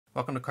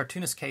Welcome to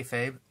Cartoonist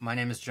Kayfabe. My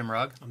name is Jim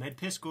Rugg. I'm Ed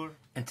Piscor.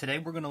 And today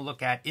we're going to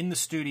look at In the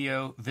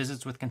Studio,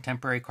 Visits with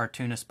Contemporary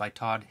Cartoonists by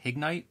Todd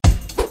Hignite.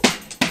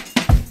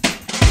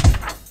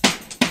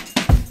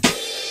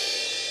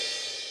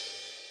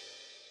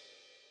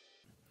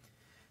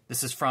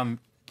 This is from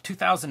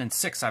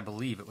 2006, I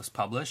believe it was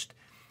published.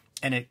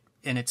 And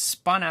it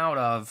spun out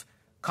of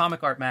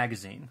Comic Art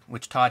Magazine,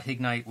 which Todd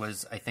Hignite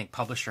was, I think,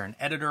 publisher and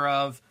editor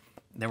of.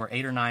 There were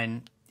 8 or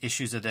 9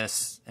 issues of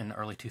this in the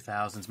early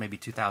 2000s, maybe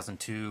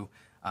 2002.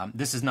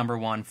 This is number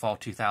 1, fall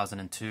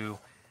 2002.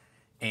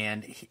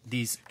 And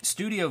these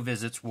studio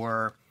visits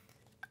were,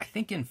 I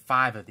think, in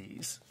 5 of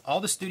these.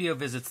 All the studio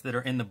visits that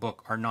are in the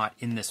book are not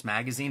in this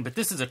magazine, but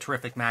this is a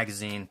terrific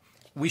magazine.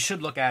 We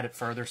should look at it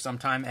further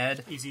sometime,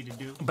 Ed. Easy to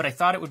do. But I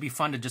thought it would be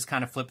fun to just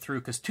kind of flip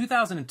through, because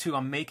 2002,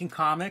 I'm making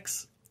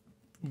comics.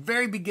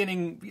 Very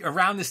beginning,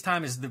 around this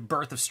time is the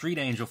birth of Street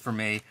Angel for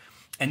me.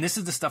 And this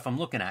is the stuff I'm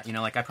looking at. You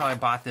know, like I probably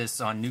bought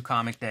this on New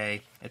Comic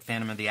Day at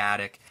Phantom of the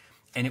Attic.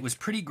 And it was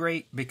pretty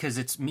great because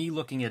it's me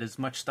looking at as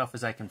much stuff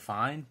as I can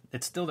find.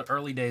 It's still the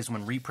early days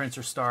when reprints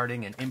are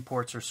starting and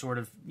imports are sort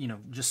of, you know,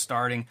 just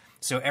starting.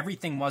 So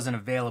everything wasn't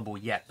available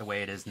yet the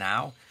way it is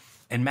now.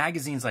 And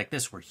magazines like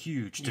this were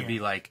huge to be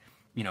like,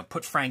 you know,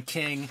 put Frank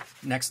King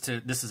next to,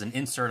 this is an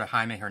insert, a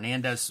Jaime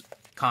Hernandez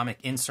comic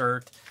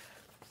insert.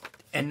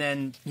 And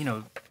then, you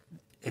know,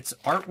 it's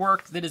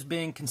artwork that is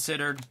being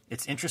considered.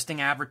 It's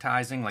interesting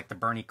advertising, like the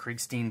Bernie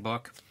Kriegstein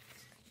book.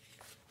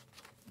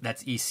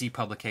 That's EC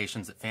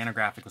Publications that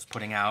Fantagraphic was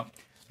putting out.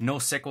 Noel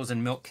Sickles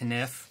and Milt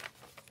Caniff,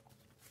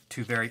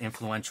 2 very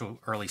influential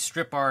early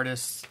strip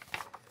artists.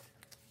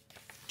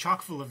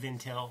 Chock full of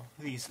intel,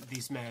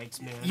 these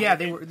mags, man. Yeah,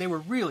 they were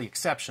really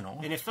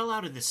exceptional. And it fell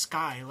out of the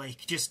sky.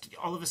 Like, just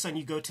all of a sudden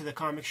you go to the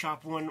comic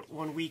shop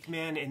one week,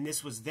 man, and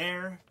this was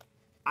there.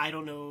 I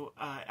don't know.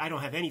 I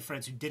don't have any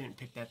friends who didn't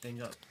pick that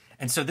thing up.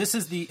 And so this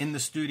is the In the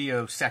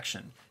Studio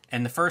section.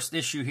 And the first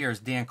issue here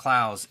is Dan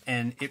Clowes.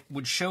 And it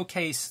would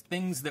showcase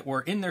things that were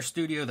in their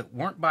studio that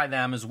weren't by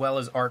them, as well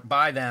as art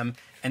by them.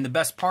 And the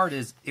best part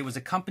is it was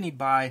accompanied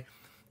by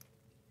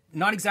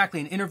not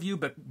exactly an interview,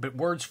 but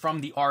words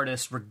from the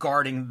artist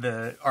regarding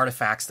the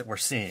artifacts that we're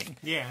seeing.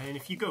 Yeah, and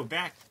if you go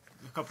back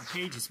a couple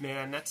pages,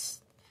 man,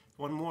 that's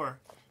one more.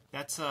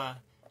 That's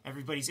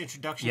everybody's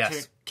introduction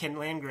to Ken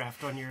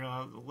Landgraf on your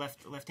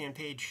left-hand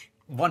page.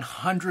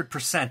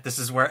 100%. This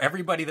is where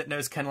everybody that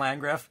knows Ken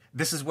Landgraf,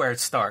 this is where it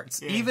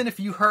starts. Yeah. Even if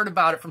you heard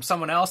about it from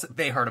someone else,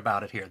 they heard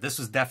about it here. This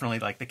was definitely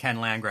like the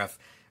Ken Landgraf,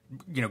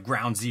 you know,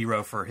 ground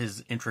zero for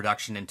his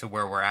introduction into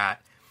where we're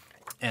at.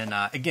 And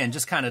again,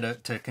 just kind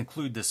of to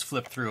conclude this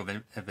flip through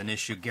of an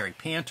issue, Gary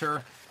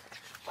Panter.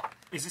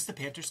 Is this the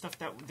Panter stuff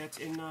that's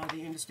in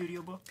the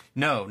studio book?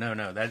 No.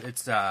 That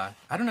it's I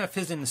don't know if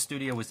his In the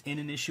Studio was in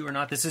an issue or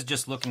not. This is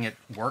just looking at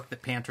work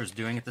that Panter's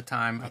doing at the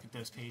time. Look at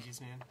those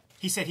pages, man.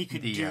 He said he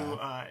could do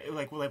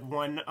like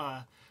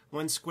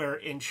one square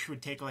inch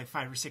would take like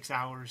 5 or 6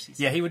 hours.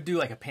 He would do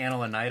like a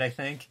panel a night, I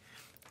think.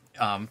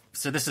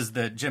 So this is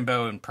the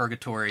Jimbo and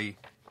Purgatory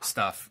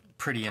stuff.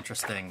 Pretty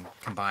interesting,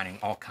 combining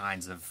all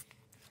kinds of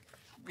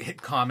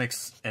hit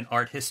comics and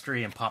art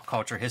history and pop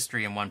culture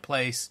history in one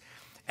place.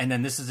 And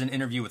then this is an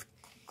interview with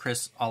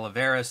Chris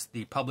Oliveris,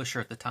 the publisher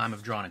at the time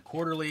of Drawn and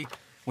Quarterly,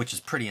 which is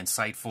pretty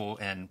insightful.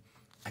 And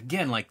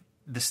again, like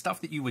the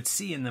stuff that you would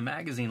see in the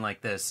magazine like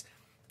this,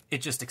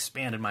 it just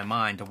expanded my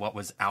mind to what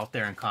was out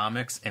there in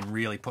comics and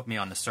really put me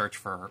on the search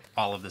for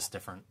all of this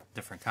different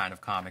kind of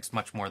comics,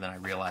 much more than I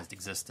realized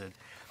existed.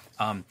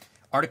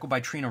 Article by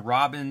Trina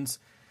Robbins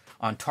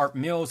on Tarp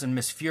Mills and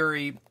Miss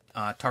Fury.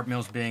 Tarp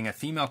Mills being a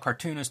female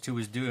cartoonist who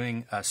was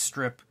doing a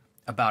strip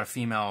about a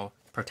female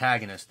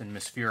protagonist in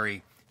Miss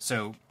Fury.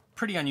 So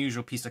pretty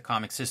unusual piece of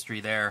comics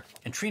history there.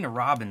 And Trina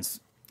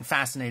Robbins,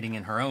 fascinating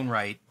in her own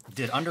right,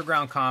 did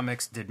underground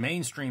comics, did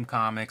mainstream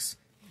comics,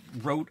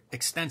 wrote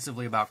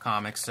extensively about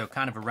comics, so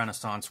kind of a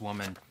Renaissance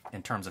woman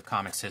in terms of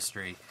comics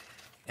history.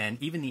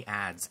 And even the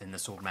ads in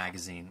this old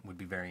magazine would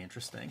be very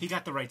interesting. He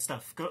got the right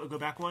stuff. Go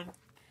back one.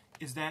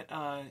 Is that...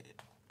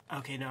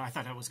 Okay, no, I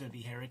thought that was going to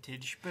be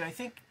Heritage, but I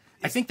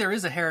think there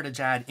is a Heritage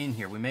ad in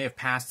here. We may have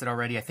passed it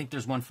already. I think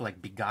there's one for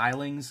like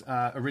Beguiling's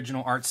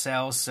original art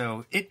sales.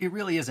 So it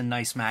really is a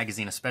nice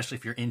magazine, especially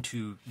if you're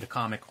into the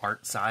comic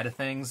art side of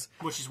things.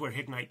 Which is where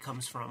Hignite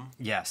comes from.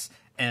 Yes.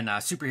 And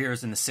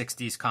superheroes in the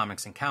 60s,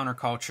 comics and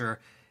counterculture.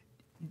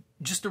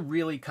 Just a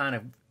really kind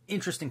of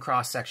interesting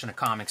cross-section of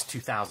comics,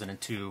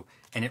 2002.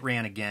 And it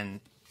ran again,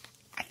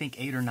 I think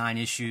 8 or 9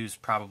 issues,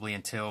 probably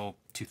until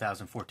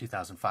 2004,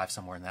 2005,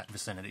 somewhere in that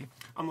vicinity.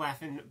 I'm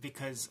laughing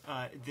because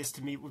this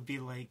to me would be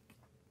like,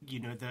 you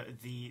know,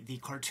 the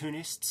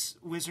Cartoonist's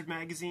Wizard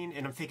magazine,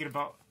 and I'm thinking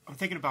about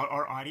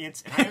our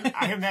audience, and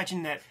I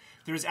imagine that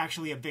there's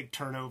actually a big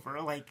turnover,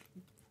 like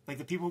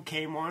the people who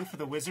came on for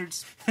the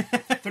Wizards,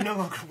 they're no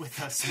longer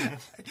with us, man.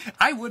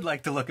 I would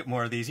like to look at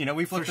more of these. You know,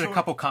 we've looked at a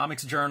couple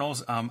comics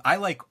journals. I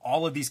like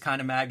all of these kind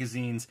of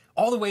magazines,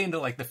 all the way into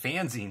like the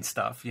fanzine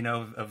stuff, you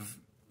know,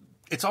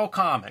 it's all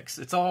comics.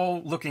 It's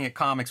all looking at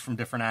comics from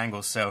different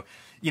angles. So,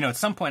 you know, at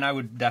some point I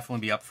would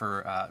definitely be up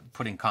for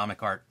putting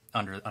comic art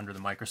under the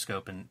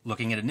microscope and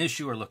looking at an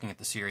issue or looking at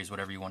the series,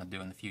 whatever you want to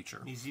do in the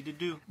future. Easy to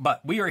do.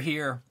 But we are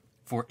here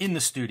for In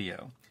the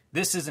Studio.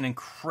 This is an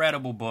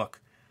incredible book.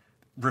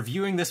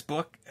 Reviewing this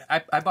book,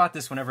 I bought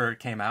this whenever it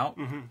came out.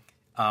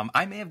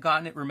 I may have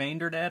gotten it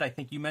remaindered, Ed. I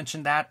think you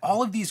mentioned that.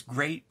 All of these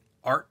great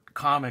art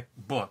comic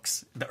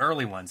books, the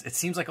early ones, it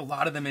seems like a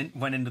lot of them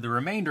went into the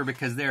remainder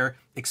because they're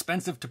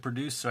expensive to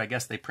produce, so I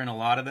guess they print a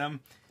lot of them.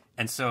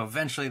 And so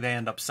eventually they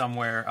end up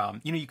somewhere.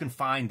 You can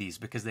find these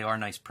because they are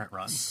nice print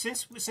runs.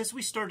 Since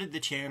we started the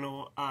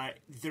channel,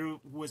 there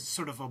was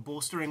sort of a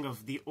bolstering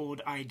of the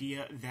old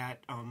idea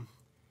that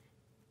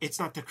it's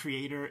not the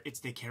creator, it's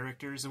the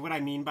characters. And what I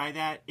mean by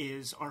that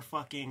is our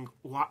fucking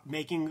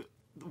making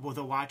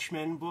the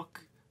Watchmen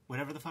book,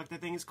 whatever the fuck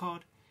that thing is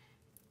called,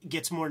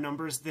 gets more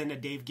numbers than a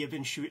Dave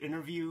Gibbons shoot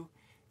interview.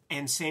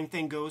 And same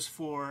thing goes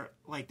for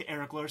like the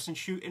Eric Larson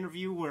shoot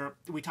interview where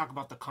we talk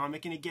about the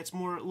comic and it gets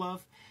more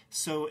love.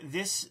 So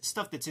this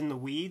stuff that's in the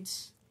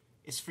weeds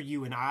is for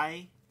you and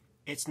I.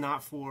 It's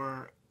not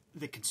for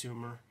the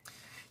consumer.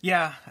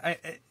 Yeah,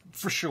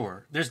 for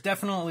sure. There's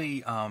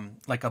definitely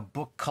like a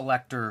book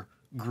collector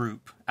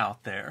group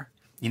out there,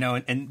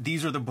 and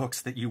these are the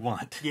books that you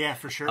want. Yeah,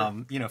 for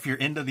sure. If you're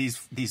into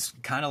these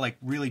kind of like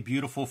really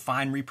beautiful,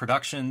 fine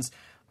reproductions,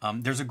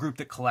 there's a group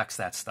that collects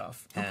that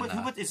stuff.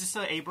 Is this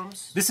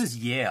Abrams? This is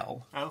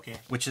Yale. Oh, okay.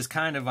 Which is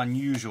kind of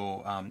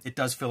unusual. It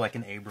does feel like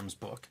an Abrams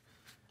book.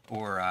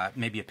 Or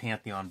maybe a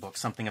Pantheon book,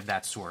 something of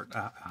that sort,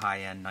 a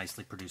high-end,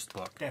 nicely produced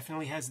book.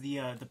 Definitely has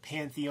the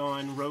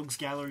Pantheon Rogues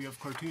Gallery of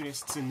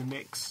Cartoonists in the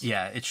mix.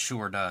 Yeah, it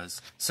sure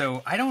does.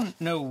 So I don't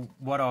know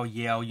what all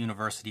Yale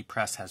University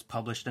Press has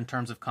published in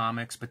terms of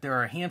comics, but there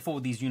are a handful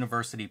of these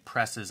university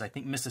presses. I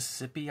think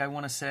Mississippi, I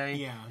want to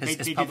say,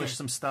 has published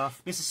some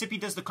stuff. Mississippi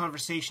does the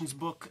Conversations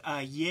book.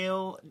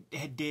 Yale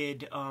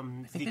did... I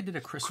think they did a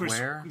Chris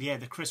Ware. Yeah,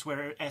 the Chris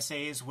Ware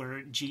essays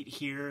where Jeet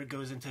here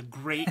goes into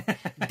great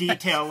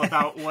detail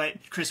about what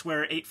Chris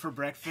Ware ate for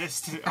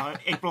breakfast on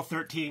April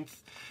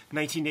 13th,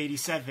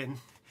 1987.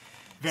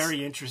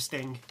 Very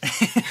interesting.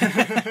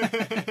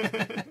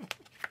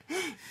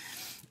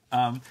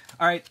 All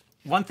right,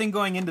 one thing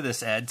going into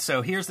this, Ed.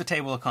 So here's the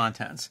table of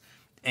contents.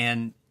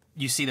 And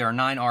you see there are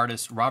 9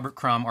 artists: Robert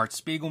Crumb, Art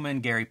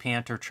Spiegelman, Gary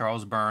Panter,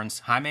 Charles Burns,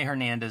 Jaime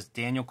Hernandez,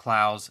 Daniel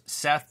Clowes,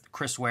 Seth,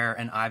 Chris Ware,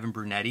 and Ivan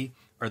Brunetti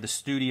are the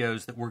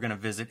studios that we're going to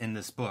visit in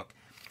this book.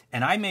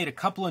 And I made a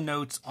couple of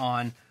notes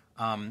on...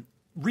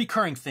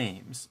 recurring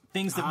themes,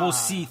 things that we'll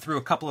see through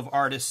a couple of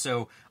artists.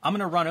 So I'm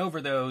going to run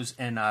over those,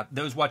 and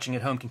those watching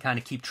at home can kind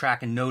of keep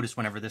track and notice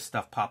whenever this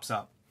stuff pops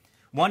up.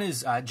 One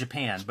is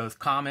Japan, both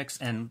comics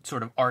and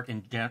sort of art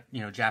and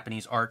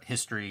Japanese art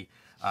history.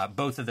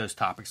 Both of those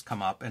topics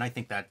come up, and I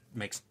think that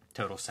makes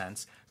total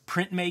sense.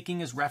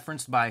 Printmaking is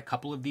referenced by a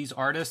couple of these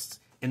artists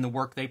in the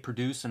work they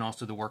produce and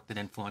also the work that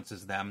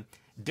influences them.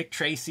 Dick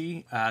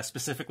Tracy,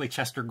 specifically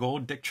Chester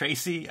Gould, Dick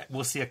Tracy,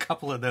 we'll see a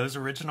couple of those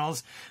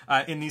originals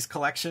in these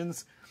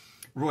collections.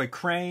 Roy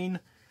Crane,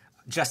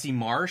 Jesse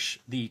Marsh,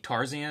 the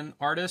Tarzan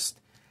artist,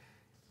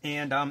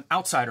 and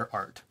outsider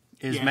art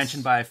is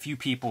mentioned by a few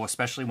people,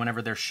 especially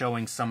whenever they're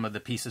showing some of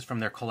the pieces from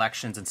their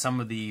collections and some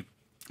of the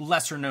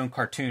lesser-known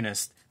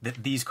cartoonists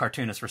that these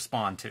cartoonists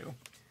respond to.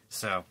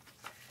 So...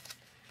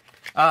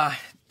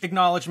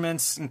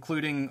 acknowledgements,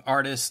 including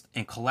artists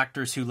and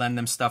collectors who lend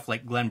them stuff,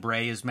 like Glenn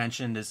Bray is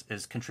mentioned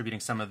as contributing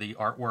some of the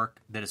artwork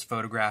that is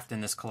photographed in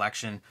this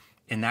collection.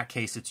 In that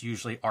case, it's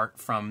usually art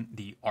from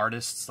the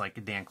artists, like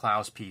a Dan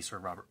Clowes piece or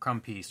Robert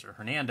Crumb piece or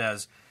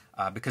Hernandez,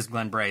 because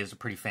Glenn Bray is a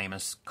pretty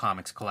famous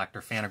comics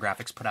collector.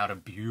 Fantagraphics put out a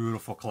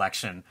beautiful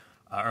collection,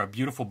 or a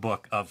beautiful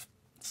book of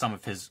some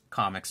of his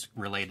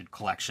comics-related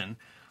collection.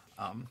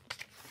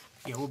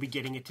 Yeah, we'll be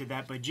getting into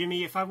that. But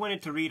Jimmy, if I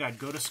wanted to read, I'd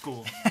go to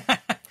school.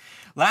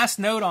 Last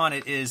note on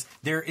it is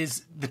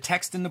the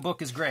text in the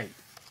book is great.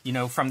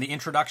 From the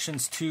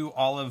introductions to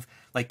all of,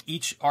 like,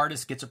 each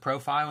artist gets a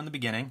profile in the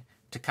beginning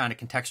to kind of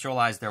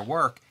contextualize their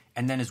work.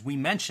 And then, as we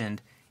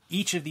mentioned,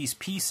 each of these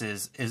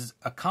pieces is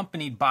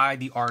accompanied by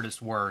the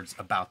artist's words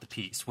about the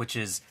piece, which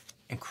is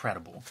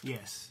incredible.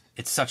 Yes.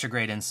 It's such a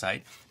great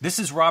insight. This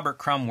is Robert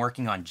Crumb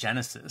working on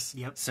Genesis.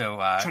 Yep. So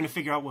trying to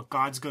figure out what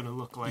God's going to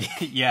look like.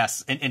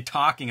 Yes, and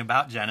talking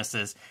about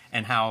Genesis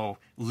and how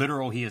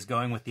literal he is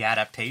going with the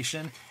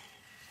adaptation.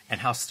 And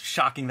how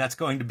shocking that's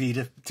going to be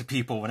to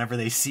people whenever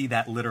they see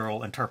that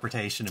literal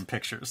interpretation in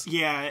pictures.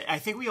 Yeah, I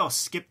think we all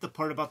skipped the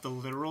part about the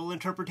literal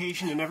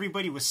interpretation, and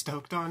everybody was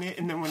stoked on it.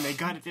 And then when they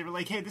got it, they were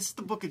like, hey, this is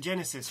the book of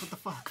Genesis. What the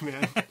fuck,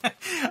 man?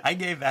 I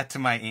gave that to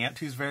my aunt,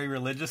 who's very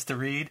religious, to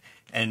read,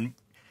 and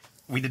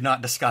we did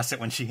not discuss it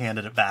when she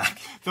handed it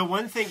back. The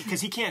one thing, because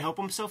he can't help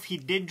himself, he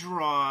did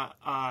draw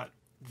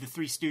the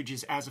Three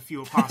Stooges as a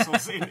few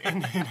apostles in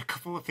a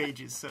couple of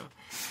pages. So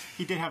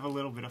he did have a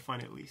little bit of fun,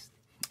 at least.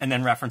 And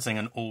then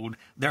referencing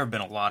there have been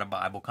a lot of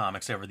Bible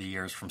comics over the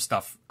years, from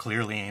stuff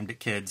clearly aimed at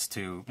kids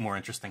to more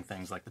interesting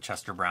things like the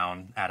Chester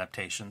Brown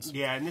adaptations.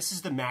 Yeah, and this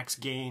is the Max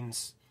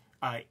Gaines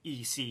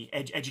EC,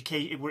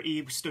 where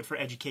E stood for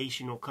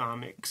educational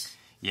comics.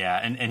 Yeah,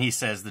 and he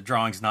says the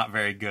drawing's not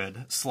very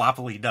good,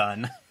 sloppily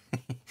done.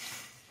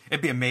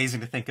 It'd be amazing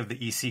to think of the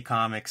EC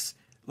Comics,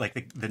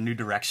 like the New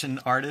Direction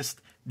artist,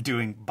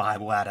 doing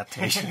Bible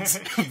adaptations.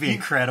 It would be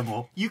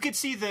incredible. You could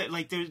see that,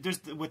 like, there's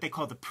what they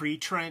call the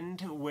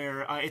pre-trend,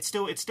 where it's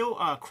still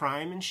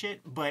crime and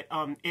shit, but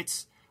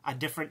it's a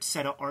different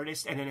set of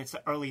artists, and then it's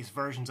the earliest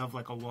versions of,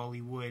 like, a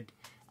Wally Wood,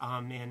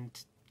 and,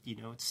 you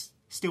know, it's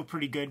still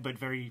pretty good, but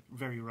very,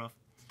 very rough.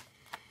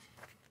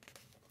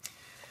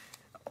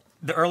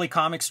 The early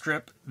comic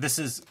strip, this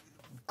is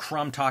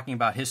Crumb talking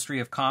about history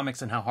of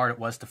comics and how hard it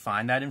was to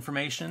find that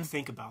information.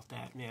 Think about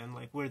that, man.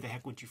 Like, where the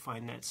heck would you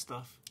find that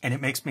stuff? And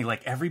it makes me,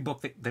 like, every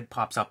book that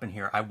pops up in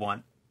here, I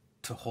want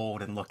to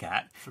hold and look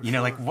at. For you know,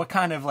 sure. like, what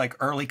kind of, like,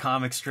 early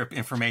comic strip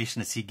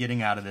information is he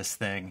getting out of this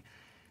thing?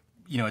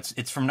 You know, it's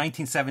from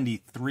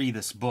 1973,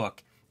 this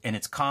book, and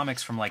it's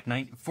comics from, like,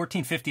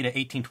 1450 to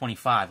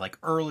 1825, like,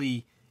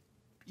 early...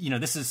 You know,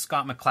 this is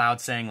Scott McCloud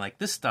saying, like,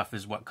 this stuff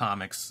is what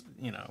comics,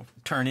 you know,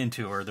 turn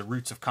into, or the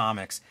roots of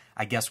comics,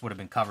 I guess, would have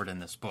been covered in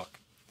this book.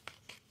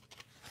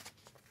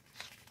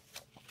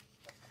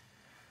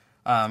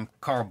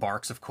 Carl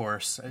Barks, of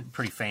course, a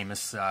pretty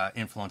famous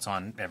influence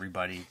on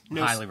everybody,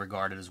 highly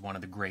regarded as one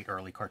of the great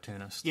early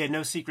cartoonists. Yeah,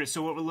 no secret.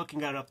 So what we're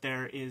looking at up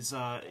there is,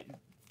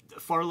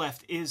 far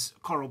left is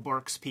Carl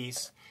Barks'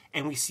 piece,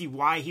 and we see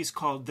why he's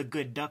called the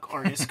Good Duck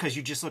Artist, because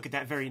you just look at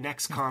that very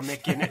next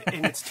comic, and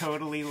it's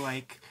totally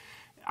like...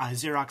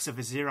 Xerox of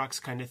a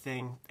Xerox kind of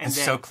thing. And it's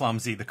then, so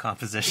clumsy, the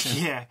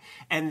composition. Yeah.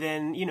 And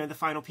then, you know, the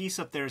final piece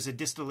up there is a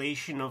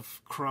distillation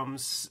of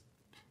Crumb's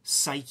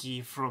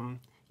psyche from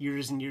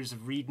years and years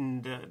of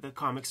reading the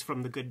comics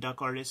from the Good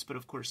Duck Artist, but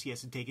of course he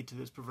has to take it to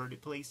those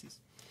perverted places.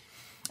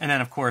 And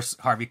then, of course,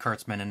 Harvey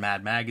Kurtzman and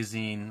Mad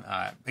Magazine,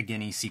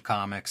 again, EC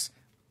Comics,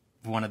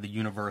 one of the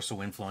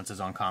universal influences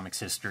on comics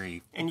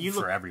history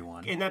for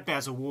everyone. And that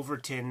Basil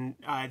Wolverton,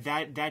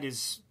 that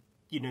is,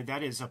 you know,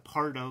 that is a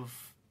part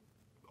of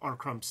R.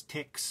 Crumb's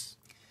ticks.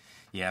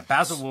 Yeah,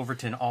 Basil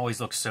Wolverton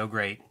always looks so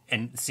great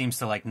and seems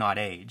to, like, not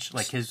age.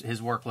 Like,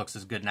 his work looks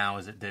as good now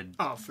as it did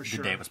for sure.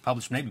 the day it was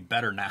published. Maybe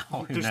better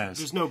now. Who knows?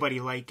 There's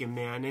nobody like him,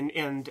 man.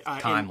 And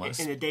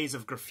timeless. In the days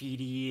of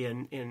graffiti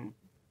and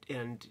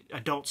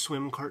Adult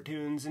Swim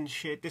cartoons and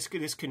shit, this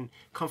can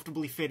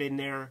comfortably fit in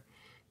there.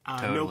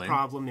 Totally. No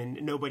problem,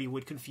 and nobody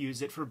would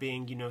confuse it for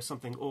being, you know,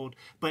 something old.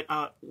 But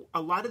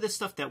a lot of the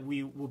stuff that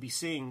we will be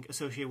seeing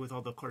associated with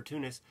all the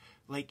cartoonists,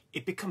 like,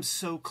 it becomes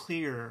so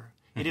clear.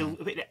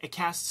 Mm-hmm. It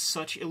casts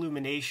such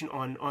illumination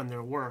on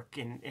their work,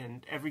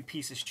 and every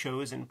piece is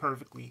chosen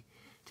perfectly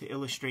to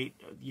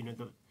illustrate, you know,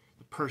 the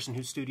person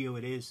whose studio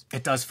it is.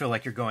 It does feel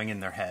like you're going in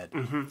their head.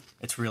 Mm-hmm.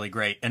 It's really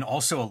great. And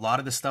also, a lot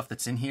of the stuff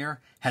that's in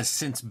here has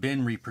since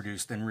been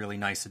reproduced in really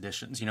nice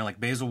editions. You know, like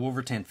Basil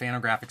Wolverton,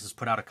 Fantagraphics has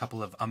put out a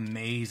couple of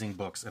amazing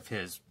books of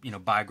his, you know,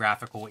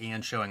 biographical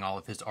and showing all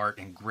of his art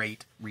in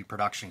great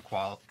reproduction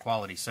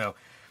quality. So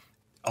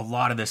a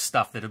lot of this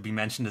stuff that would be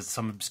mentioned as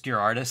some obscure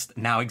artist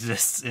now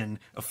exists in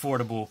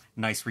affordable,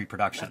 nice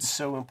reproductions. That's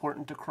so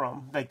important to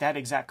Crumb. Like, that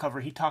exact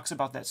cover, he talks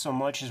about that so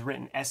much, has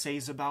written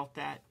essays about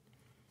that.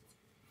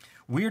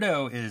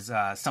 Weirdo is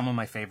some of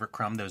my favorite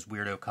Crumb, those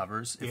weirdo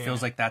covers. It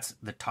feels like that's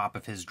the top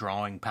of his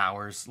drawing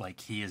powers.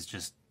 Like, he is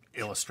just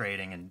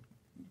illustrating and,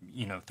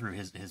 you know, through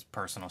his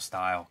personal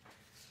style.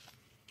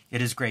 It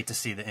is great to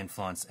see the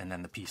influence and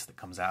then the piece that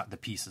comes out, the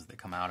pieces that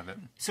come out of it.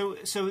 So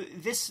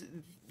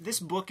this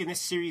book and this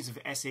series of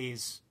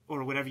essays,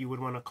 or whatever you would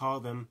want to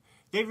call them,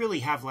 they really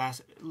have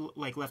left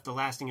a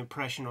lasting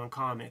impression on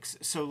comics.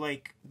 So,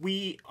 like,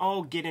 we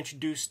all get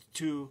introduced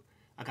to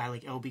a guy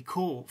like L.B.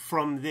 Cool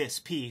from this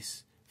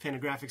piece.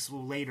 Fantagraphics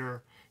will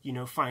later, you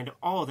know, find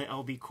all the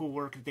L.B. Cool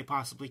work that they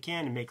possibly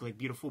can and make, like,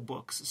 beautiful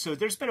books. So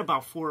there's been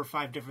about 4 or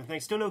 5 different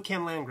things. Still no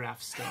Ken Landgraf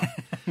stuff.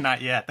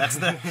 Not yet. That's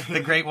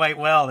the great white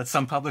whale that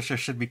some publishers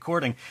should be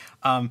courting.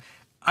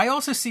 I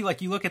also see,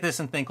 like, you look at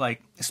this and think,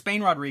 like,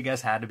 Spain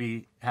Rodriguez had to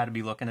be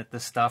looking at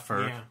this stuff,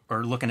 or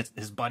looking at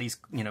his buddies,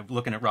 you know,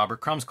 looking at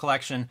Robert Crumb's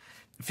collection.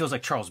 It feels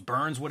like Charles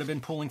Burns would have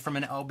been pulling from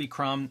an L.B.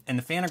 Crumb, and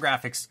the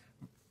Fantagraphics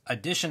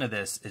edition of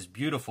this is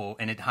beautiful,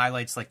 and it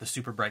highlights, like, the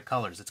super bright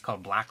colors. It's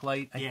called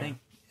Blacklight, I think,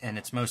 and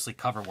it's mostly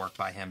cover work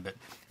by him, but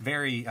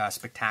very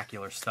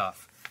spectacular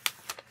stuff.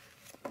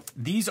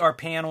 These are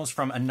panels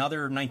from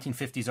another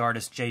 1950s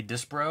artist, Jay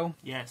Disbrow.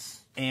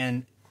 Yes.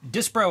 And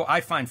Disbrow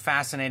I find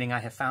fascinating. I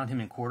have found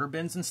him in quarter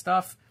bins and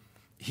stuff.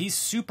 He's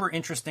super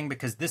interesting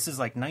because this is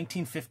like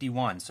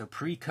 1951, so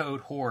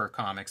pre-code horror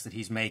comics that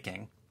he's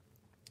making.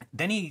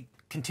 Then he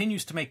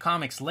continues to make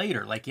comics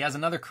later. Like, he has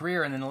another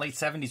career, and in the late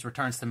 70s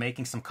returns to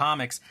making some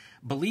comics.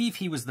 Believe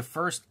he was the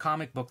first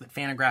comic book that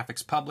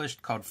Fantagraphics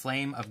published, called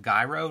Flame of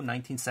Gyro,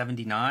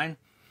 1979.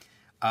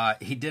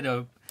 He did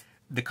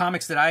the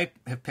comics that I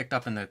have picked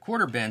up in the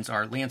quarter bins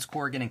are Lance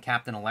Corrigan and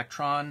Captain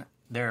Electron.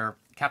 They're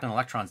Captain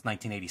Electron's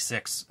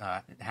 1986,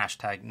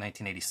 hashtag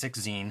 1986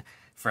 zine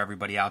for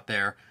everybody out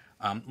there.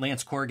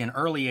 Lance Corrigan,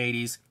 early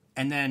 80s.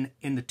 And then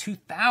in the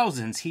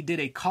 2000s, he did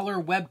a color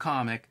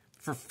webcomic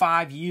for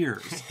 5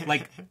 years,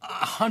 like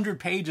 100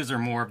 pages or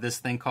more of this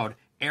thing called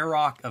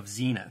Airrock of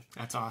Zenith.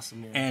 That's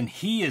awesome, man. And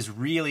he is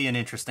really an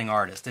interesting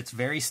artist. It's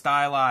very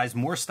stylized,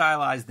 more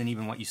stylized than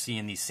even what you see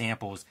in these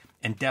samples.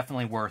 and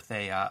definitely worth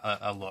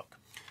a look.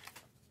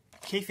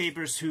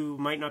 Kayfabers who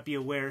might not be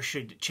aware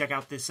should check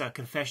out this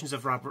Confessions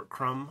of Robert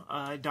Crumb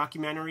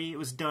documentary. It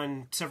was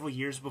done several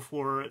years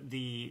before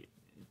the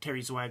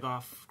Terry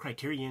Zwigoff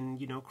Criterion,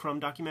 Crumb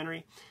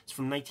documentary. It's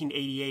from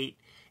 1988,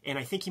 and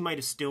I think he might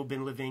have still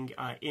been living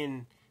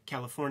in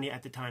California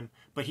at the time.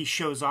 But he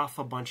shows off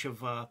a bunch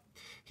of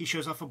Jay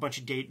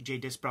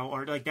Disbrow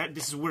art like that.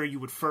 This is where you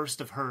would first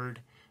have heard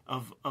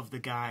of the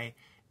guy.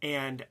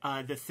 And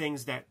the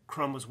things that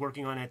Crumb was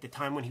working on at the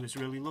time when he was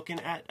really looking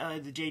at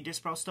the Jay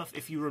Disbrow stuff.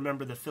 If you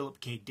remember the Philip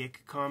K.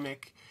 Dick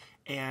comic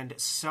and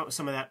some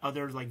of that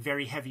other like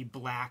very heavy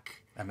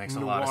black, that makes a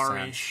lot of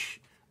sense.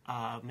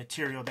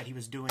 Material that he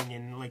was doing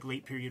in like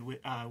late period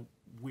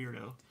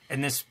Weirdo.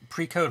 And this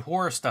pre-code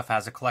horror stuff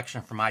has a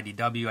collection from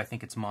IDW. I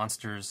think it's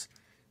Monsters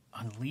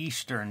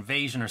Unleashed or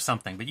Invasion or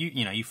something. But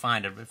you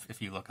find it if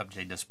you look up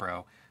Jay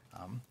Disbrow.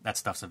 That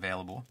stuff's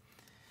available.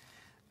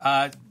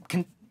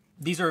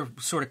 These are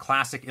sort of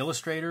classic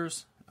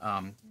illustrators,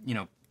 pen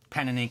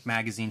and ink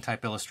magazine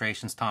type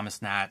illustrations,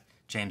 Thomas Nat,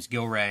 James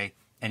Gilray,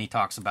 and he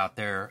talks about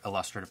their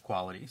illustrative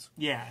qualities.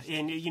 Yeah,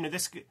 and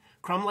this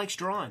Crumb likes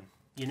drawing,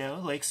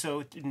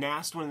 so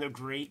Nast, one of the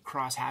great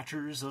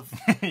cross-hatchers of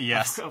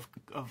yes. of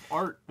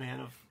art,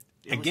 man, of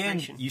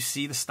again, you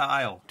see the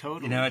style.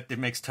 Totally. It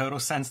makes total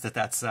sense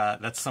that's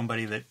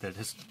somebody that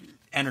has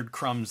entered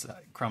Crumb's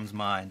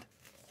mind.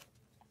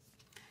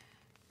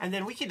 And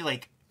then we could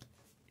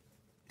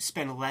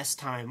spend less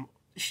time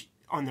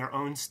on their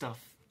own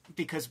stuff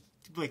because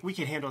we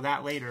can handle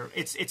that later.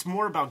 It's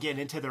more about getting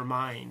into their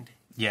mind.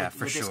 Yeah,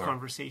 with sure. This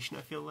conversation,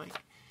 I feel like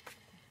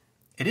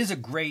it is a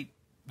great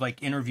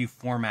interview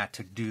format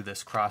to do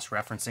this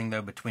cross-referencing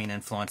though between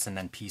influence and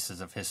then pieces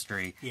of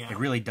history. Yeah. It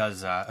really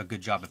does a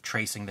good job of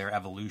tracing their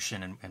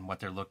evolution and what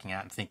they're looking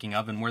at and thinking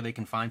of and where they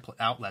can find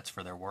outlets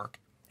for their work.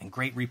 And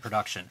great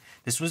reproduction.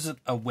 This was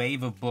a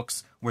wave of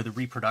books where the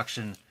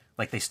reproduction,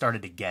 they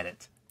started to get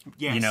it.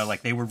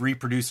 Yes. They were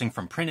reproducing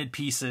from printed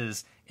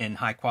pieces in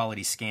high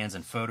quality scans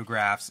and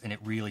photographs, and it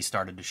really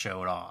started to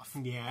show it off.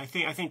 Yeah, I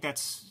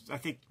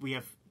think we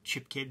have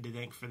Chip Kidd to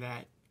thank for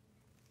that.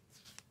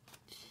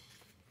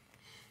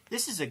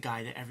 This is a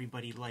guy that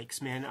everybody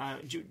likes, man.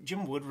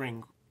 Jim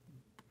Woodring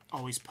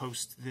always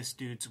posts this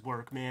dude's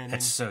work, man.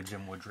 It's so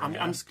Jim Woodring.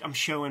 I'm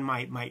showing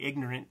my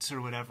ignorance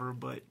or whatever,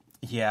 but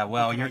yeah,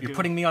 well, you're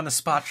putting me on the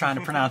spot trying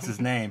to pronounce his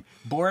name.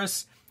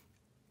 Boris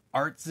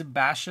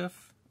Artzibashev.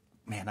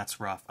 Man, that's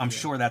rough. I'm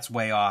sure that's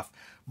way off.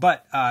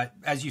 But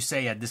as you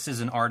say, Ed, this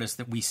is an artist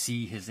that we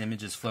see his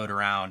images float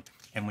around.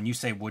 And when you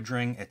say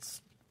Woodring,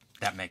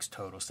 that makes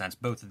total sense.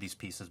 Both of these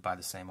pieces by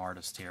the same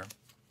artist here.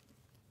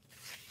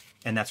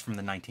 And that's from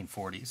the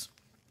 1940s.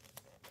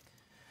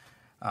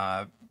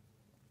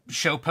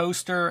 Show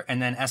poster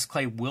and then S.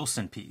 Clay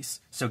Wilson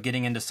piece. So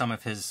getting into some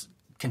of his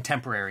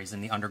contemporaries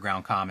in the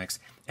underground comics.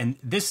 And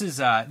this is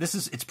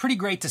it's pretty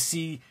great to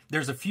see.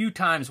 There's a few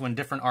times when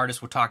different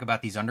artists will talk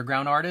about these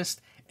underground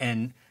artists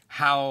and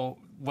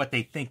what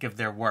they think of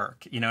their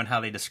work, and how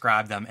they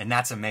describe them. And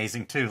that's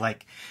amazing too.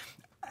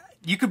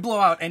 You could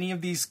blow out any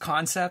of these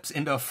concepts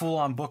into a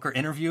full-on book or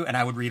interview and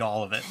I would read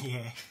all of it.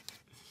 Yeah.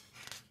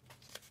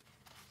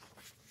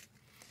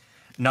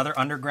 Another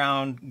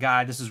underground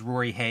guy, this is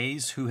Rory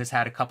Hayes, who has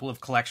had a couple of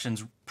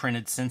collections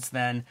printed since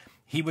then.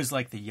 He was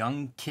the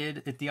young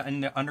kid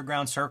in the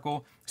underground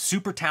circle,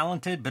 super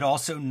talented, but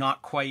also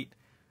not quite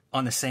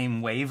on the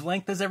same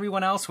wavelength as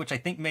everyone else, which I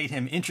think made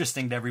him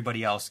interesting to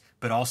everybody else,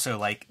 but also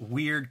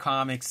weird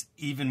comics,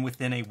 even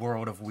within a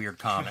world of weird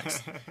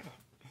comics.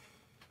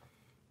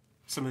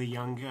 Some of the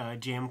young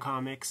Jam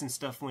comics and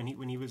stuff when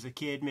he was a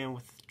kid, man,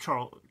 with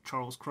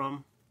Charles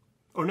Crumb.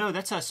 Oh no,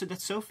 that's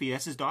Sophie.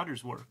 That's his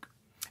daughter's work.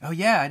 Oh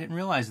yeah, I didn't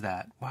realize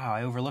that. Wow,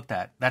 I overlooked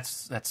that.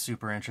 That's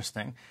super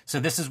interesting. So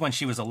this is when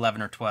she was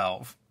 11 or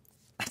 12.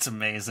 That's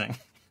amazing.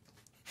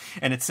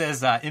 And it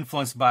says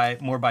influenced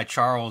more by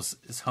Charles'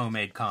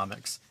 homemade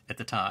comics at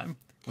the time,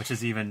 which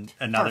is even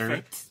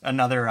another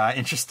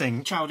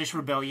interesting childish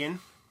rebellion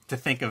to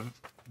think of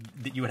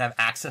that you would have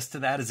access to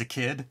that as a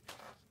kid.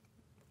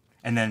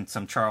 And then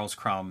some Charles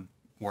Crumb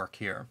work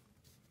here,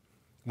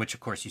 which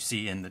of course you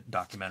see in the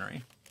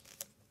documentary.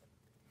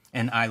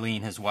 And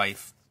Eileen, his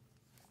wife,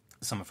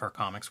 some of her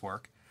comics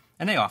work,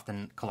 and they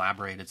often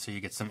collaborated, so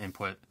you get some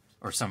input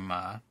or some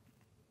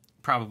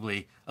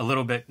probably a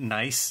little bit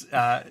nice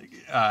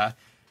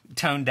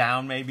toned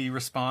down maybe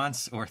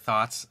response or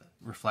thoughts,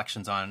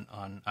 reflections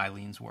on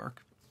Eileen's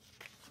work.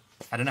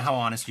 I don't know how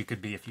honest you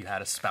could be if you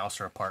had a spouse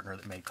or a partner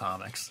that made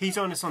comics. He's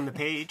honest on the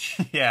page.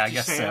 Yeah, I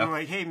guess so.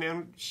 I'm hey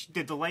man, she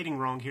did the lighting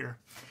wrong here.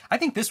 I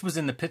think this was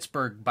in the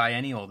Pittsburgh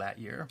Biennial that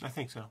year. I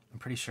think so. I'm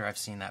pretty sure I've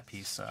seen that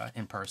piece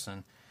in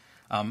person.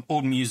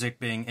 Old music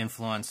being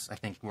influenced, I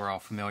think we're all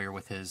familiar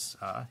with his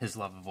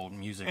love of old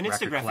music, and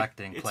record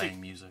collecting,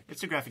 playing music.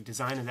 It's the graphic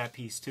design of that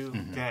piece too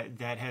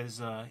that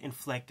has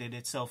inflected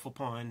itself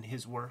upon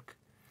his work.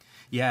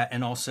 Yeah,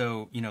 and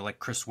also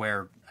Chris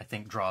Ware, I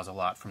think draws a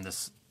lot from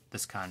this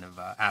kind of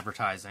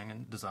advertising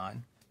and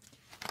design.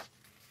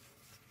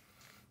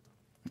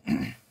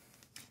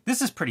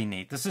 This is pretty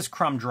neat. This is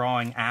Crumb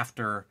drawing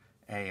after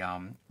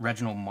a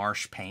Reginald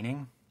Marsh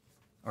painting,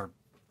 or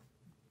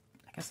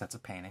I guess that's a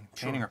painting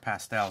or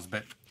pastels,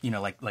 but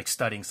like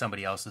studying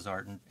somebody else's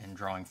art and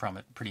drawing from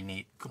it. Pretty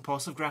neat.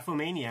 Compulsive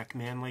graphomaniac,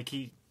 man. Like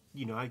I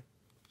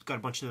got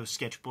a bunch of those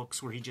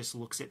sketchbooks where he just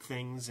looks at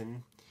things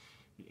and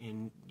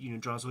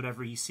draws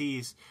whatever he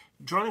sees.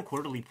 Drawn and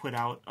Quarterly put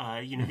out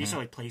these are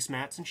like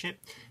placemats and shit.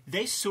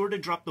 They sort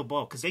of dropped the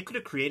ball because they could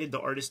have created the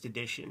artist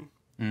edition.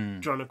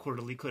 Drawn and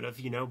Quarterly could have,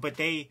 but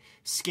they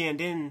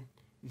scanned in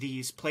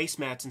these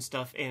placemats and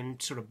stuff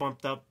and sort of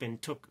bumped up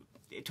and took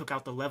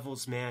out the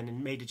levels, man,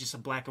 and made it just a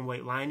black and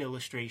white line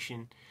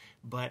illustration.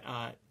 But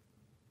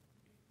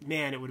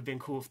man, it would have been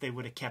cool if they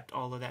would have kept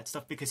all of that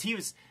stuff, because he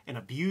was an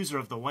abuser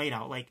of the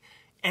whiteout. Like,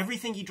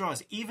 everything he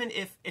draws, even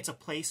if it's a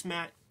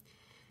placemat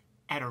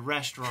at a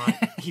restaurant,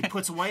 he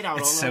puts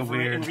whiteout all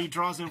over it and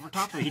redraws over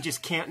top of it. He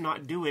just can't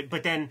not do it.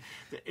 But then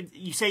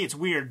you say it's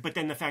weird, but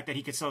then the fact that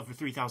he could sell it for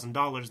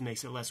 $3,000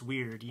 makes it less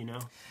weird,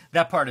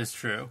 That part is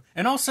true.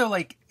 And also,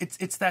 like,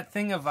 it's that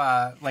thing of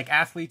like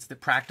athletes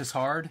that practice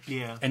hard,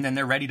 and then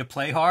they're ready to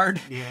play hard.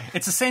 Yeah.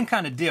 It's the same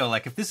kind of deal.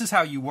 Like, if this is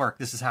how you work,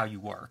 this is how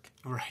you work.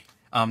 Right.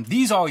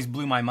 These always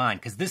blew my mind,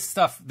 because this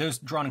stuff, those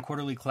Drawn and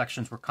Quarterly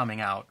collections were coming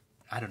out,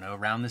 I don't know,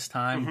 around this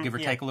time, give or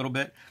take a little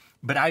bit.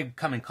 But I'd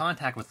come in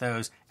contact with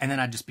those, and then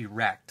I'd just be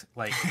wrecked.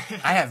 Like,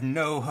 I have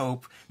no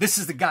hope. This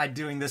is the guy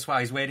doing this while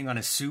he's waiting on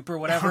his soup or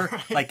whatever.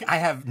 Right. Like, I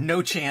have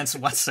no chance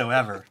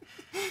whatsoever.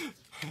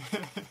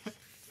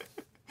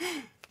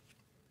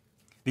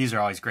 These are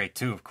always great,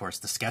 too, of course,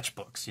 the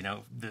sketchbooks,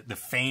 the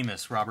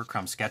famous Robert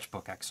Crumb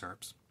sketchbook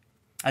excerpts.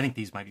 I think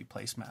these might be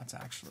placemats,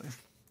 actually.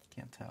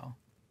 Can't tell.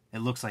 It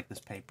looks like this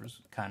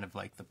paper's kind of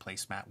like the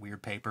placemat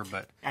weird paper,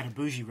 but... At a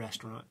bougie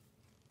restaurant.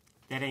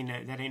 That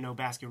ain't no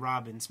Baskin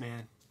Robbins,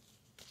 man.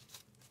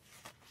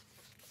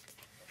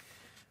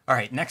 All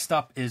right, next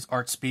up is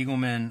Art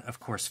Spiegelman, of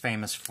course,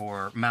 famous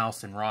for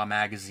Mouse and Raw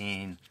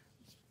magazine.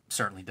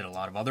 Certainly did a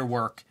lot of other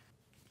work.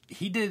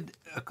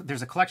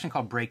 There's a collection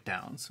called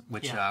Breakdowns,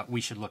 which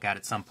we should look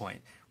at some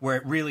point, where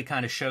it really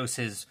kind of shows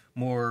his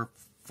more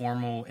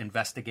formal,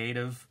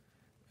 investigative,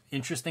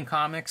 interesting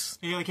comics.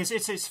 Yeah, like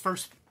it's his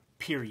first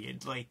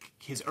period, like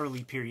his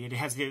early period. It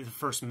has the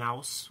first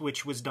Mouse,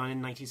 which was done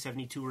in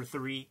 1972 or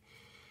 3.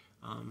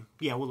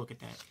 We'll look at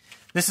that.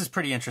 This is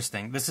pretty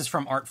interesting. This is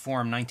from Art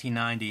Forum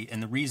 1990,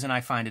 and the reason I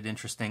find it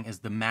interesting is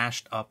the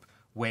mashed up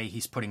way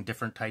he's putting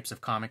different types of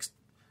comics,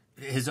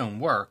 his own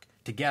work,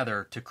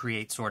 together to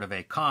create sort of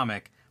a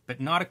comic, but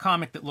not a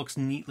comic that looks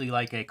neatly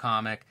like a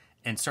comic,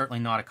 and certainly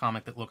not a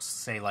comic that looks,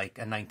 say, like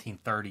a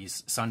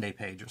 1930s Sunday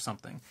page or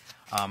something.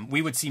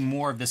 We would see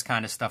more of this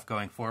kind of stuff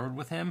going forward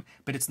with him,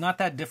 but it's not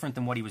that different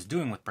than what he was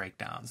doing with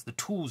Breakdowns. The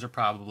tools are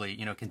probably,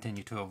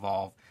 continue to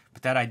evolve,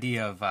 but that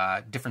idea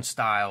of different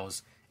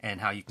styles and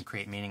how you can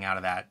create meaning out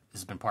of that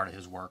has been part of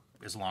his work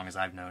as long as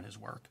I've known his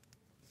work.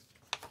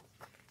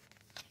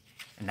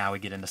 And now we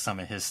get into some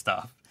of his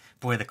stuff.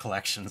 Boy, the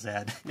collections,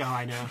 Ed. No,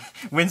 I know.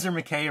 Winsor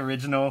McCay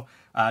original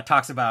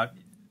talks about,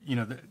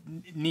 the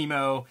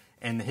Nemo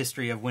and the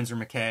history of Winsor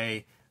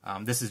McCay.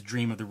 This is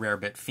Dream of the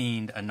Rarebit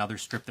Fiend, another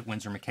strip that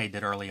Winsor McCay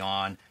did early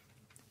on.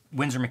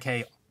 Winsor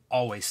McCay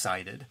always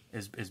cited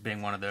as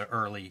being one of the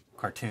early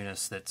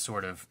cartoonists that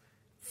sort of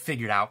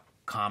figured out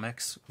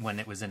comics when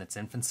it was in its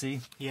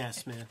infancy.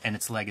 Yes, man. And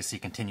its legacy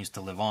continues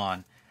to live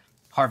on.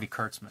 Harvey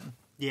Kurtzman.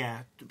 Yeah,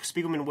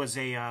 Spiegelman was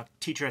a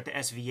teacher at the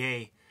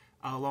SVA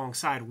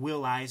alongside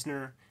Will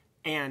Eisner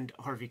and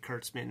Harvey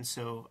Kurtzman,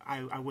 so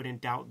I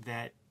wouldn't doubt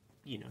that,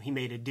 he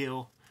made a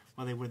deal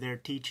while they were there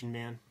teaching,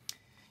 man.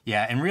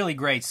 Yeah, and really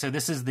great. So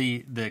this is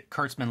the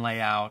Kurtzman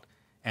layout,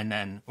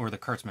 or the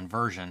Kurtzman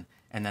version,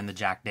 and then the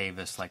Jack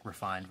Davis,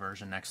 refined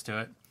version next to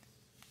it.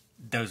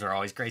 Those are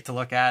always great to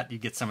look at. You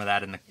get some of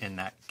that in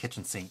that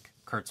kitchen sink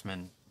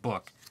Kurtzman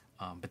book,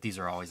 but these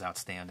are always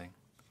outstanding.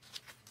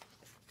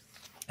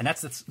 And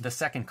that's the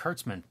second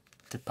Kurtzman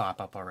to pop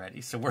up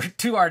already. So we're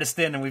 2 artists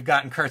in, and we've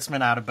gotten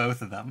Kurtzman out of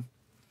both of them.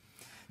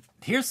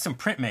 Here's some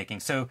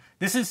printmaking. So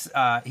this is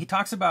he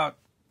talks about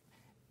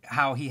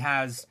how he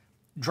has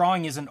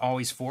drawing isn't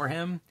always for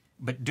him,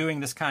 but doing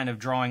this kind of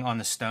drawing on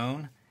the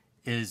stone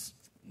is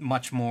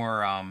much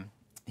more.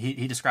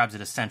 He describes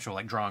it as central,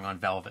 like drawing on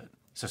velvet.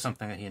 So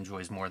something that he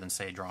enjoys more than,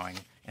 say, drawing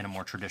in a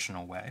more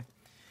traditional way.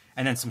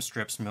 And then some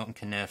strips, Milton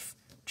Caniff,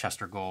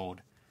 Chester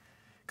Gold,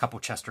 a couple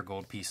Chester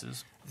Gold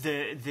pieces.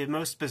 The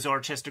most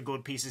bizarre Chester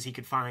Gold pieces he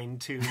could find,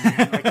 too,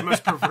 man. Like the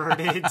most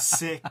perverted,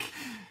 sick,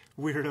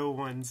 weirdo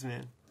ones,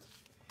 man.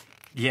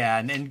 Yeah,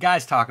 and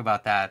guys talk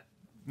about that,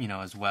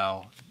 as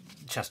well.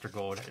 Chester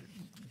Gold,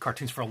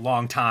 cartoons for a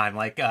long time.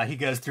 He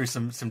goes through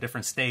some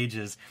different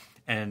stages,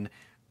 and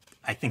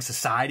I think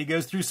society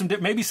goes through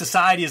maybe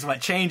society is what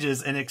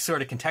changes, and it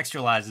sort of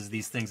contextualizes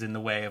these things in the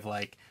way of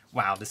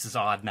wow, this is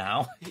odd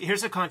now.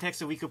 Here's a context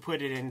that we could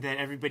put it in that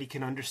everybody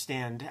can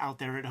understand out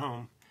there at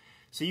home.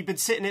 So you've been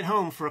sitting at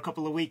home for a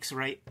couple of weeks,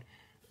 right?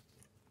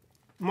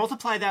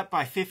 Multiply that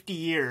by 50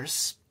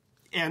 years,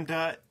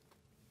 and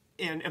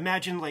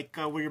imagine where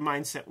your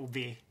mindset will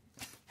be.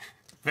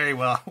 Very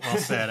well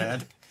said,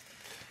 Ed.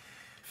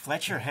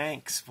 Fletcher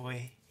Hanks,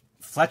 boy.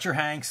 Fletcher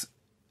Hanks,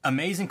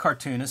 Amazing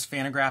cartoonist.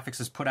 Fantagraphics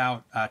has put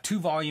out 2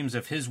 volumes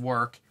of his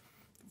work.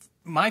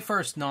 My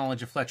first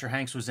knowledge of Fletcher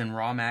Hanks was in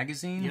Raw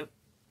magazine. Yep.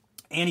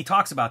 And he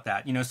talks about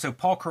that, so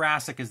Paul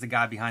Karasik is the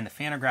guy behind the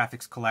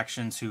Fantagraphics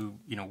collections who,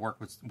 worked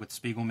with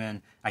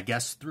Spiegelman, I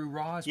guess through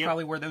Raw is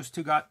probably where those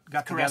two got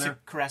together.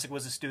 Karasik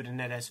was a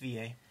student at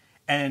SVA.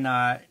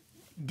 And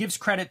gives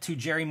credit to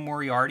Jerry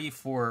Moriarty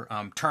for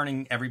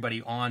turning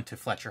everybody on to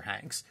Fletcher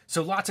Hanks.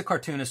 So lots of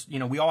cartoonists,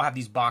 we all have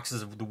these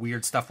boxes of the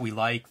weird stuff we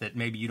like that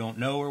maybe you don't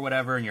know or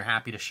whatever, and you're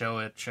happy to show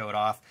it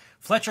off.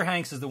 Fletcher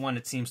Hanks is the one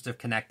that seems to have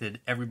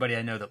connected everybody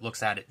I know that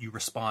looks at it. You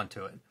respond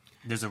to it.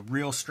 There's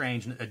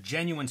a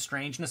genuine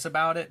strangeness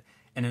about it,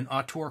 and an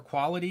auteur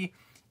quality,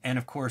 and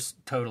of course,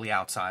 totally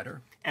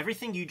outsider.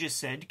 Everything you just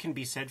said can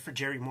be said for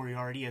Jerry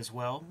Moriarty as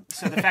well.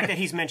 So the fact that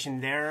he's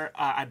mentioned there,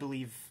 I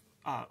believe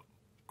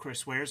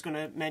Chris Ware is going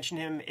to mention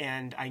him,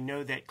 and I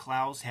know that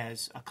Clowes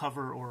has a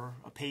cover or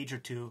a page or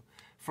two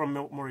from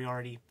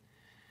Moriarty.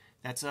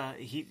 That's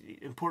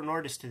important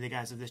artist to the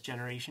guys of this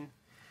generation.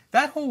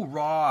 That whole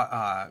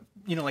Raw,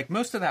 like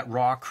most of that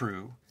Raw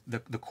crew,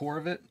 the core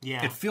of it,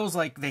 it feels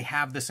like they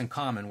have this in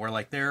common, where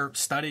like they're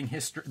studying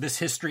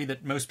history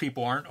that most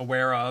people aren't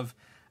aware of,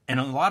 and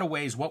in a lot of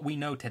ways what we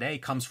know today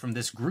comes from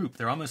this group.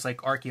 They're almost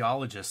like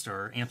archaeologists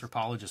or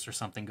anthropologists or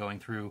something going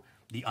through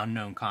the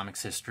unknown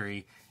comics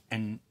history,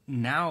 and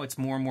now it's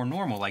more and more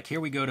normal. Like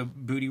here we go to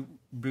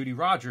Booty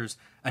Rogers,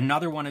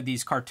 another one of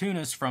these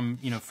cartoonists from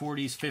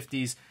 40s,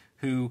 50s,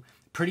 who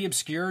pretty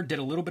obscure, did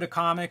a little bit of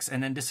comics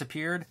and then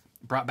disappeared,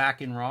 brought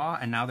back in Raw,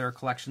 and now there are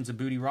collections of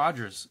Booty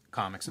Rogers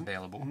comics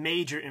available.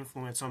 Major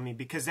influence on me,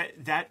 because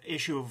that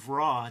issue of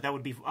Raw, that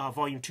would be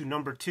Volume 2,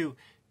 Number 2,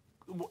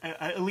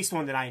 at least the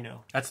one that I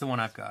know. That's the one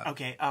I've got.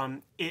 Okay,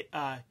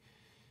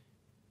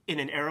 in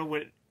an era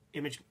where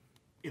image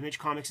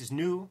comics is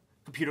new,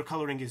 computer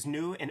coloring is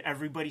new, and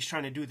everybody's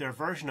trying to do their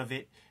version of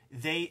it,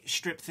 they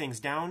stripped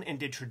things down and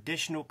did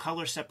traditional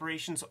color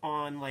separations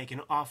on like an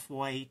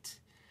off-white,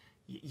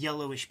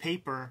 yellowish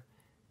paper,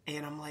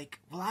 and I'm like,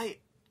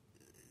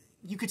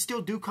 you could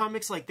still do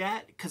comics like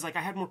that, because like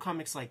I had more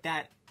comics like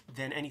that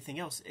than anything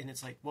else, and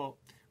it's like, well,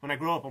 when I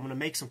grow up, I'm going to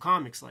make some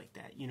comics like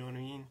that, you know what I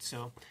mean?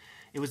 So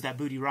it was that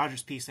Booty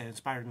Rogers piece that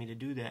inspired me to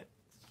do that.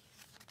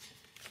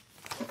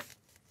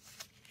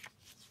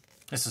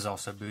 This is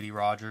also Booty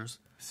Rogers.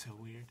 So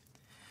weird.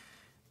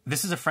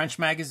 This is a French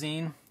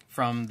magazine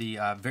from the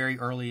very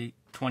early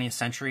 20th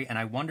century, and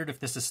I wondered if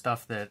this is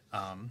stuff that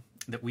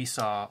that we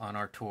saw on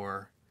our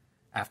tour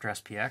after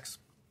SPX.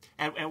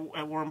 At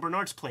Warren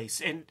Bernard's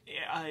place, and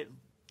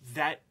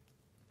that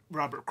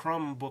Robert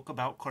Crumb book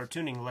about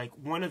cartooning, like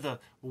one of the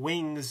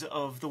wings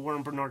of the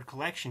Warren Bernard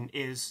collection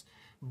is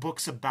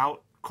books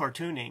about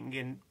cartooning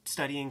and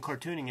studying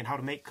cartooning and how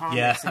to make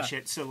comics and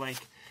shit. So like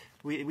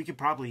we could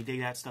probably dig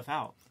that stuff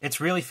out.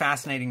 It's really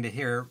fascinating to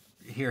hear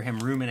him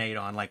ruminate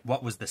on like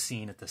what was the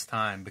scene at this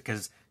time,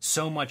 because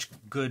so much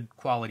good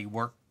quality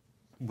work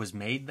was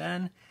made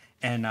then.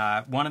 And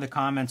one of the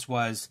comments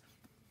was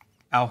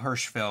Al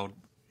Hirschfeld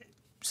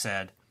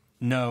said,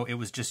 no, it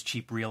was just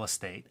cheap real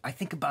estate. I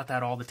think about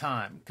that all the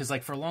time, because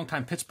like for a long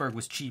time Pittsburgh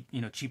was cheap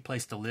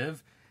place to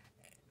live,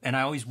 and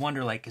I always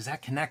wonder, like, is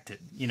that connected?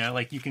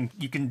 Like you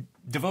can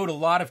devote a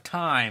lot of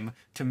time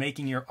to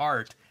making your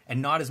art and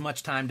not as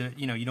much time to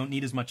you don't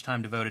need as much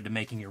time devoted to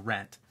making your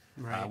rent,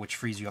 right. Which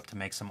frees you up to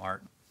make some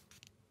art.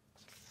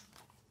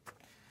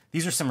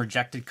 These are some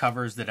rejected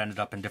covers that ended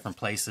up in different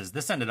places.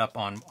 This ended up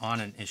on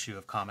an issue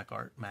of Comic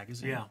Art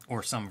magazine,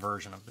 or some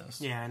version of this.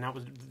 Yeah, and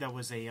that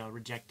was a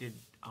rejected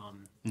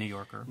New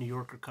Yorker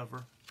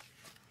cover.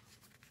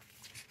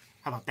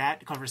 How about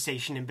that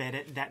conversation in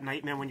bed that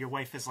night, man, when your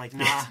wife is like,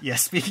 nah. Yeah,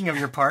 speaking of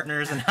your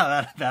partners and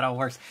how that all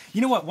works.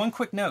 You know what? One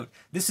quick note.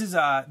 This is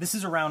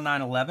around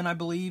 9/11, I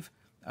believe.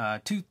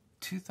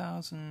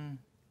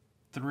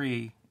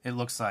 2003, it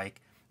looks like.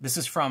 This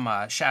is from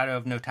Shadow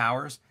of No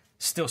Towers.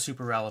 Still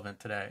super relevant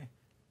today.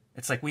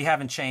 It's like we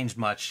haven't changed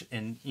much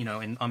in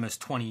almost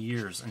 20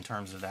 years in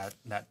terms of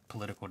that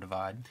political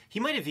divide.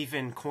 He might have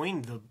even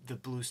coined the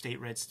blue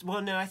state red.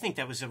 Well, no, I think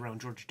that was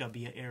around George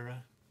W.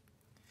 era.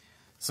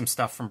 Some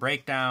stuff from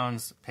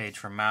Breakdowns, page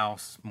from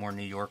Mouse, more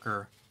New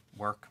Yorker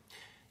work.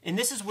 And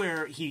this is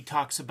where he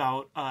talks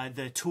about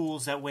the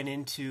tools that went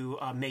into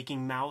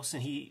making Mouse,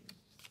 and he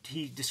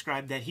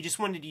described that he just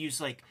wanted to use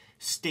like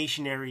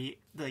stationery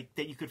like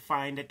that you could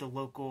find at the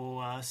local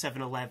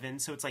 7-Eleven.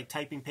 So it's like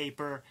typing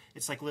paper,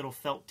 it's like little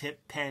felt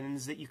tip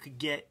pens that you could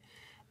get.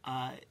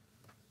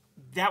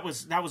 That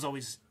was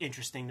always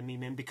interesting to me,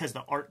 man, because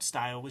the art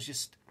style was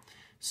just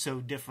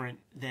so different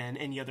than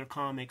any other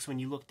comics. When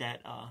you looked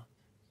at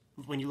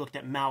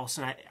Mouse,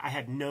 and I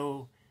had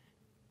no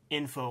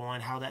info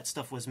on how that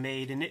stuff was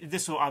made, and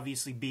this will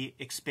obviously be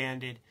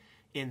expanded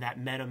in that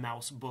Meta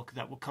Mouse book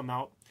that will come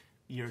out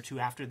a year or two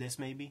after this,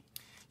 maybe.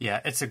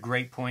 Yeah, it's a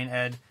great point,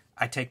 Ed.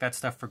 I take that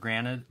stuff for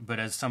granted, but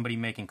as somebody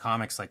making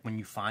comics, like when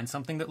you find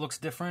something that looks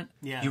different,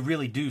 you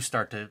really do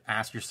start to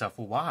ask yourself,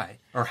 well, why?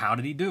 Or how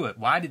did he do it?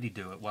 Why did he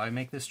do it? Why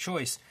make this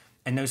choice?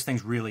 And those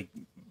things really,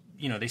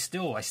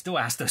 I still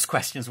ask those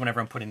questions whenever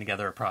I'm putting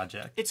together a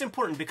project. It's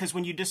important because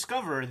when you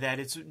discover that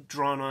it's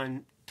drawn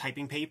on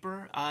typing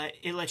paper,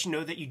 it lets you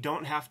know that you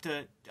don't have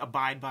to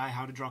abide by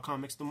how to draw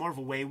comics the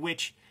Marvel way,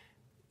 which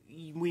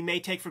we may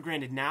take for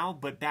granted now,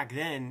 but back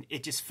then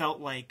it just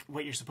felt like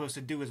what you're supposed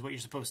to do is what you're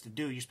supposed to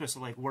do. You're supposed to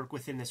like work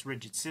within this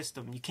rigid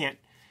system. You can't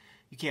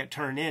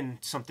turn in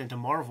something to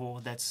Marvel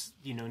that's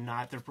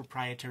not their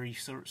proprietary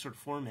sort of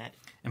format.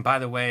 And by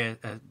the way,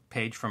 a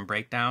page from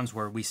Breakdowns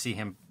where we see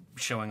him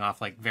showing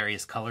off like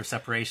various color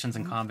separations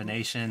and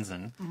combinations,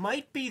 and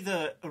might be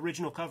the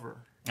original cover,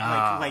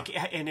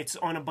 and it's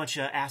on a bunch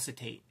of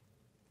acetate.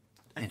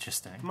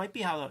 Interesting. Might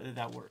be how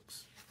that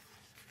works.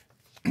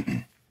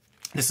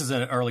 This is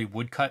an early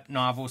woodcut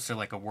novel, so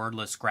like a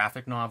wordless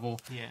graphic novel.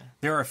 Yeah.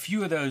 There are a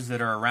few of those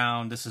that are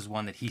around. This is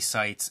one that he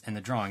cites, and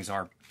the drawings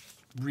are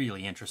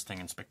really interesting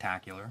and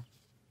spectacular.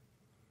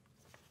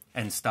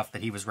 And stuff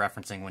that he was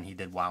referencing when he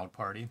did Wild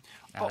Party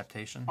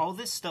adaptation. All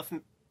this stuff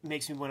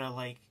makes me want to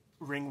like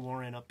ring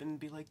Warren up and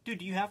be like, dude,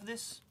 do you have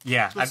this?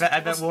 Yeah,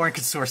 I bet Warren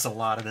could source a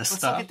lot of this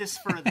stuff. Let's look at this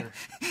further.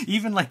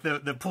 Even like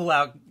the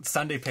pull-out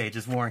Sunday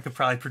pages, Warren could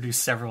probably produce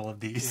several of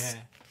these.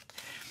 Yeah.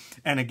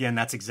 And again,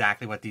 that's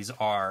exactly what these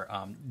are,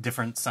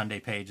 different Sunday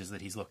pages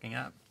that he's looking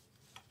at.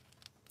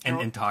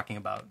 And talking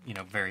about,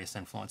 various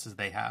influences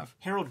they have.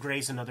 Harold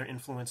Gray's another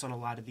influence on a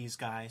lot of these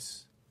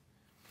guys.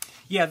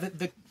 Yeah,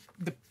 the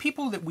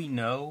people that we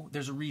know,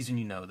 there's a reason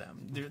you know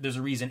them. There's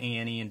a reason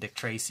Annie and Dick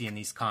Tracy and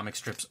these comic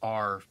strips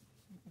are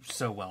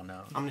so well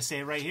known. I'm going to say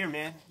it right here,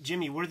 man.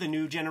 Jimmy, we're the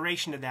new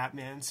generation of that,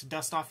 man. So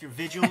dust off your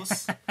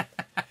vigils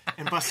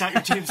and bust out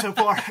your James Hope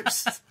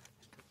bars.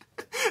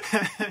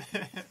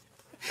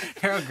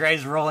 Harold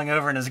Gray's rolling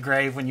over in his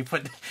grave when you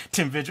put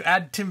Tim Vigil.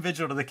 Add Tim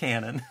Vigil to the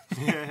canon.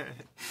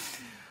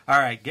 All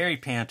right, Gary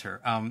Panter,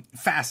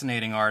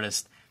 fascinating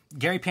artist.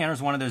 Gary Panter's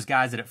one of those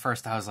guys that at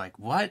first I was like,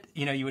 what?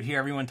 You would hear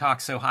everyone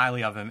talk so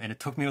highly of him, and it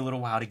took me a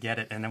little while to get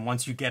it. And then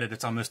once you get it,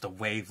 it's almost a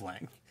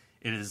wavelength.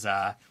 It is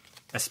a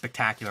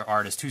spectacular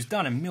artist who's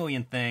done a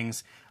million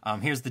things.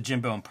 Here's the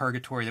Jimbo in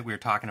Purgatory that we were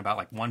talking about,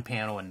 like one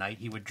panel a night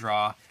he would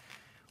draw.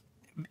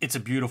 It's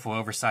a beautiful,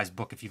 oversized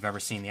book if you've ever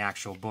seen the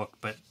actual book,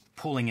 but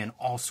pulling in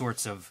all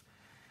sorts of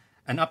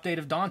an update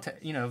of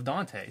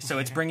Dante. So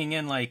it's bringing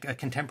in like a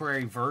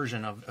contemporary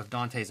version of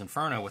Dante's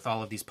Inferno with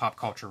all of these pop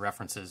culture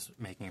references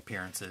making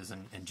appearances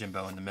and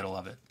Jimbo in the middle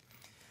of it.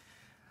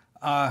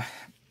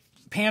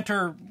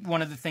 Panter,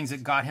 one of the things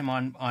that got him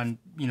on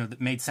that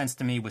made sense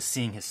to me was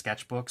seeing his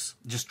sketchbooks.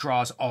 Just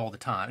draws all the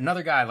time.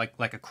 Another guy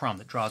like a Crumb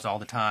that draws all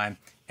the time,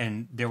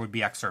 and there would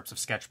be excerpts of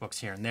sketchbooks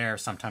here and there.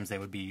 Sometimes they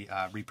would be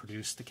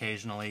reproduced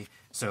occasionally.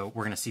 So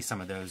we're going to see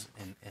some of those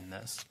in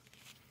this.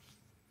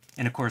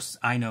 And of course,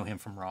 I know him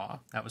from Raw.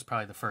 That was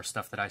probably the first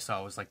stuff that I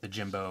saw was like the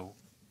Jimbo.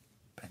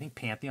 I think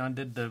Pantheon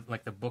did the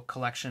book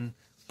collection,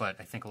 but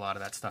I think a lot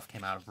of that stuff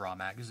came out of Raw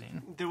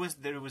magazine. There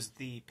was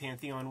the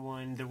Pantheon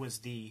one. There was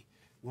the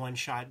one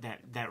shot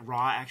that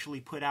Raw actually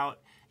put out,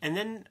 and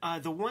then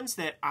the ones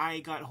that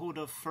I got hold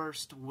of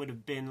first would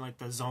have been like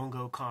the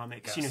Zongo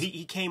comics. Yes.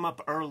 He came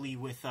up early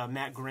with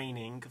Matt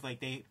Groening,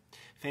 like they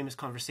famous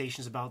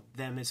conversations about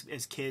them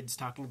as kids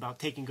talking about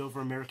taking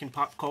over American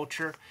pop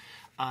culture.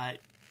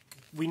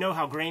 We know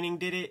how Groening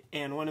did it,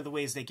 and one of the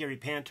ways that Gary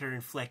Panter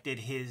inflicted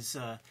his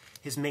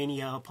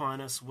mania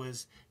upon us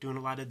was doing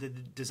a lot of the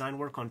design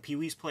work on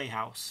Pee-wee's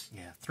Playhouse.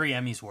 Yeah, 3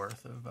 Emmys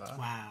worth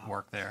of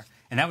work there.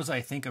 And that was,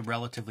 I think, a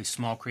relatively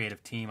small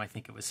creative team. I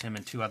think it was him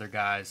and 2 other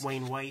guys.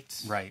 Wayne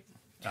White. Right.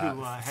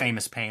 Who,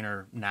 famous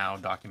painter now,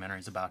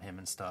 documentaries about him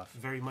and stuff.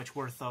 Very much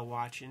worth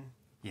watching.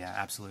 Yeah,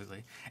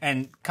 absolutely.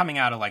 And coming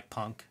out of like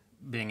punk,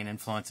 being an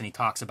influence, and he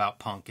talks about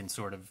punk and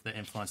sort of the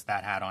influence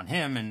that had on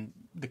him and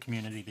the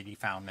community that he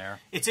found there.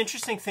 It's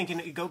interesting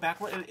go back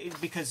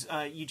because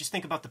you just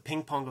think about the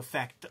ping pong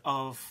effect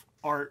of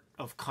art,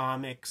 of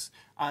comics.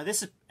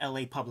 This is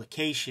LA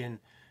publication.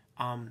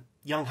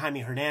 Young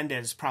Jaime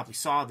Hernandez probably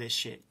saw this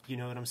shit, you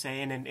know what I'm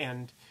saying?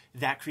 And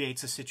that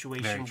creates a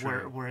situation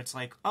where it's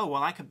like, oh,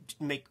 well, I could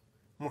make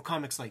more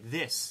comics like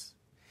this.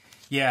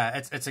 Yeah,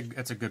 it's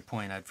a good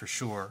point, Ed, for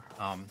sure.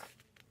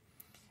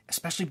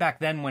 Especially back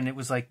then when it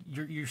was like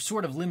you're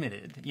sort of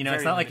limited. It's not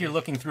limited. Like you're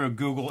looking through a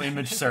Google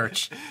image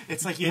search.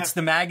 It's like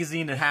the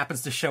magazine that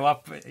happens to show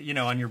up,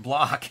 on your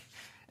block.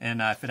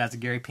 And if it has a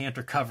Gary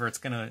Panter cover, it's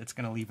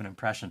gonna leave an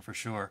impression for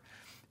sure.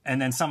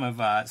 And then some of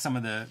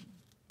the,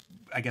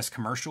 I guess,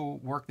 commercial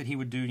work that he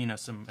would do.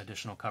 Some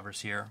additional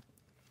covers here.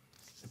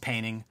 The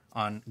painting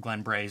on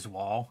Glenn Bray's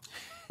wall.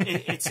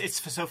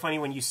 It's so funny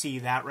when you see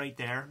that right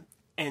there,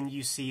 and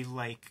you see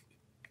like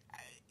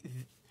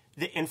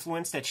the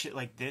influence that shit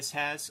like this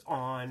has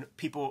on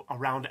people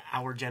around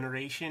our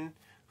generation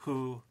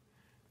who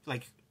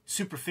like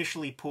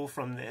superficially pull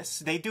from this.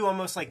 They do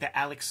almost like the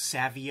Alex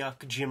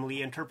Saviuk Jim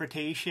Lee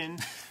interpretation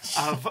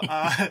of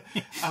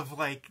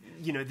like,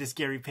 this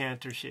Gary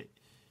Panter shit.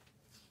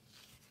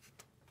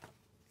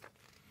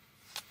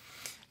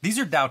 These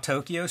are Dao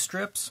Tokyo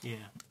strips. Yeah.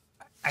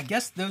 I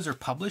guess those are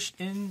published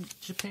in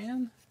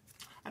Japan?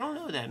 I don't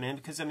know that, man,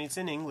 because it's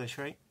in English,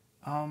 right?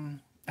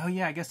 Oh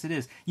yeah, I guess it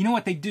is. You know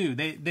what they do?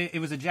 It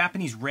was a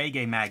Japanese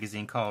reggae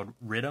magazine called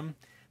Rhythm.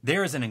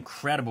 There is an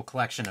incredible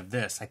collection of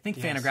this. I think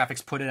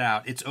Fantagraphics put it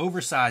out. It's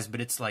oversized, but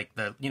it's like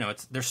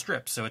they're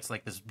strips, so it's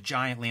like this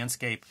giant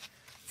landscape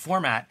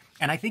format.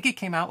 And I think it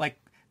came out like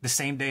the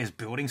same day as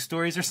Building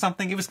Stories or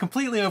something. It was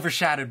completely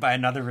overshadowed by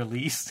another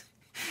release.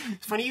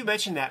 It's funny you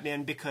mentioned that,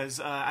 man, because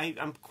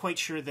I'm quite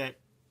sure that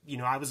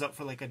I was up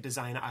for like a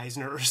Design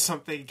Eisner or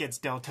something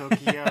against Del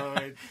Tokyo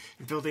and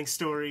Building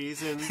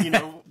Stories, and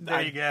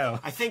there you go.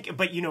 I think,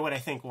 but you know what I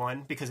think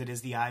won, because it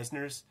is the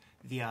Eisners,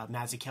 the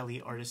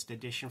Mazzucchelli Artist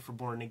Edition for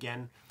Born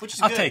Again, which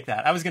is I'll good. take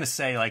that. I was going to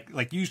say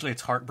like usually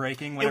it's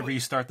heartbreaking whenever you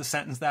start the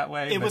sentence that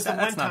way.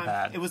 That's not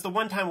bad. It was the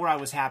one time where I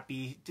was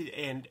happy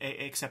and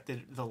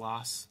accepted the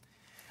loss.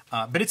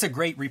 But it's a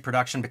great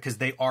reproduction because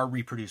they are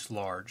reproduced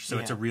large, so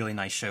it's a really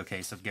nice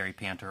showcase of Gary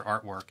Panter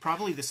artwork.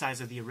 Probably the size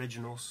of the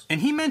originals.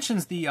 And he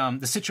mentions the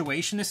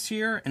Situationists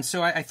here, and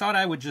so I thought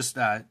I would just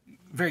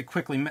very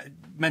quickly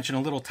mention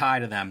a little tie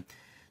to them.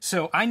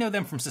 So I know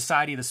them from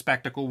Society of the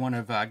Spectacle, one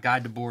of Guy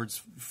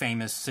Debord's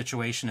famous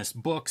Situationist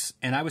books,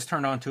 and I was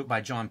turned on to it by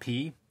John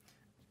P.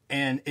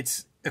 And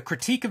it's a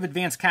critique of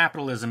advanced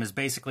capitalism is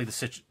basically the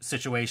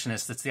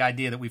Situationists. It's the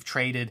idea that we've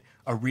traded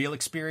a real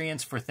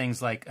experience for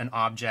things like an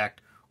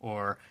object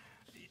or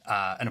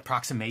an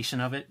approximation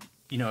of it,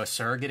 a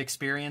surrogate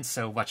experience.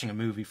 So watching a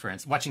movie,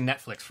 watching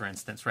Netflix, for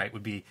instance, right,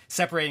 would be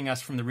separating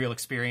us from the real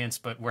experience,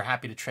 but we're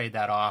happy to trade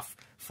that off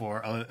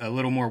for a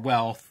little more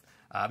wealth,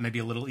 maybe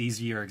a little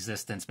easier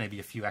existence, maybe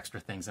a few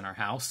extra things in our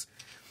house.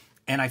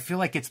 And I feel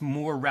like it's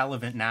more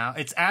relevant now.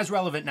 It's as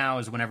relevant now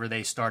as whenever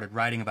they started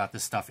writing about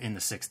this stuff in the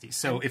 60s.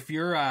 So if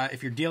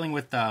you're dealing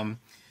with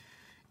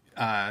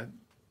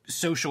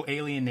social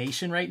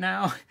alienation right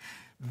now,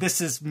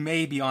 this is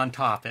maybe on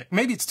topic.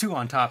 Maybe it's too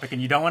on topic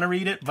and you don't want to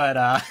read it,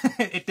 but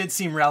it did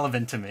seem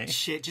relevant to me.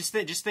 Shit, just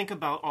think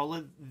about all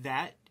of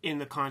that in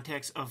the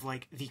context of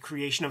like the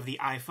creation of the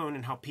iPhone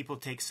and how people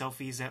take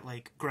selfies at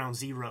like ground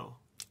zero.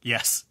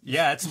 Yes.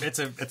 Yeah, it's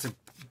a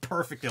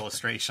perfect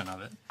illustration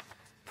of it.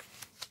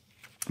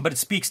 But it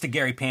speaks to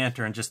Gary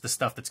Panter and just the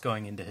stuff that's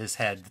going into his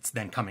head that's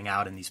then coming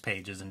out in these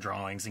pages and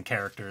drawings and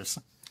characters.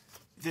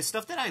 The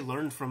stuff that I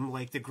learned from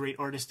like the great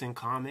artists in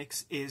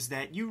comics is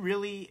that you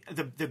really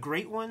the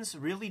great ones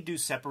really do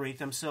separate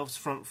themselves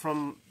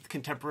from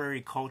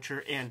contemporary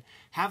culture and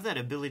have that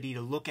ability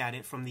to look at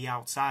it from the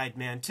outside,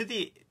 man, to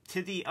the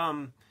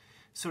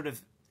sort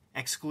of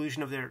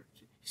exclusion of their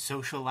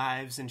social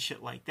lives and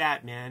shit like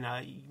that, man.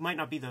 You might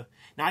not be now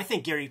I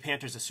think Gary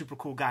Panter's a super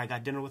cool guy. I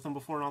got dinner with him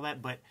before and all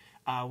that, but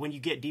when you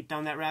get deep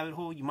down that rabbit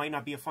hole, you might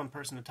not be a fun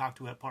person to talk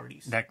to at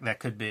parties. That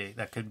could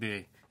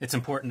be. It's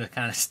important to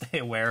kind of stay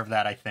aware of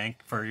that, I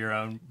think, for your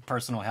own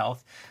personal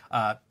health.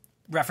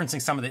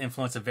 Referencing some of the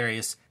influence of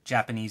various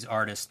Japanese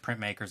artists,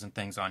 printmakers, and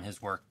things on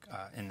his work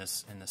in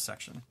this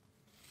section.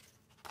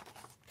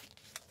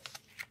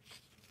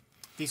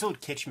 These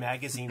old kitsch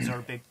magazines are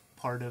a big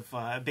part of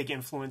a big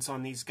influence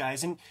on these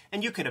guys, and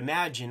you could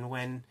imagine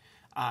when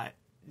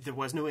there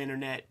was no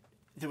internet,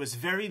 there was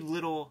very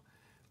little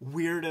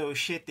weirdo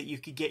shit that you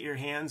could get your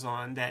hands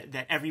on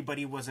that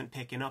everybody wasn't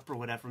picking up or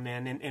whatever,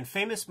 man. And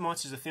Famous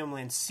Monsters of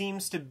Filmland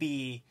seems to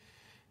be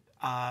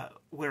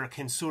where a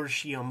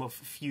consortium of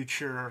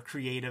future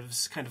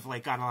creatives kind of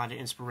like got a lot of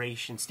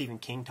inspiration. Stephen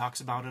King talks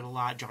about it a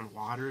lot. John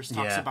Waters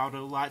talks about it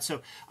a lot.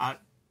 So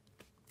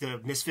the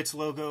Misfits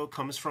logo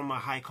comes from a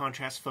high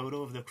contrast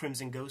photo of the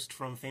Crimson Ghost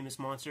from Famous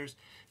Monsters.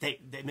 The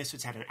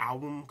Misfits had an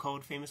album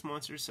called Famous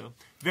Monsters, so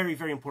very,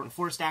 very important.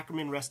 Forrest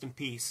Ackerman, rest in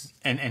peace.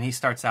 And he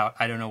starts out,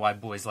 I don't know why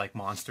boys like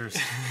monsters.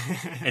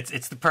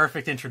 It's the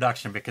perfect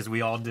introduction because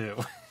we all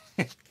do.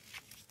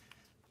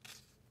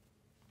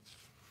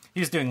 He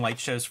was doing light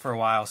shows for a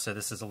while, so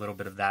this is a little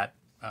bit of that,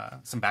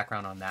 some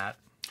background on that.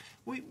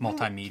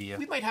 Multimedia.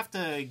 We might have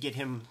to get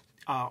him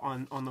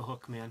on the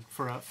hook, man,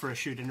 for a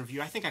shoot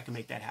interview. I think I can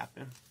make that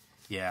happen.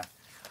 Yeah.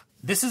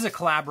 This is a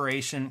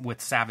collaboration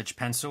with Savage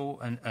Pencil,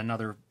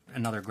 another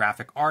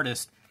graphic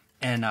artist.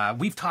 And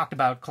we've talked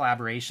about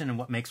collaboration and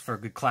what makes for a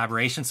good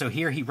collaboration. So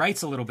here he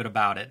writes a little bit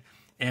about it.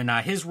 And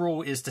his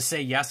rule is to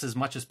say yes as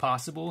much as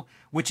possible,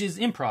 which is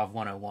Improv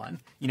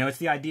 101. It's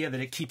the idea that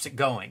it keeps it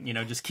going.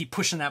 Just keep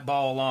pushing that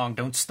ball along.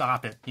 Don't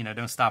stop it.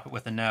 Don't stop it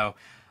with a no.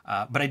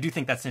 But I do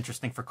think that's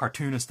interesting for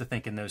cartoonists to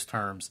think in those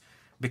terms.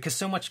 Because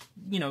so much,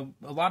 a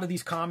lot of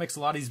these comics,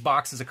 a lot of these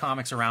boxes of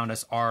comics around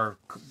us are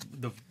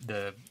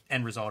the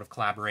end result of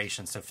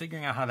collaboration. So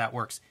figuring out how that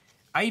works.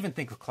 I even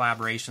think of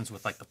collaborations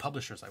with like the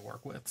publishers I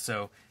work with.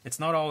 So it's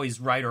not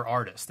always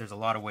writer-artist. There's a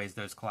lot of ways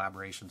those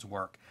collaborations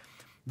work.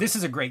 This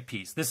is a great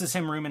piece. This is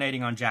him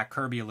ruminating on Jack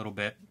Kirby a little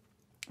bit.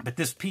 But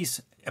this piece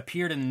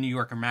appeared in the New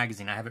Yorker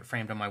magazine. I have it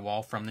framed on my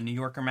wall from the New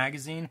Yorker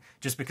magazine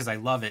just because I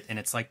love it. And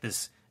it's like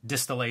this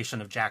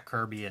distillation of Jack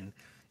Kirby and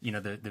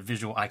the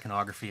visual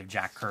iconography of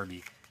Jack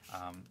Kirby.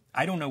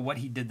 I don't know what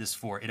he did this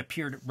for. It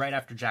appeared right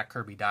after Jack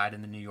Kirby died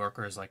in the New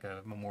Yorker as like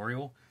a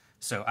memorial.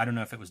 So I don't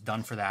know if it was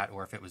done for that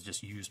or if it was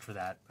just used for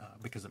that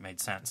because it made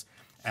sense.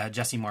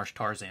 Jesse Marsh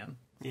Tarzan.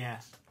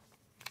 Yeah.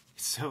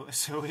 So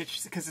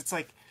interesting because it's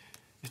like,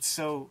 it's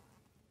so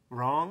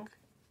wrong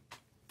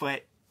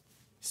but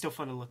still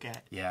fun to look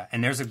at. Yeah,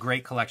 and there's a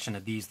great collection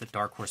of these that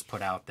Dark Horse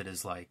put out that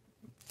is like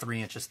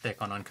 3 inches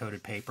thick on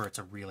uncoated paper. It's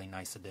a really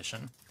nice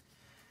edition.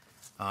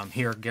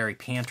 Here are Gary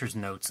Panter's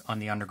notes on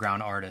the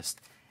underground artist.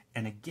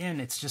 And again,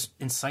 it's just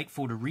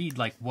insightful to read,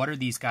 like, what are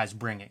these guys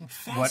bringing?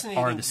 What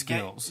are the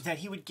skills? That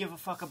he would give a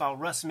fuck about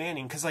Russ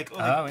Manning. Because, like,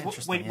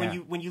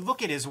 when you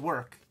look at his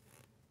work,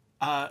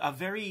 a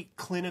very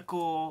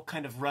clinical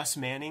kind of Russ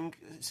Manning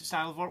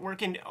style of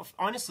artwork, and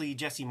honestly,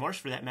 Jesse Marsh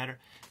for that matter,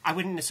 I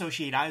wouldn't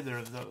associate either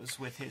of those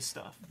with his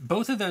stuff.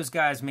 Both of those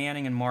guys,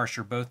 Manning and Marsh,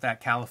 are both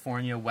that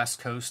California West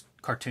Coast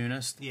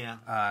cartoonist.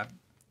 Yeah.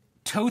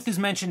 Toth is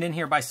mentioned in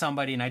here by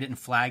somebody, and I didn't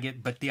flag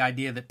it, but the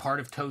idea that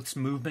part of Toth's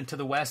movement to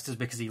the West is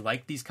because he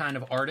liked these kind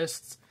of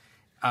artists.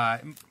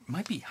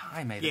 Might be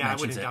Jaime that Yeah, I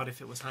mentions wouldn't it. doubt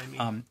if it was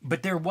Jaime.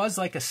 But there was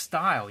like a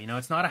style, you know,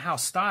 it's not a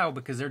house style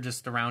because they're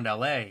just around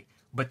L.A.,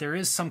 but there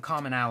is some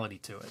commonality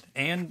to it.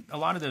 And a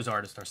lot of those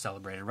artists are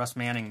celebrated. Russ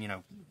Manning, you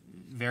know,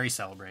 very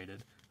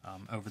celebrated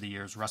over the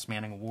years. Russ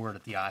Manning Award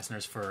at the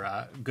Eisners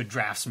for good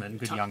draftsman,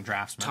 good young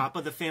draftsman. Top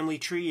of the family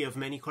tree of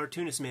many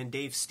cartoonists, man.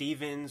 Dave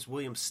Stevens,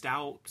 William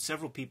Stout,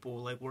 several people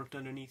like worked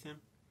underneath him.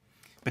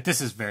 But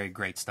this is very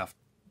great stuff.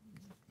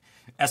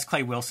 S.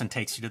 Clay Wilson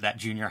takes you to that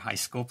junior high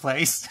school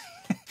place,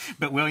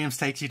 but Williams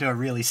takes you to a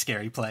really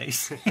scary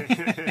place.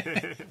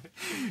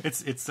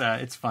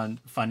 It's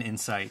fun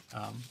insight.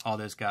 All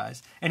those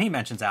guys, and he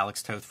mentions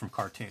Alex Toth from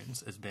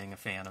Cartoons as being a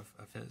fan of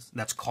his.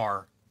 That's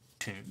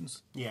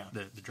Cartoons, yeah,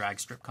 the drag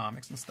strip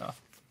comics and stuff.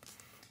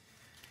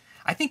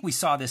 I think we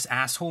saw this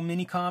asshole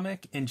mini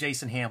comic in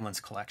Jason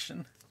Hamlin's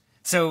collection.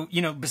 So,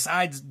 you know,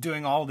 besides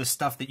doing all this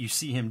stuff that you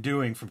see him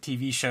doing from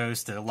TV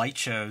shows to light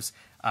shows,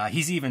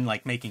 he's even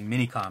like making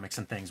mini comics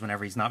and things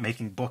whenever he's not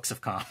making books of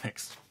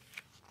comics.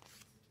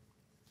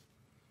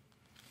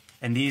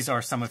 And these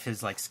are some of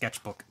his like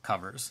sketchbook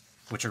covers,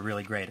 which are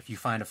really great. If you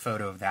find a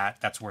photo of that,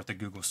 that's worth a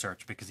Google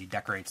search because he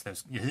decorates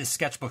those. His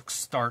sketchbooks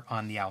start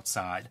on the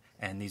outside,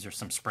 and these are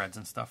some spreads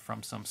and stuff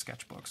from some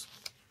sketchbooks.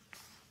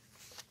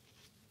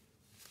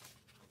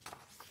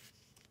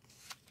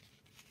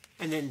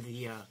 And then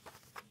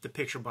the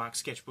picture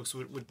box sketchbooks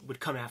would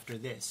come after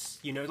this.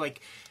 You know,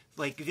 like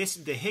this,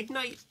 the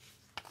Hignite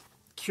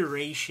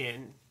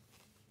curation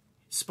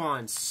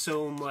spawns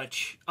so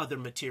much other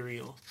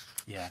material.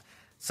 Yeah.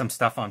 Some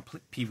stuff on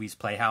Pee-wee's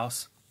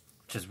Playhouse,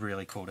 which is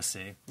really cool to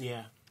see.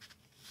 Yeah.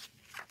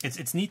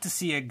 It's neat to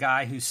see a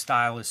guy whose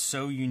style is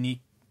so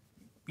unique,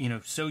 you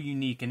know, so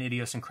unique and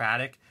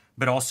idiosyncratic,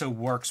 but also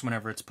works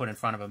whenever it's put in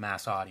front of a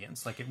mass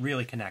audience. Like, it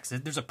really connects.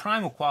 There's a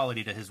primal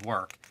quality to his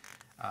work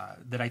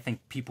that I think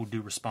people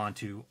do respond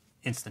to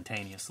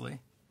instantaneously.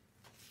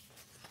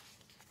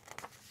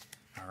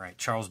 All right,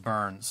 Charles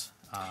Burns.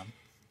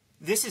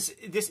 This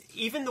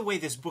even the way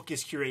this book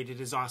is curated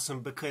is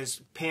awesome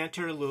because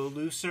Panter a little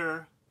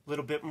looser, a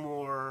little bit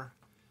more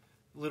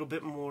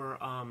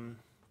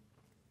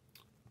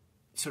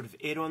sort of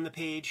it on the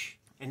page,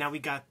 and now we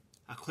got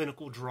a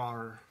clinical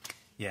drawer.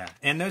 Yeah,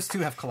 and those two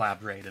have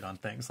collaborated on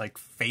things like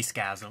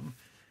Facegasm.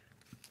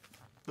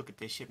 Look at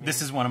this shit, man.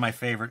 This is one of my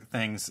favorite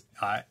things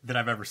that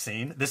I've ever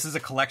seen. This is a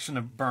collection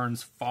of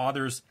Burns'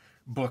 father's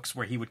books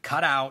where he would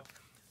cut out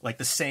like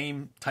the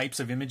same types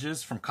of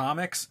images from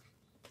comics,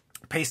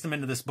 paste them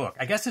into this book.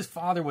 I guess his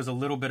father was a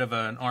little bit of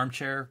an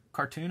armchair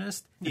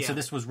cartoonist, and so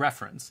this was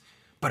reference.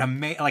 But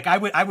like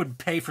I would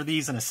pay for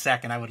these in a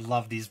second. I would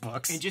love these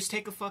books. And just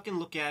take a fucking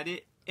look at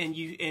it,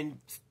 and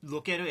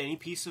look at any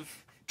piece of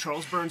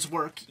Charles Burns'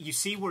 work. You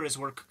see where his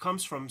work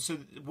comes from. So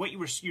what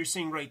you're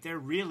seeing right there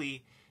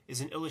really is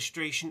an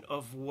illustration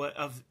of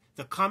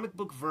the comic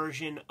book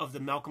version of the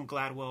Malcolm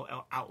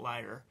Gladwell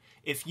Outlier.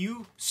 If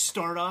you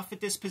start off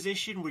at this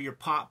position where your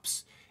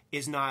pops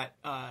is not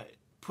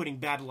putting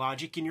bad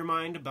logic in your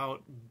mind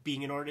about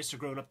being an artist or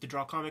growing up to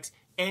draw comics,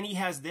 and he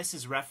has this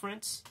as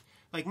reference,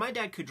 like my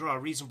dad could draw a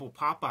reasonable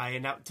Popeye,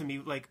 and that to me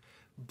like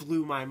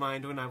blew my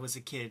mind when I was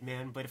a kid,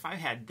 man. But if I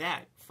had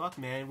that, fuck,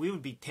 man, we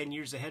would be 10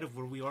 years ahead of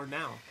where we are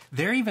now.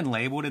 They're even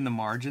labeled in the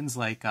margins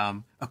like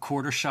a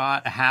quarter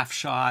shot, a half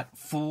shot,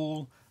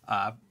 full,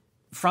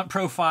 front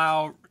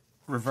profile,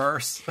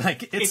 reverse.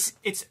 Like it's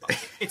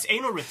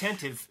anal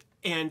retentive,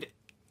 and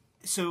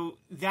so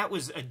that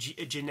was a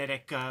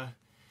genetic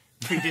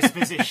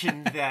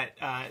predisposition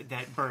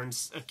that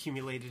Burns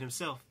accumulated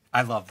himself.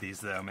 I love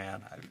these though,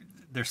 man.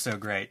 They're so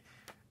great.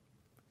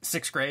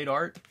 6th grade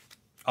art,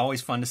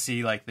 always fun to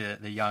see like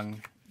the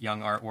young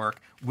artwork.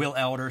 Will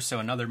Elder, so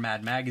another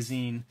Mad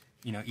Magazine,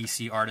 you know,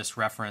 EC artist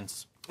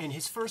reference. And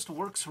his first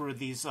works were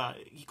these,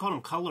 he called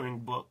them coloring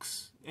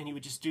books, and he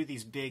would just do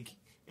these big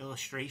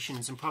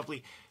illustrations and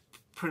probably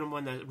print them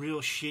on the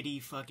real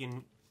shitty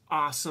fucking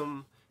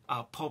awesome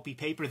pulpy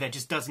paper that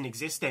just doesn't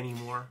exist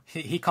anymore.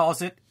 He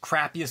calls it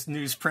crappiest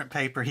newsprint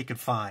paper he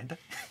could find.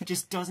 It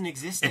just doesn't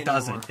exist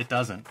anymore. It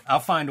doesn't. I'll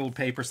find old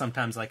paper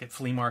sometimes like at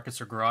flea markets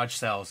or garage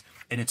sales,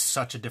 and it's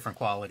such a different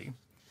quality.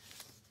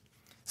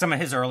 Some of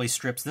his early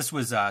strips, this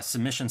was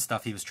submission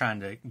stuff he was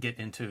trying to get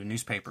into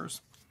newspapers.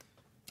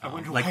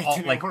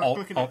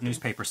 alt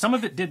newspaper. Some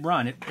of it did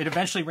run. It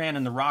eventually ran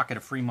in the Rocket,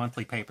 a free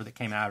monthly paper that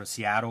came out of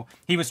Seattle.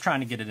 He was trying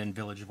to get it in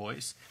Village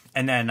Voice,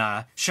 and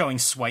then showing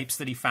swipes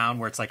that he found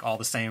where it's like all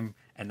the same,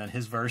 and then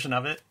his version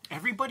of it.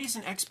 Everybody's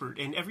an expert,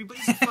 and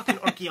everybody's a fucking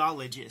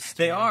archaeologist.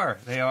 They are.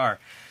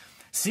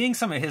 Seeing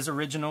some of his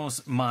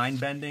originals,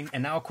 mind-bending,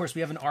 and now, of course,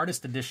 we have an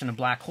artist edition of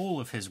Black Hole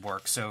of his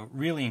work, so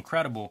really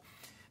incredible.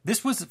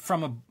 This was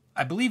from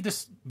I believe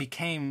this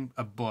became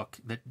a book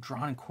that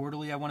Drawn and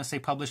Quarterly, I want to say,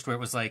 published, where it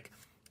was like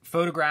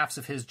photographs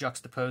of his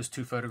juxtaposed,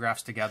 2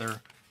 photographs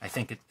together, I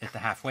think at the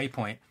halfway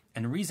point.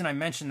 And the reason I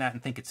mention that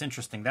and think it's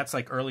interesting, that's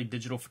like early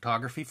digital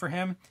photography for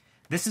him.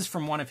 This is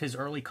from one of his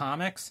early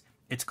comics.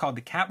 It's called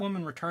The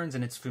Catwoman Returns,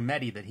 and it's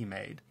Fumetti that he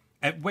made.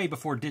 Way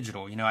before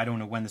digital. I don't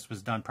know when this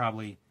was done,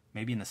 probably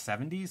maybe in the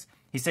 70s.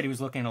 He said he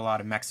was looking at a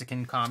lot of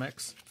Mexican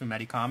comics,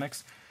 Fumetti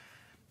comics.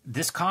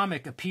 This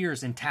comic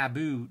appears in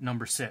Taboo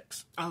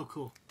 #6. Oh,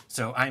 cool.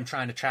 So I'm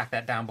trying to track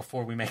that down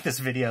before we make this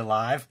video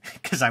live,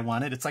 because I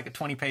want it. It's like a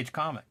 20-page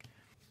comic.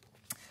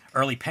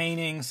 Early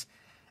paintings.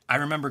 I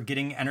remember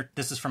getting,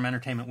 this is from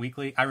Entertainment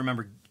Weekly, I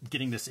remember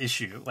getting this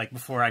issue, like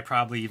before I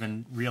probably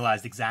even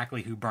realized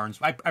exactly who Burns,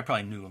 I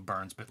probably knew of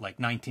Burns, but like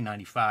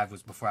 1995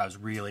 was before I was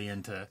really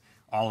into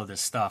all of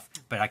this stuff.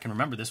 But I can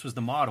remember this was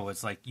the model.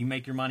 It's like, you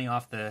make your money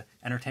off the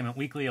Entertainment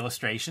Weekly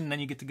illustration, then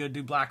you get to go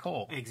do Black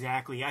Hole.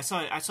 Exactly. I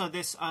saw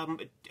this,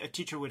 a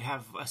teacher would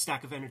have a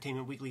stack of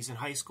Entertainment Weeklies in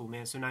high school,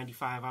 man. So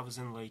 95, I was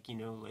in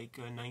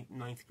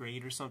ninth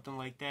grade or something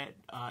like that,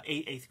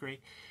 8th grade.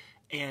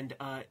 And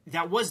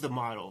that was the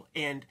model.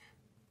 And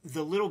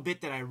the little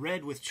bit that I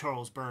read with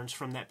Charles Burns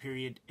from that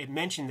period, it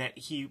mentioned that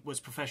he was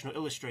professional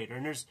illustrator.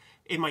 And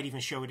it might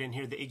even show it in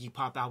here, the Iggy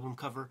Pop album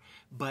cover.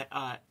 But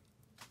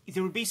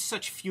there would be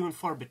such few and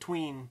far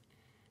between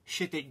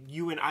shit that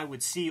you and I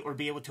would see or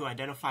be able to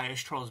identify as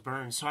Charles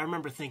Burns. So I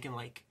remember thinking,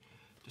 like,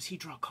 does he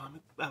draw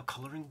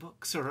coloring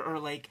books? Or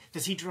like,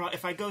 does he draw...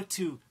 If I go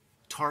to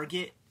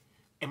Target,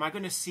 am I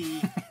going to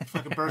see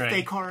fucking birthday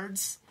Right.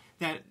 cards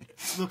that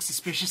look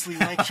suspiciously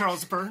like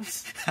Charles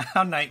Burns?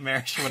 How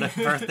nightmarish would a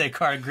birthday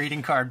card,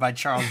 greeting card by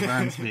Charles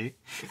Burns be?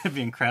 It'd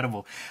be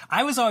incredible.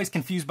 I was always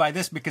confused by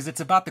this because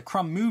it's about the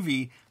Crumb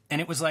movie,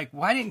 and it was like,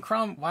 why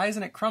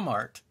isn't it Crumb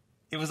art?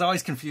 It was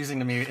always confusing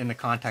to me in the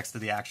context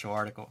of the actual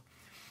article.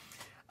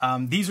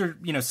 These are,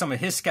 some of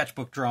his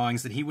sketchbook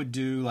drawings that he would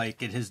do,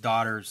 like at his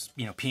daughter's,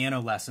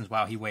 piano lessons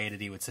while he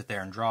waited. He would sit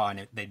there and draw,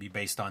 and they'd be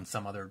based on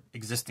some other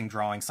existing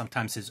drawing,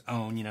 sometimes his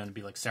own, it'd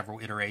be like several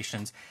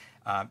iterations.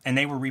 And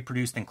they were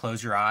reproduced in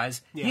Close Your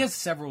Eyes. Yeah. He has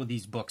several of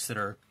these books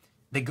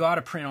they go out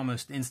of print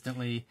almost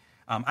instantly.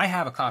 I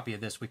have a copy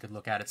of this we could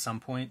look at some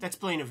point. That's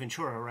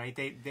Buenaventura, right?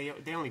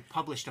 They only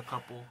published a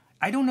couple.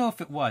 I don't know if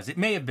it was. It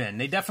may have been.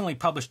 They definitely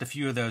published a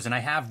few of those, and I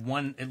have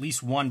at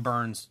least one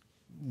Burns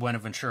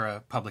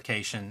Buenaventura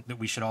publication that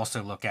we should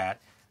also look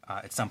at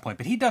some point.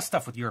 But he does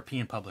stuff with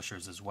European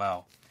publishers as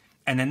well.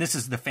 And then this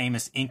is the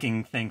famous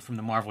inking thing from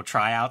the Marvel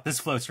Tryout. This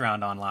floats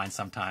around online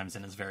sometimes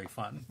and is very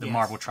fun. The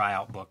Marvel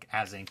Tryout book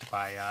as inked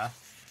by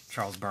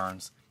Charles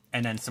Burns.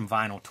 And then some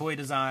vinyl toy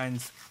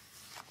designs.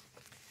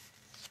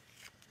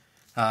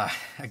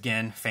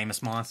 Again,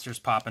 famous monsters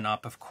popping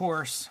up, of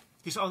course.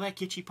 There's all that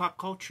kitschy pop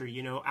culture,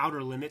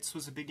 Outer Limits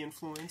was a big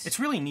influence.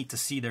 It's really neat to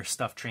see their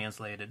stuff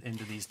translated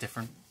into these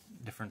different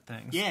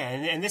things. Yeah,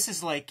 and this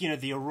is like,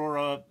 the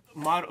Aurora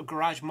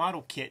garage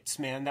model kits,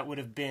 man, that would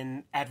have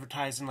been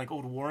advertised in like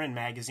old Warren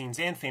magazines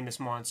and Famous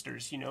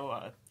Monsters,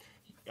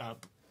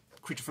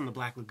 Creature from the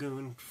Black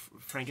Lagoon,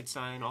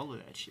 Frankenstein, all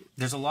of that shit.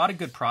 There's a lot of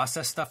good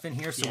process stuff in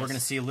here, so we're going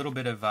to see a little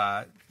bit of,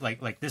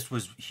 like this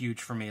was huge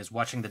for me, is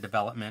watching the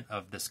development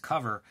of this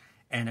cover.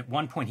 And at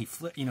one point he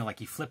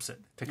flips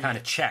it to kind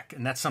of check.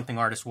 And that's something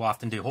artists will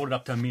often do. Hold it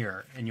up to a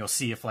mirror and you'll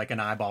see if like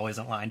an eyeball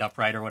isn't lined up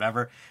right or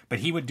whatever. But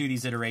he would do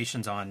these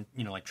iterations on,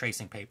 like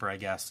tracing paper, I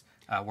guess,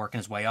 working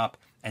his way up.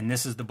 And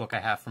this is the book I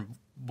have from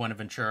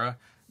Buenaventura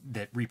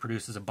that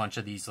reproduces a bunch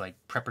of these like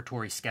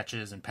preparatory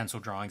sketches and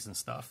pencil drawings and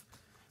stuff.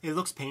 It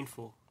looks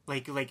painful.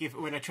 Like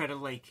when I try to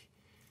like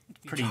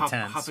pretty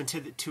intense. Hop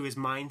into his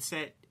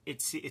mindset,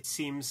 it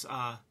seems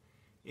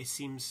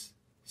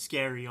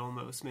scary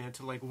almost, man,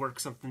 to like work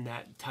something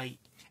that tight.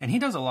 And he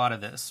does a lot of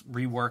this,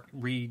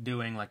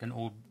 redoing like an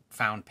old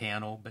found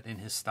panel, but in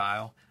his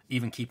style,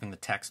 even keeping the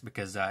text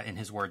because in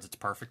his words it's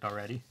perfect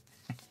already.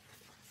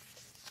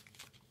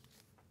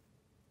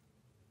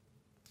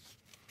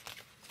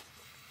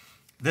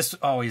 This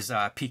always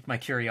piqued my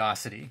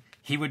curiosity.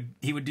 He would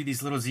do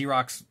these little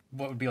Xerox,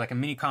 what would be like a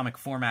mini comic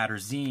format or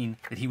zine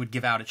that he would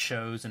give out at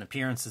shows and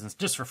appearances, and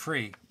just for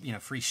free,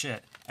 free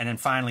shit. And then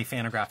finally,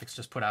 Fantagraphics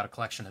just put out a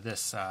collection of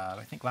this,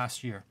 I think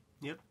last year.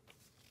 Yep.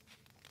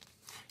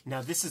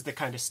 Now this is the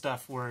kind of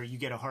stuff where you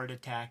get a heart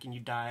attack and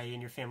you die,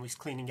 and your family's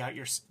cleaning out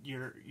your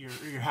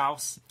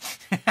house,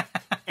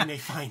 and they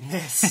find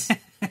this.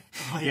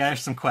 Like, yeah,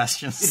 there's some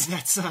questions.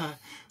 That's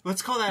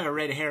let's call that a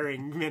red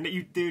herring, man, that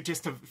you do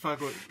just to fuck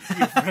with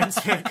your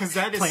friends, man, because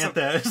that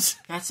is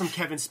that's some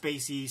Kevin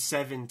Spacey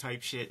 7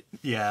 type shit.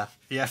 Yeah,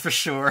 for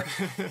sure.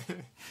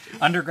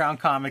 Underground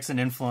comics and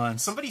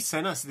influence. Somebody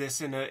sent us this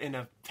in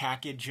a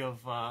package of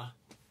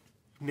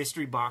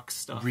mystery box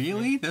stuff.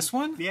 Really? This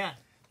one? Yeah.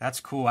 That's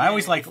cool. I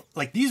always like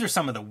these are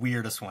some of the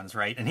weirdest ones,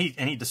 right? And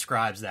he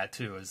describes that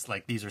too, as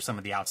like these are some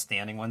of the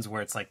outstanding ones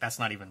where it's like that's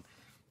not even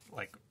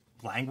like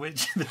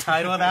language, the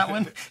title of that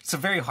one. It's a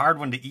very hard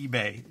one to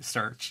eBay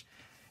search.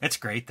 It's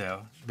great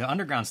though. The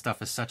underground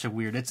stuff is such a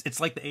weird. It's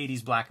like the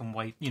 80s black and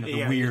white, the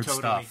weird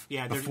totally. Stuff.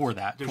 Yeah, before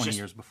that, 20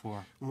 years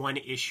before. One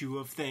issue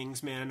of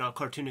things, man.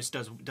 Cartoonist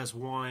does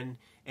one,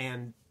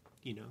 and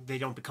they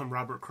don't become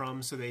Robert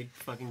Crumb, so they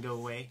fucking go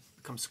away,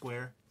 become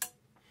Square.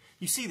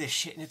 You see this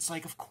shit, and it's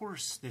like, of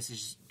course, this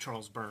is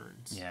Charles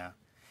Burns. Yeah.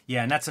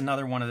 Yeah, and that's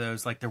another one of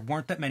those, like, there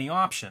weren't that many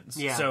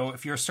options. Yeah. So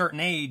if you're a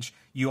certain age,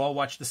 you all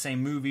watch the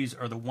same movies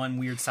or the one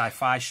weird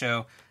sci-fi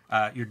show.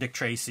 You're Dick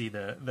Tracy,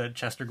 the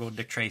Chester Gould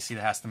Dick Tracy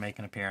that has to make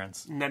an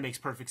appearance. And that makes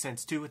perfect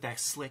sense, too, with that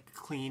slick,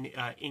 clean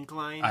ink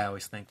line. I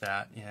always think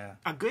that, yeah.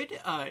 A good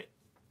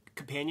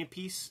companion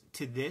piece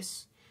to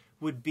this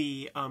would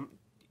be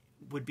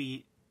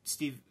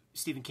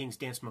Stephen King's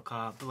Dance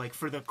Macabre, like,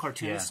 for the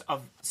cartoonists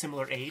of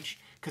similar age.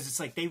 Because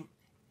it's like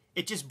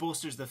it just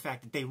bolsters the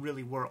fact that they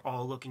really were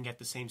all looking at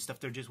the same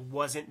stuff. There just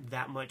wasn't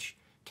that much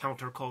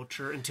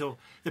counterculture until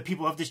the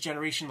people of this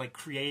generation like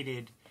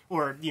created,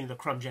 or the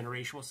Crumb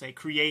generation will say,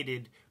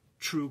 created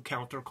true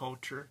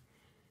counterculture.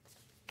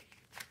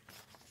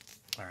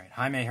 All right,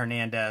 Jaime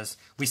Hernandez.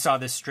 We saw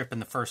this strip in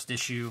the first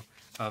issue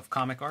of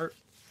Comic Art,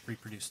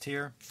 reproduced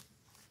here.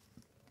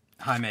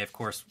 Jaime, of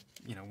course,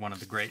 one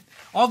of the great.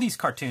 All these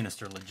cartoonists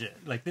are legit.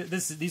 Like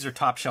these are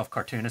top shelf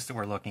cartoonists that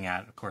we're looking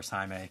at. Of course,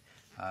 Jaime.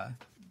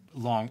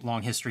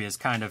 Long history is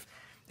kind of,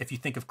 if you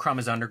think of Crumb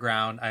as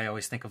underground, I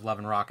always think of Love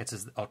and Rockets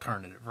as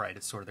alternative, right?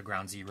 It's sort of the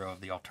ground zero of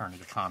the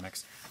alternative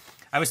comics.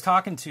 I was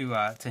talking to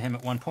him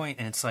at one point,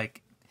 and it's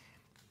like,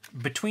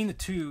 between the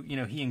two,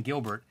 he and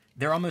Gilbert,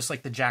 they're almost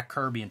like the Jack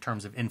Kirby in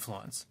terms of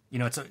influence.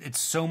 It's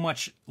so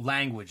much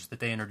language that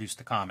they introduced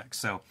to comics.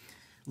 So,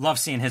 love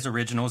seeing his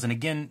originals. And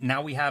again,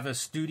 now we have a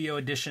studio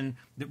edition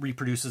that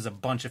reproduces a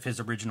bunch of his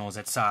originals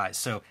at size.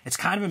 So it's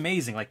kind of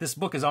amazing. Like, this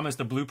book is almost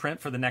a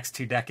blueprint for the next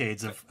 2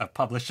 decades of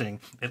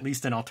publishing, at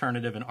least in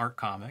alternative and art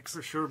comics.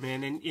 For sure,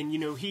 man. And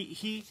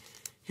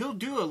he'll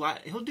do a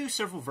lot. He'll do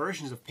several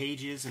versions of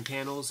pages and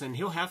panels, and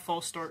he'll have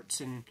false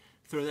starts and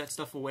throw that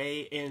stuff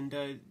away.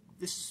 And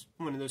this is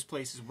one of those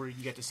places where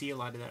you get to see a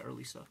lot of that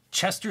early stuff.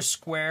 Chester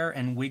Square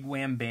and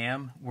Wigwam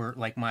Bam were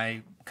like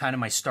my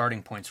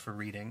starting points for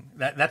reading.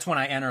 That's when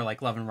I enter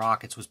like Love and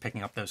Rockets, was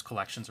picking up those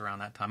collections around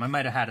that time. I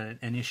might have had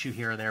an issue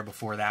here or there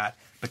before that,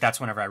 but that's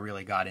whenever I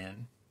really got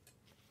in.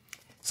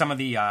 Some of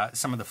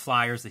the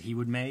flyers that he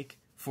would make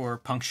for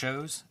punk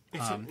shows,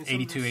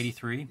 82,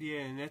 83. Yeah,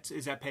 and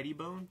is that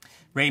Pettibone?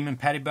 Raymond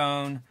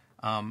Pettibone.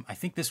 I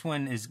think this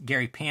one is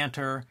Gary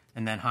Panter,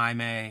 and then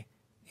Jaime.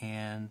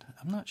 And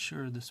I'm not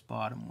sure this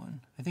bottom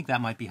one. I think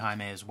that might be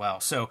Jaime as well.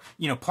 So,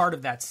 part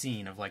of that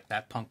scene of like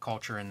that punk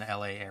culture in the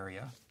LA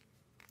area,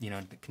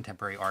 the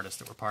contemporary artists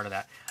that were part of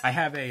that. I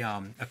have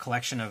a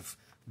collection of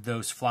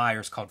those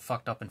flyers called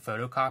Fucked Up and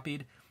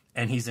Photocopied,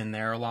 and he's in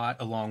there a lot,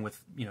 along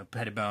with,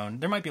 Pettibone.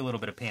 There might be a little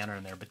bit of Panter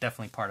in there, but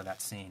definitely part of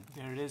that scene.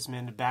 There it is,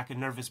 man. The Back of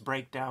Nervous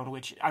Breakdown,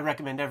 which I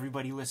recommend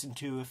everybody listen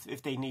to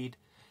if they need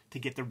to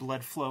get their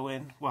blood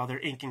flowing while they're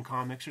inking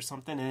comics or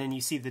something. And then you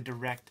see the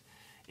direct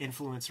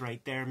influence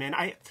right there, man.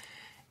 I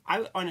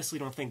honestly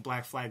don't think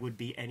Black Flag would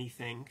be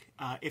anything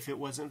if it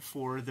wasn't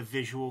for the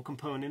visual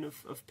component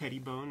of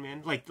Pettibone,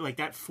 man. Like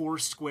that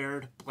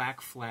 4-squared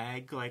black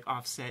flag, like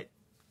offset,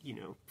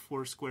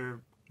 4-square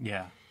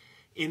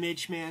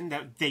image, man,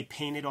 that they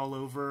painted all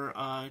over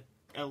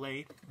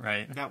LA.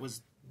 Right. That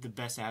was the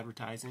best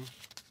advertising.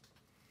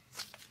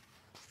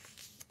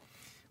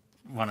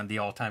 One of the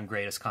all-time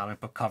greatest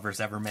comic book covers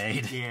ever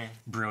made. Yeah.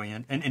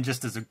 Brilliant. And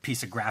just as a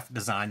piece of graphic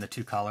design, the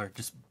 2-color,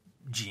 just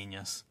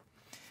genius.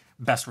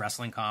 Best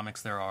wrestling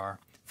comics there are.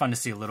 Fun to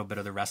see a little bit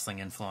of the wrestling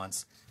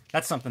influence.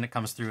 That's something that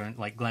comes through, and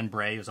like Glenn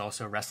Bray is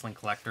also a wrestling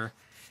collector.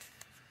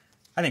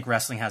 I think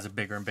wrestling has a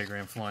bigger and bigger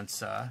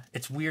influence.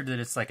 It's weird that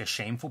it's like a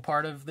shameful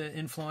part of the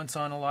influence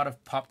on a lot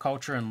of pop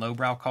culture and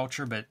lowbrow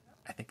culture, but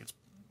I think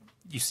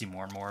you see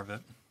more and more of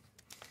it.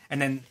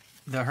 And then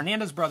the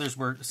Hernandez brothers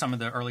were some of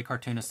the early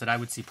cartoonists that I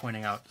would see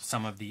pointing out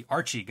some of the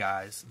Archie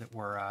guys that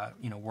were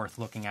worth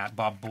looking at.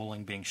 Bob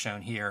Bowling being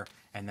shown here,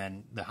 and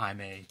then the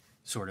Jaime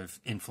sort of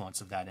influence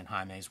of that in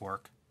Jaime's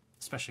work,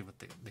 especially with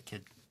the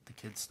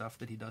kid stuff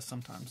that he does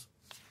sometimes.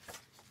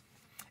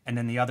 And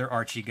then the other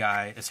Archie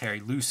guy is Harry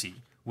Lucy,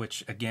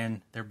 which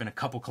again, there have been a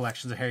couple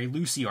collections of Harry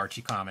Lucy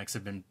Archie comics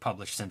have been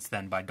published since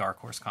then by Dark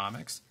Horse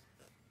Comics.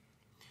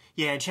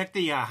 Yeah, check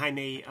the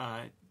Jaime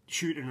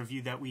shoot and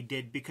review that we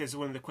did, because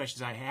one of the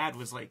questions I had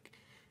was like,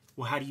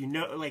 well, how do you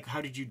know, like, how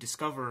did you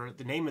discover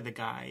the name of the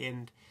guy?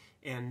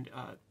 And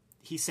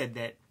he said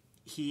that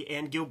he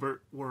and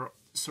Gilbert were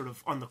sort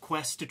of on the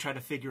quest to try to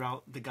figure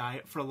out the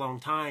guy for a long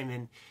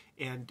time,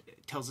 and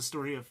tells the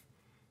story of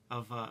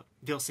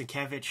Bill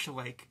Sienkiewicz,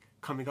 like,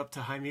 coming up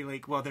to Jaime,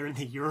 like, while they're in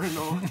the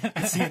urinal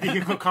at San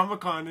Diego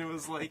Comic-Con, and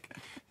was like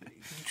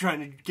trying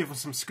to give him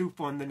some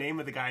scoop on the name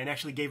of the guy, and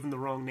actually gave him the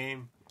wrong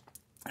name.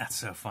 That's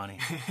so funny.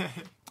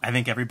 I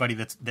think everybody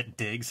that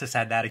digs has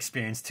had that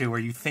experience too, where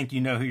you think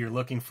you know who you're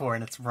looking for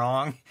and it's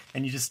wrong,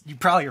 and you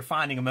probably are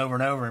finding them over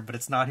and over, but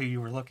it's not who you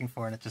were looking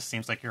for, and it just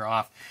seems like you're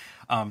off.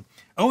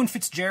 Owen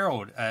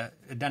Fitzgerald,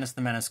 Dennis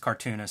the Menace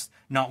cartoonist,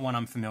 not one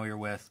I'm familiar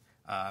with,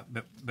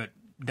 but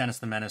Dennis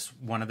the Menace,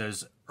 one of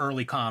those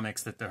early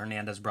comics that the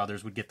Hernandez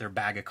brothers would get their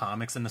bag of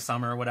comics in the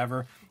summer or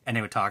whatever, and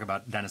they would talk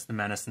about Dennis the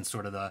Menace and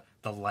sort of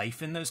the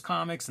life in those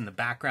comics and the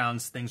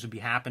backgrounds, things would be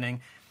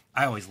happening.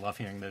 I always love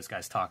hearing those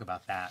guys talk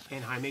about that.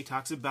 And Jaime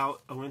talks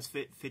about Owen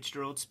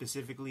Fitzgerald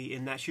specifically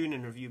in that shoot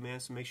interview, man,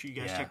 so make sure you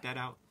guys check that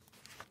out.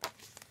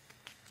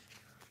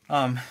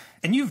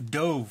 And you've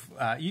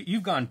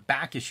you've gone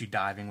back issue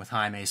diving with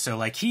Jaime, so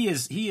like he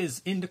is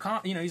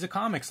into he's a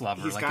comics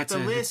lover. He's like, got the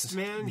list,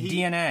 man.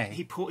 DNA.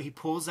 He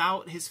pulls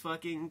out his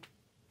fucking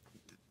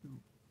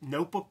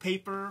notebook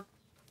paper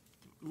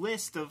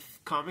list of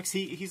comics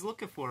he's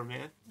looking for,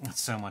 man. That's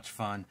so much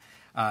fun.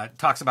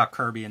 Talks about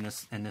Kirby in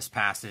this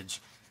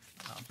passage.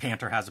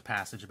 Panter has a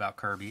passage about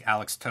Kirby.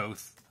 Alex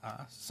Toth,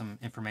 some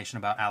information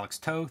about Alex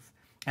Toth.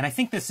 And I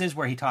think this is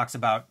where he talks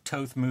about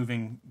Toth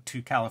moving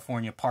to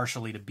California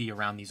partially to be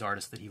around these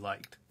artists that he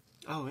liked.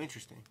 Oh,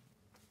 interesting.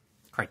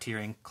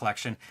 Criterion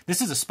Collection.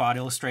 This is a spot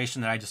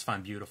illustration that I just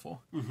find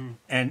beautiful. Mm-hmm.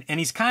 And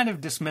he's kind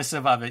of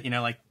dismissive of it,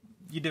 like,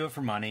 you do it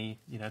for money,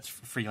 it's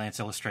freelance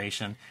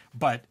illustration,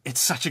 but it's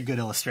such a good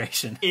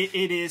illustration. It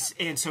is,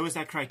 and so is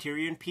that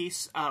Criterion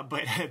piece.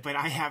 But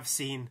I have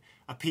seen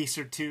a piece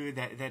or two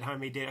that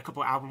Jaime did, a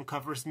couple album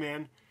covers,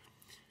 man,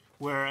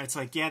 where it's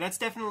like, yeah, that's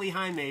definitely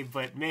Jaime,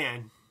 but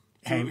man,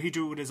 he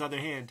drew it with his other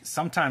hand.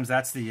 Sometimes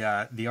that's the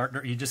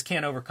art. You just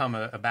can't overcome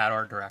a bad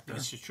art director.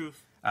 That's the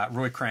truth.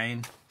 Roy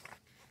Crane.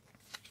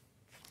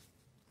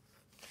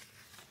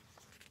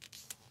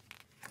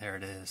 There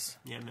it is.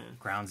 Yeah, man.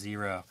 Ground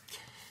Zero.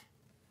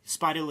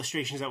 Spot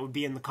illustrations that would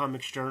be in the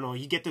Comics Journal.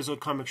 You get those old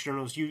Comics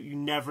Journals, you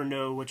never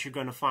know what you're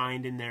going to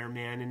find in there,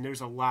 man. And there's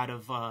a lot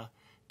of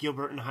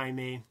Gilbert and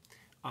Jaime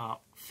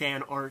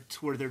fan art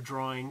where they're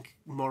drawing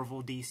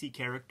Marvel DC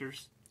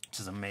characters.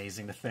 Which is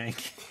amazing to think.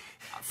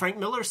 Frank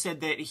Miller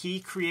said that he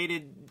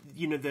created,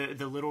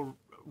 the little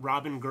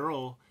Robin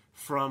girl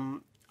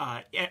from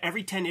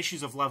every 10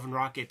 issues of Love and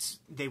Rockets.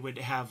 They would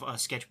have a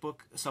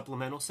sketchbook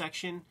supplemental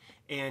section,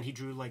 and he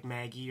drew like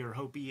Maggie or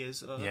Hopi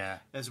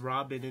as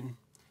Robin, and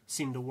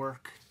seemed to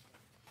work.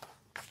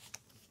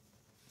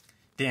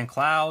 Dan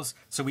Clowes.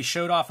 So we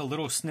showed off a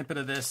little snippet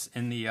of this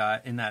in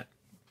that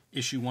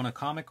issue 1 of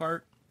Comic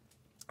Art.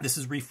 This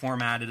is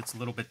reformatted. It's a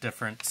little bit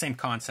different. Same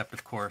concept,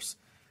 of course,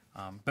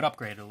 but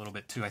upgraded a little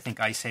bit too. I think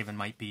Icehaven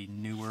might be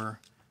newer.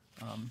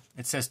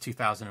 It says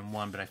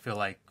 2001, but I feel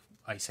like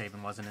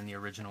Icehaven wasn't in the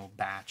original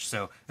batch.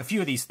 So a few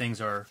of these things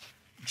are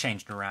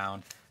changed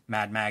around.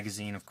 Mad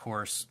Magazine, of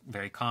course,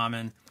 very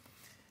common.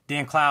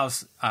 Dan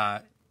Clowes,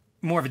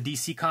 more of a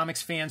DC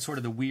Comics fan, sort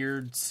of the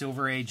weird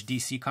Silver Age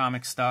DC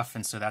Comics stuff,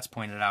 and so that's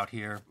pointed out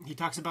here. He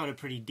talks about it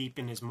pretty deep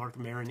in his Mark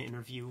Maron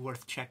interview,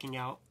 worth checking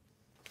out.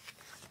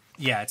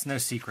 Yeah, it's no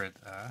secret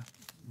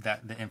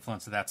that the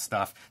influence of that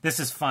stuff. This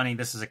is funny.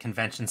 This is a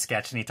convention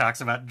sketch, and he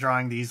talks about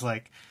drawing these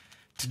like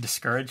to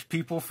discourage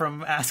people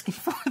from asking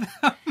for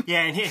them.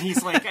 Yeah, and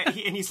he's like,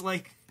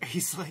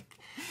 he's like,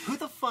 who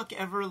the fuck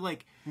ever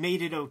like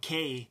made it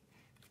okay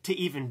to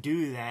even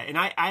do that? And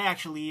I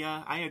actually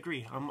I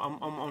agree. I'm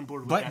on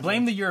board with that.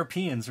 Blame the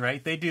Europeans,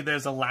 right? They do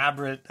those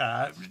elaborate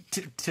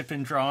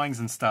tip-in drawings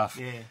and stuff.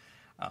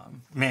 Yeah.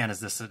 Man, is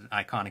this an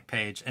iconic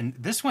page? And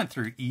this went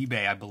through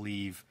eBay, I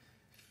believe,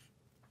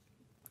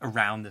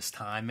 around this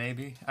time,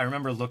 maybe. I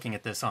remember looking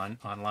at this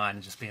online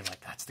and just being like,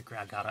 "That's the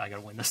I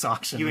gotta win this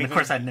auction." And of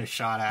course, I had no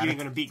shot at it. You ain't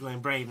gonna beat Glenn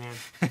Bray,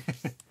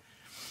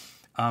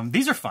 man.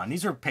 These are fun.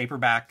 These are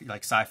paperback,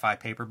 like sci-fi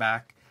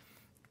paperback.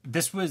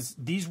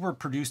 These were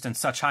produced in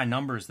such high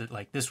numbers that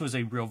like this was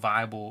a real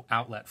viable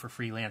outlet for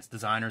freelance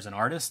designers and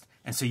artists,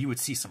 and so you would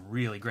see some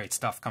really great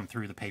stuff come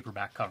through the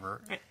paperback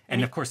cover.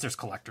 And of course, there's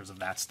collectors of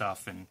that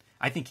stuff, and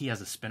I think he has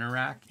a spinner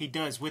rack. He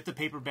does with the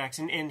paperbacks,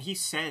 and he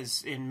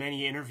says in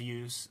many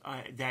interviews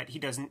that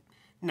he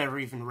never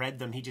even read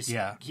them. He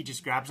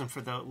just grabs them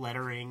for the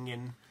lettering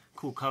and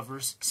cool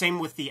covers. Same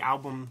with the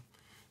album,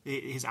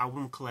 his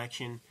album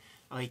collection.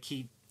 Like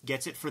he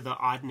gets it for the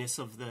oddness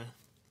of the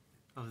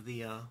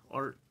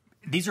art.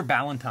 These are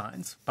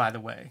Ballantines, by the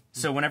way.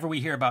 So whenever we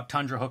hear about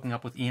Tundra hooking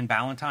up with Ian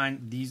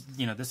Ballantine,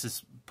 this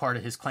is part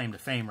of his claim to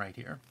fame right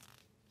here.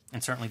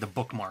 And certainly the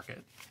book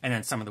market. And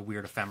then some of the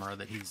weird ephemera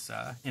that he's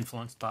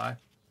influenced by.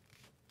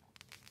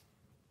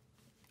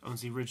 Owns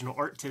the original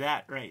art to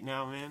that right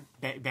now, man.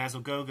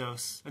 Basil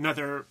Gogos,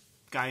 another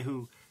guy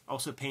who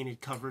also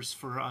painted covers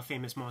for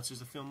Famous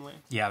Monsters of Filmland.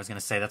 Yeah, I was going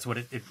to say, that's what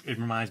it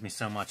reminds me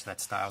so much. That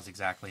style's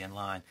exactly in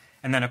line.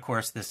 And then, of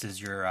course, this is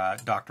your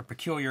Dr.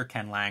 Peculiar,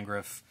 Ken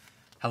Landgraf,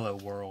 Hello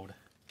World.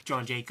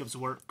 John Jacobs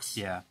works.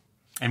 Yeah.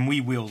 And we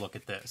will look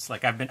at this.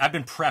 Like, I've been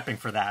prepping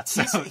for that.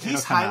 So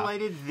he's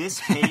highlighted this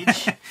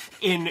page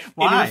in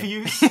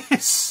interviews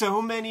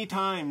so many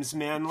times,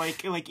 man.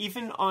 Like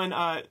even on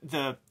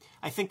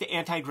I think the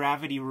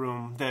Anti-Gravity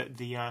Room,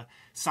 the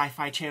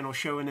Sci-Fi Channel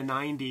show in the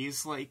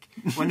 90s, like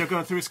when they're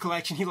going through his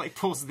collection, he like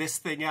pulls this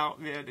thing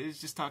out, man. It's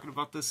just talking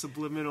about the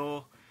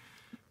subliminal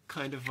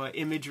kind of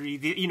imagery,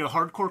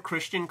 hardcore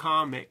Christian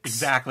comics.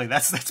 Exactly.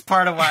 That's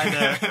part of why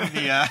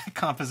the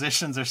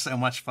compositions are so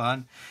much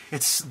fun.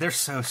 They're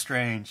so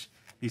strange,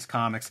 these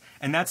comics.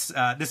 And this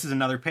is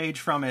another page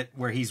from it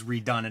where he's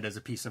redone it as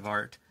a piece of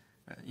art,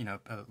 a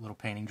little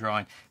painting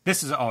drawing.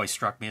 This has always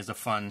struck me as a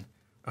fun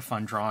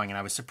drawing, and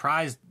I was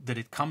surprised that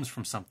it comes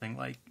from something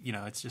like,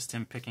 it's just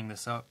him picking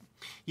this up.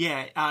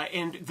 Yeah,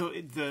 and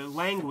the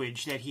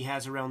language that he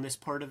has around this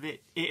part of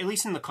it, at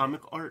least in the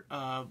comic art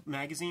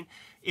magazine,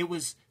 it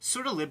was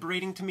sort of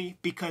liberating to me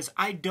because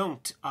I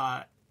don't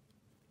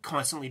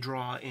constantly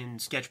draw in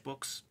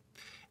sketchbooks.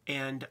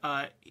 And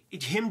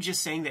him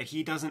just saying that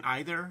he doesn't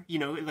either,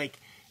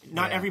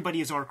 not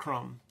everybody is our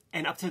Crumb.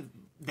 And up to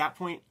that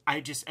point, I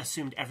just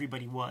assumed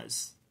everybody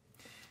was.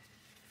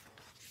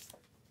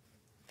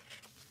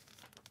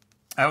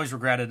 I always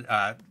regretted...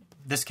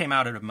 this came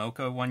out at a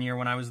MoCA one year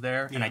when I was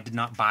there, and I did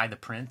not buy the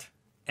print,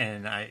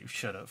 and I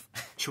should have.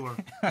 Sure.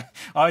 I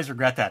always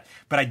regret that.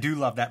 But I do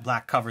love that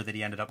black cover that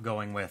he ended up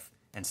going with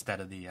instead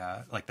of the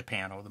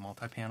the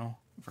multi-panel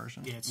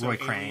version. Yeah, it's Roy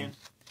so Crane. alien.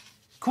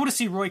 Cool to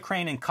see Roy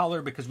Crane in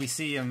color because we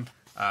see him...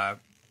 I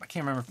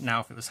can't remember now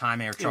if it was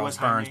Jaime or Charles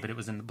Burns, but it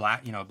was in the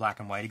black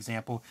and white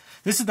example.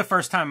 This is the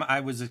first time I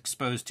was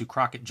exposed to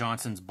Crockett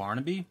Johnson's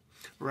Barnaby.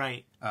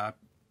 Right.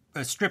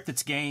 A strip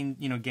that's gained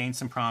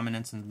some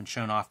prominence and been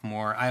shown off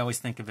more. I always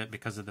think of it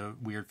because of the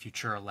weird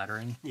Futura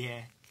lettering.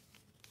 Yeah.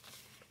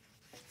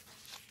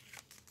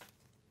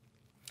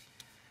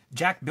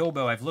 Jack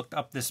Bilbo, I've looked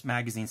up this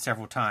magazine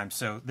several times.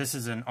 So this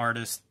is an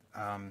artist,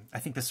 I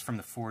think this is from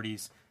the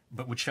 40s,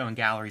 but would show in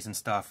galleries and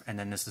stuff. And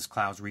then this is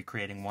Clowes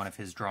recreating one of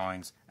his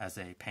drawings as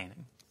a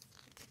painting.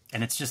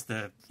 And it's just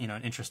an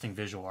interesting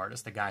visual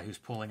artist, the guy who's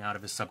pulling out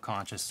of his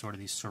subconscious sort of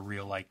these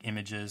surreal-like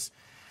images.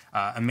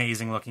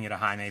 Amazing looking at a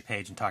Jaime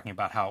page and talking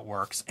about how it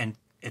works. And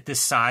at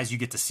this size, you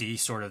get to see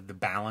sort of the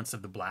balance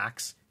of the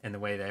blacks and the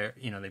way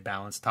they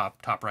balance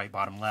top right,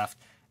 bottom left.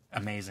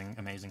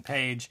 Amazing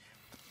page.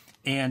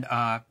 And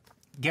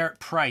Garrett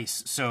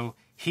Price, so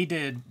he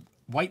did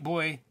White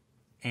Boy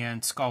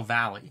and Skull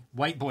Valley.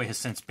 White Boy has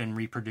since been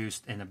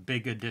reproduced in a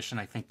big edition,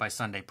 I think, by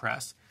Sunday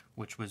Press,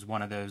 which was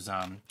one of those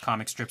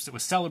comic strips that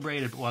was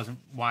celebrated but wasn't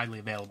widely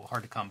available,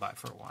 hard to come by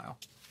for a while.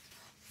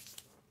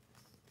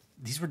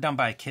 These were done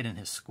by a kid in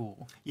his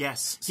school.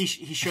 Yes, he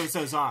shows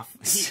those off.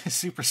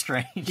 Super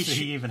strange that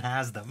he even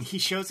has them. He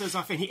shows those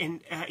off, and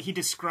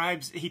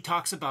he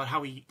talks about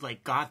how he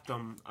got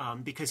them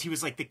because he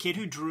was like the kid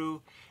who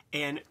drew,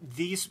 and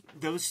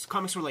those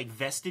comics were like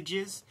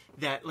vestiges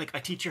that like a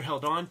teacher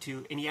held on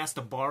to, and he asked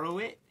to borrow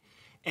it,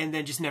 and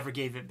then just never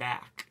gave it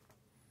back.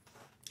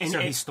 And,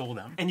 he stole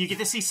them. And you get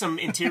to see some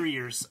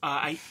interiors.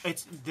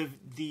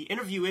 The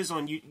interview is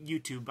on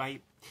YouTube.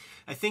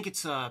 I think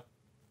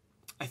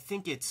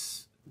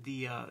it's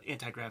the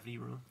Anti-Gravity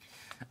Room.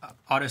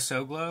 Otto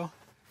Soglo,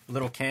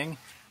 Little King.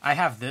 I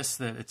have this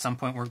that at some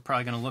point we're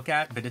probably going to look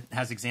at, but it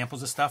has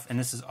examples of stuff, and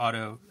this is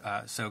Otto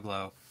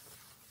Soglo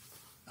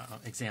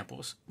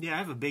examples. Yeah, I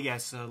have a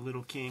big-ass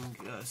Little King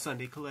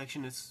Sunday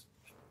collection. It's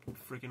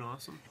freaking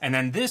awesome. And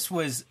then this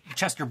was,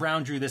 Chester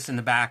Brown drew this in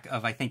the back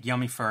of, I think,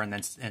 Yummy Fur, and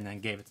then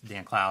gave it to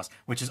Dan Clowes,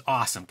 which is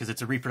awesome, because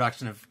it's a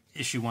reproduction of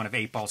issue 1 of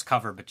 8 Ball's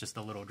cover, but just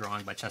a little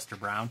drawing by Chester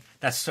Brown.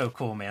 That's so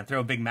cool, man.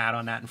 Throw a big mat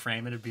on that and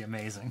frame it. It'd be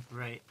amazing.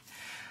 Right.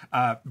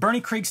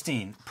 Bernie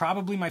Kriegstein,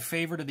 probably my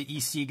favorite of the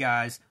EC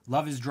guys.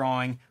 Love his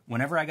drawing.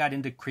 Whenever I got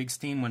into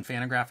Kriegstein, when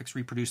Fantagraphics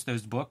reproduced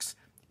those books,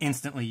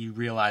 instantly you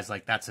realize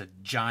that's a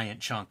giant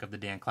chunk of the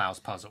Dan Clowes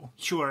puzzle.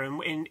 Sure,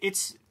 and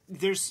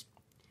there's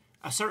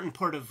a certain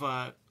part of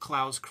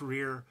Clowes'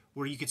 career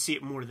where you could see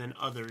it more than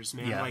others,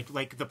 man. Yeah.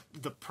 Like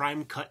the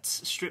Prime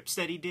Cuts strips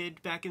that he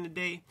did back in the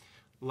day.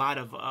 A lot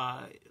of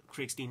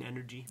Kriegstein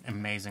energy.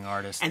 Amazing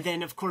artist. And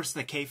then, of course,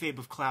 the kayfabe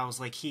of Clowes,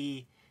 like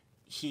he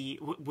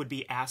would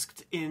be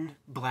asked in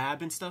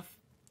Blab and stuff,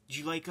 did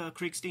you like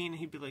Kriegstein? And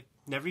he'd be like,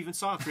 never even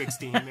saw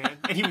Kriegstein, man.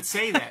 And he would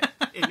say that.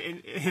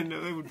 And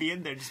it would be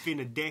in there just being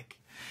a dick.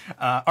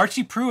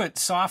 Archie Pruitt,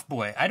 Soft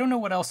Boy. I don't know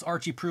what else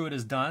Archie Pruitt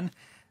has done.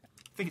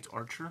 I think it's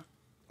Archer.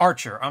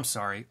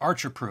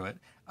 Archer Pruitt.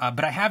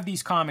 But I have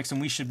these comics,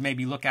 and we should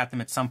maybe look at them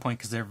at some point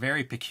because they're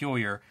very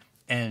peculiar.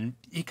 And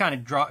he kind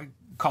of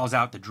calls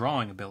out the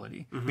drawing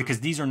ability because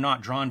these are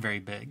not drawn very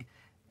big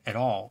at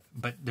all.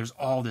 But there's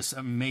all this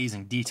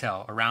amazing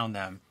detail around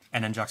them,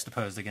 and then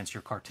juxtaposed against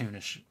your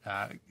cartoonish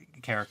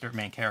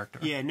main character.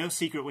 Yeah, no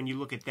secret when you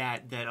look at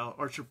that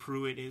Archer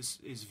Pruitt is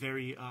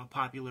very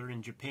popular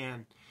in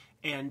Japan.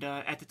 And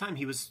at the time,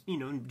 he was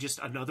just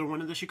another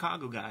one of the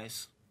Chicago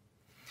guys.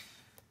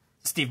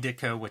 Steve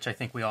Ditko, which I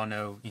think we all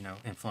know,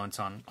 influence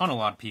on a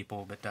lot of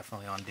people, but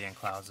definitely on Dan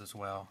Clowes as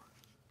well.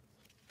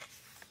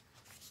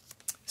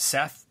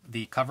 Seth,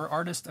 the cover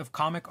artist of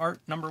Comic Art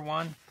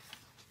 #1.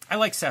 I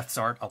like Seth's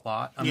art a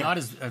lot. I'm not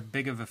as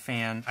big of a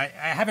fan. I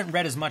haven't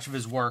read as much of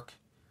his work.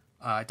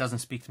 It doesn't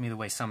speak to me the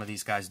way some of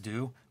these guys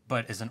do,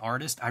 but as an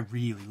artist, I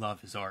really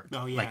love his art.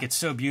 Oh, yeah. Like, it's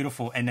so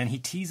beautiful. And then he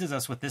teases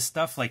us with this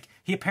stuff. Like,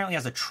 he apparently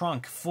has a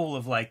trunk full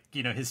of, like,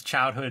 you know, his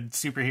childhood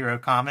superhero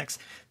comics.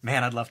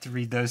 Man, I'd love to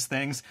read those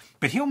things.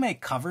 But he'll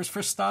make covers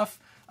for stuff,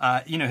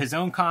 you know, his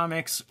own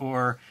comics,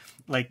 or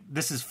like,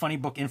 this is Funny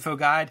Book Info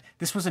Guide.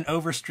 This was an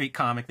Overstreet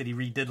comic that he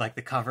redid, like,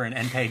 the cover and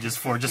end pages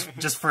for,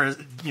 just for,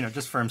 you know,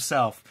 just for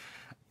himself.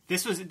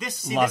 This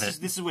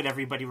is what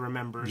everybody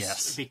remembers.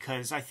 Yes.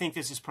 Because I think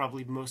this is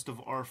probably most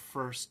of our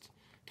first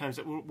times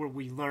where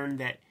we learned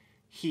that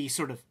he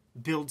sort of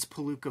builds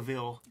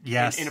Palookaville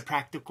in a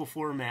practical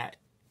format.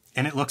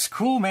 And it looks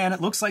cool, man. It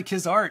looks like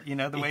his art, you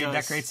know, the way he does.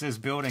 decorates those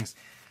buildings.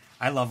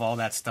 I love all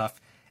that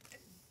stuff.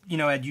 You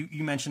know, Ed,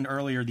 you mentioned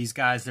earlier these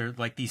guys, they're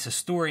like these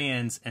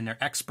historians and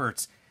they're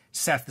experts.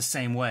 Seth the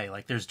same way.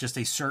 Like, there's just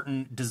a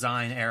certain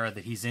design era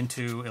that he's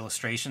into,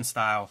 illustration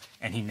style,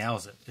 and he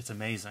nails it. It's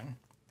amazing.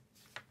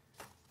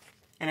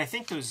 And I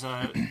think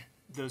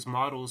those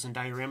models and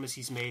dioramas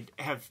he's made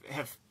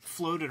have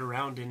floated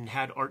around and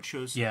had art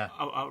shows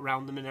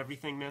around them and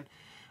everything, man.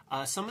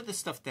 Some of the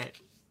stuff that,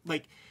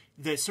 like,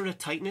 the sort of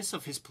tightness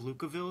of his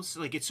Palookavilles,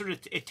 like,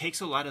 it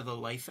takes a lot of the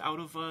life out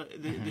of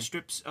the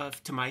strips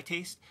to my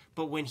taste.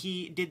 But when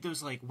he did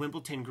those, like,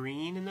 Wimbledon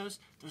Green and those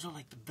are,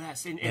 like, the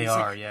best. And they it's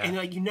are, like, yeah. And,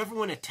 like, you never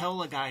want to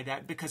tell a guy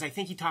that, because I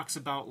think he talks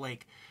about,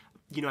 like,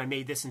 you know, I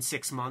made this in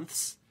 6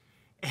 months.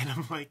 And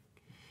I'm like,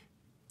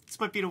 this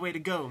might be the way to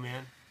go,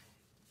 man.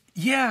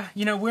 Yeah,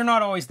 you know, we're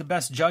not always the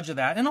best judge of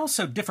that. And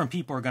also, different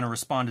people are going to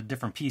respond to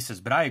different pieces.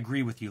 But I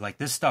agree with you. Like,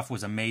 this stuff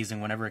was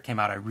amazing. Whenever it came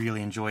out, I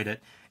really enjoyed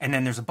it. And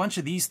then there's a bunch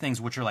of these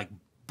things which are like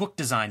book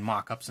design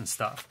mock-ups and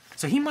stuff.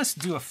 So he must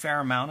do a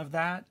fair amount of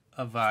that.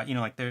 Of you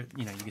know, like, there,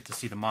 you know, you get to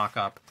see the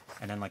mock-up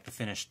and then, like, the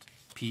finished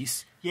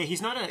piece. Yeah,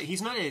 he's not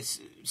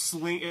as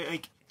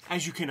like,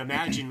 as you can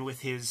imagine with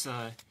his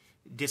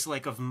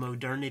dislike of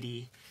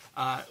modernity.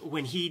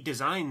 When he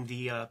designed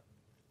the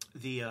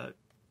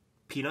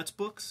Peanuts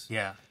books,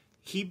 yeah,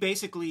 he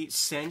basically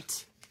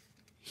sends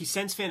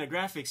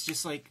Fantagraphics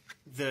just like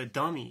the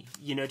dummy,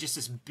 you know, just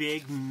this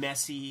big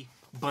messy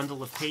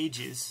bundle of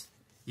pages.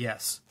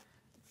 Yes,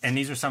 and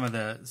these are some of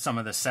the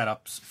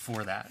setups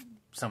for that,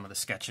 some of the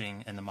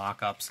sketching and the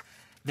mock-ups.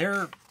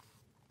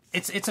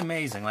 It's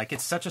amazing. Like,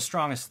 it's such a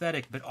strong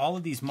aesthetic, but all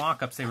of these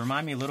mock-ups, they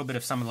remind me a little bit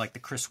of some of, like, the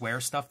Chris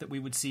Ware stuff that we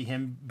would see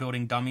him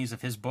building dummies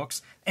of his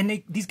books.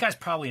 And these guys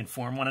probably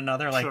inform one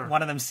another. Like, sure.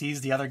 One of them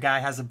sees the other guy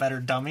has a better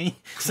dummy,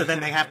 so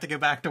then they have to go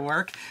back to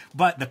work.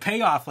 But the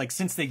payoff, like,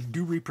 since they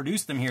do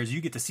reproduce them here, is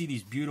you get to see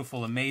these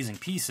beautiful, amazing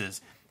pieces.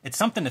 It's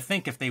something to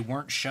think if they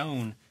weren't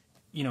shown,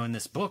 you know, in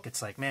this book.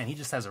 It's like, man, he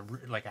just has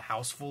a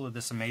house full of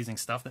this amazing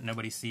stuff that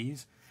nobody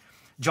sees.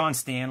 John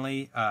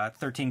Stanley,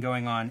 13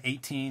 going on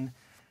 18.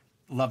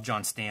 Love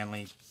John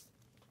Stanley.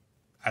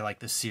 I like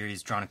this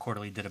series. Drawn and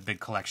Quarterly did a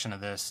big collection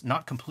of this.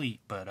 Not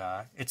complete,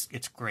 but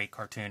it's great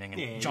cartooning.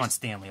 And John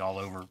Stanley all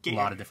over a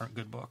lot of different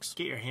good books.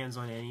 Get your hands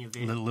on any of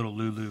it. Little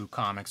Lulu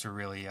comics are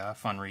really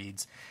fun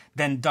reads.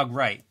 Then Doug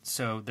Wright.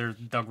 So there's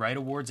Doug Wright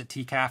Awards at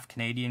TCAF,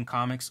 Canadian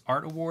Comics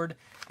Art Award.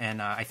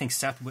 And I think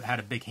Seth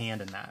had a big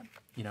hand in that,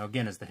 you know,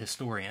 again, as the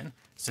historian.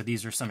 So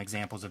these are some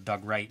examples of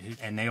Doug Wright,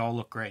 and they all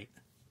look great.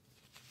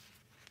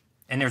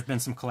 And there's been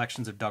some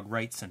collections of Doug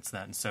Wright since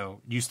then.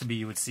 So it used to be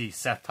you would see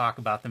Seth talk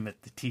about them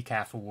at the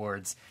TCAF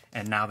Awards,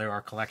 and now there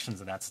are collections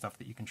of that stuff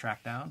that you can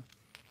track down.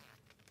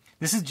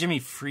 This is Jimmy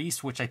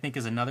Freese, which I think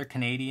is another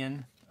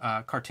Canadian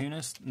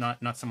cartoonist, not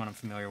someone I'm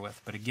familiar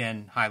with, but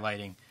again,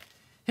 highlighting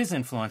his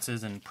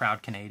influences and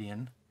proud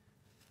Canadian.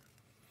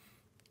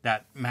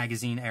 That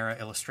magazine-era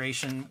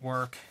illustration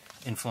work,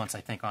 influence, I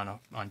think, on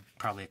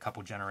probably a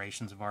couple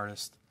generations of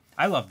artists.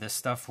 I love this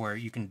stuff where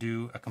you can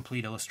do a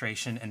complete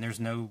illustration and there's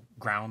no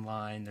ground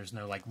line, there's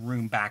no, like,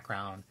 room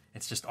background.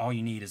 It's just all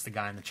you need is the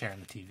guy in the chair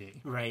and the TV.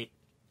 Right.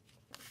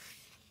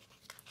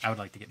 I would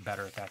like to get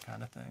better at that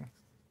kind of thing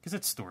because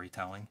it's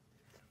storytelling.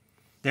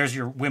 There's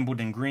your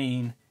Wimbledon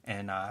Green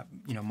and,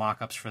 you know,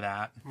 mock-ups for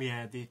that.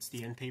 Yeah, it's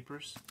the end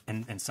papers.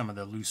 And some of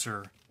the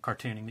looser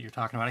cartooning that you're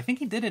talking about. I think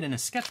he did it in a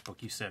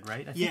sketchbook, you said,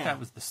 right? I think that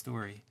was the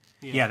story.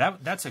 Yeah,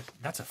 that's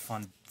a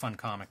fun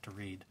comic to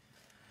read.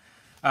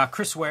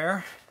 Chris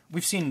Ware.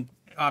 We've seen,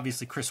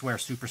 obviously, Chris Ware,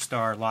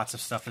 superstar. Lots of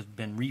stuff has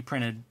been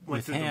reprinted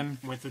with him.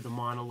 Went through the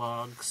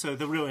monologue. So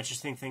the real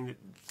interesting thing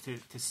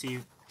to see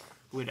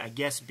would, I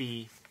guess,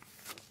 be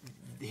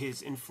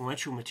his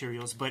influential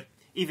materials. But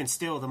even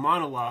still, the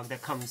monologue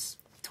that comes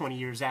 20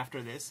 years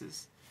after this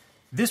is...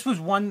 This was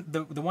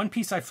the one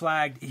piece I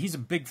flagged. He's a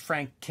big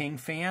Frank King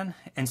fan,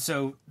 and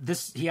so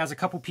he has a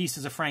couple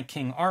pieces of Frank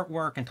King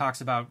artwork and talks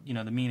about, you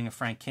know, the meaning of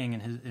Frank King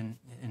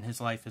in his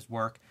life, his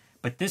work.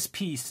 But this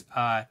piece...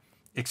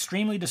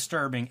 extremely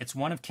disturbing. It's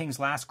one of King's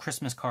last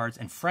Christmas cards,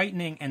 and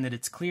frightening, and that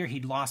it's clear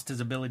he'd lost his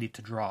ability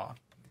to draw.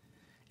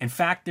 In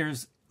fact,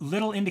 there's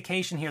little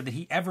indication here that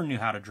he ever knew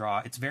how to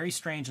draw. It's very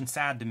strange and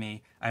sad to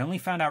me. I only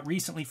found out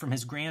recently from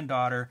his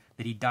granddaughter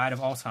that he died of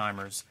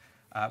Alzheimer's,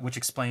 which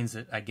explains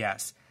it, I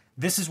guess.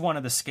 This is one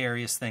of the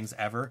scariest things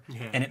ever,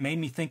 and it made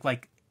me think,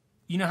 like,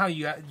 you know how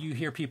you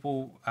hear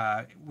people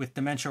with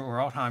dementia or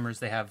Alzheimer's,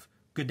 they have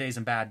good days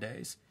and bad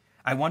days.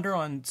 I wonder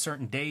on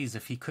certain days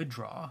if he could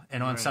draw,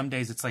 and on some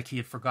days it's like he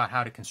had forgot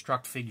how to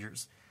construct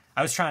figures.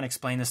 I was trying to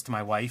explain this to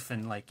my wife,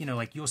 and like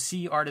you'll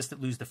see artists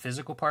that lose the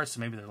physical parts, so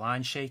maybe their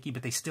line's shaky,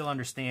 but they still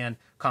understand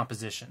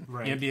composition.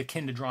 Right. It'd be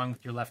akin to drawing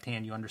with your left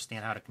hand. You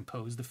understand how to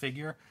compose the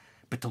figure,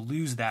 but to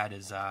lose that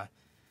is, as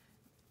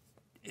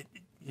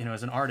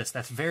an artist,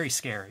 that's very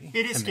scary.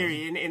 It is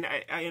scary, and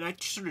I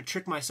sort of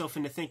trick myself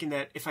into thinking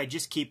that if I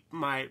just keep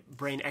my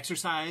brain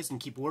exercised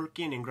and keep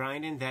working and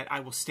grinding, that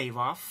I will stave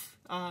off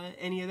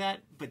any of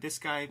that. But this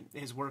guy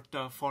has worked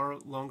far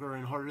longer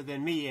and harder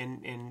than me,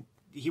 and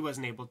he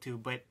wasn't able to.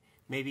 But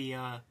maybe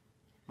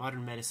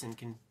modern medicine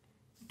can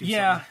do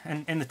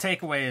something. And the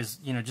takeaway is,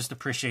 just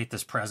appreciate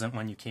this present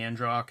when you can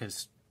draw,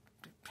 because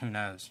who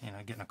knows,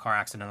 get in a car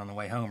accident on the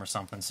way home or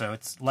something. So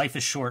life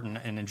is short,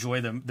 and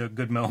enjoy the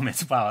good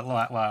moments while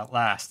it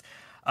lasts.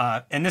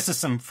 And this is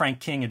some Frank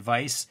King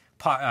advice.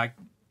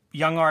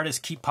 Young artists,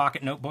 keep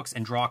pocket notebooks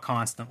and draw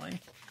constantly.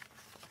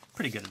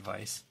 Pretty good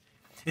advice.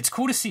 It's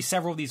cool to see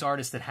several of these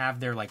artists that have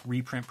their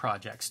reprint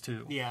projects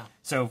too. Yeah.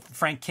 So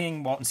Frank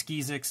King, Walton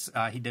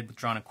Skeezix, he did with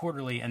Drawn and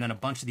Quarterly, and then a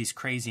bunch of these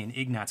crazy and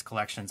Ignatz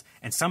collections.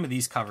 And some of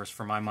these covers,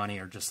 for my money,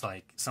 are just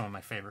some of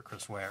my favorite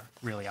Chris Ware.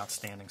 Really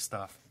outstanding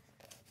stuff.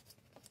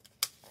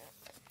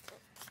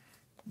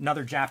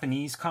 Another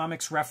Japanese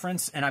comics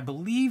reference, and I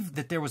believe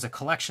that there was a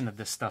collection of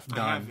this stuff done.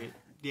 I have it.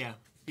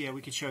 Yeah,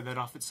 we could show that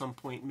off at some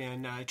point,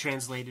 man.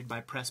 Translated by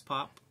Press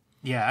Pop.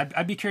 Yeah,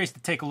 I'd be curious to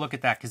take a look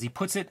at that, because he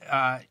puts it,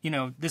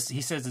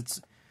 he says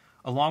it's,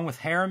 along with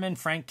Harriman,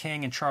 Frank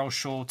King, and Charles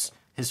Schultz,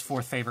 his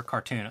fourth favorite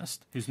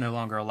cartoonist, who's no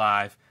longer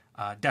alive.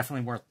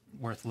 Definitely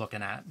worth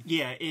looking at.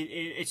 Yeah,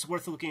 it's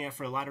worth looking at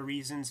for a lot of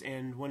reasons,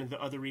 and one of the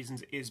other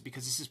reasons is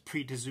because this is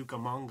pre-Tezuka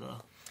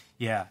manga.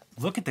 Yeah,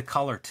 look at the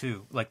color,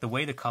 too. The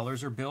way the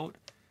colors are built.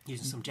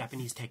 Using some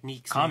Japanese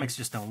techniques. Comics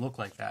just don't look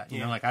like that. You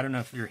know, I don't know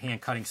if you're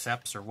hand-cutting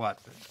seps or what,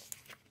 but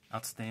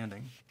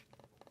outstanding.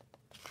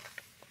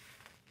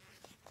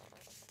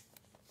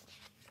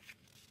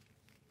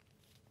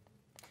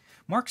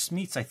 Mark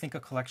Smeets, I think a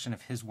collection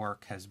of his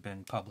work has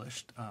been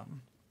published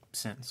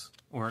since,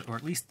 or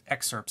at least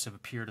excerpts have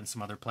appeared in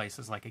some other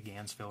places, like a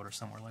Gansfield or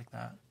somewhere like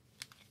that.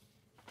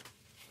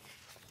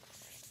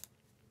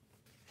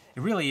 It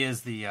really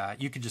is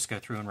you could just go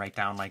through and write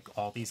down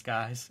all these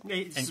guys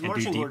and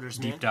do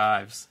deep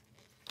dives.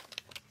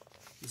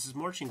 This is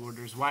marching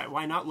orders.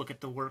 Why not look at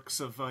the works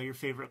of your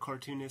favorite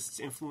cartoonists'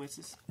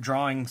 influences?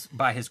 Drawings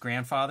by his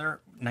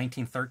grandfather,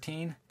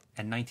 1913,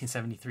 and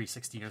 1973,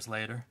 60 years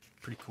later.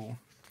 Pretty cool.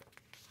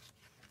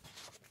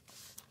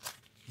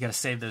 You got to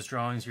save those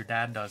drawings your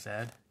dad does,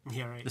 Ed.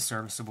 Yeah, right. The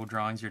serviceable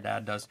drawings your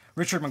dad does.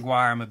 Richard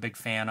McGuire, I'm a big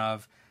fan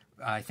of.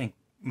 I think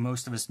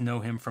most of us know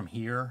him from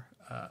Here,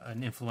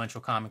 an influential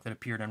comic that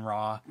appeared in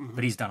Raw,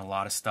 but he's done a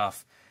lot of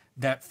stuff.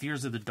 That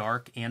Fears of the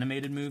Dark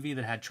animated movie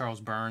that had Charles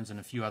Burns and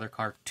a few other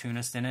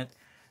cartoonists in it,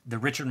 the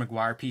Richard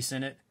McGuire piece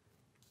in it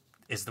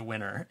is the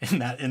winner in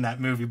that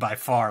movie by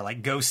far.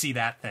 Go see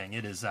that thing.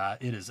 It is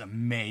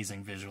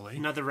amazing visually.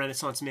 Another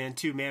Renaissance man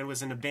too. Man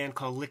was in a band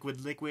called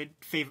Liquid.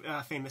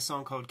 Famous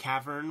song called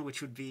Cavern,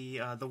 which would be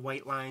the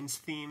White Lines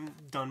theme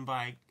done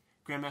by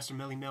Grandmaster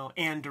Melly Mel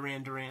and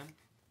Duran Duran.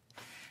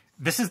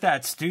 This is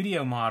that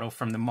studio model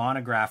from the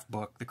Monograph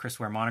book, the Chris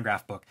Ware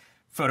Monograph book.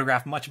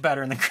 Photographed much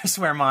better in the Chris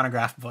Ware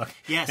Monograph book.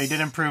 Yes. They did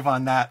improve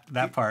on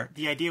that part.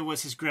 The idea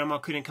was his grandma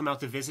couldn't come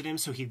out to visit him,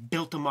 so he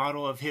built a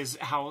model of his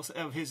house,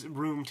 of his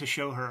room to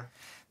show her.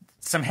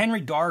 Some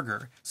Henry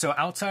Darger. So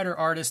outsider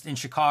artist in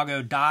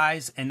Chicago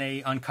dies, and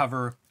they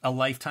uncover a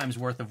lifetime's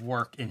worth of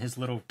work in his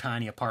little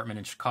tiny apartment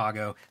in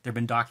Chicago. There have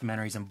been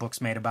documentaries and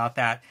books made about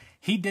that.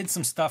 He did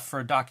some stuff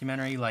for a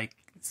documentary, like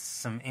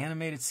some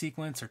animated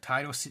sequence or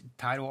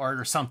title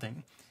art or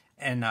something.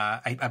 And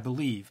I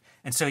believe.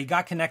 And so he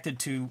got connected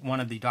to one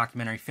of the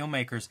documentary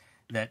filmmakers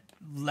that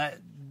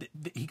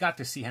he got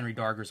to see Henry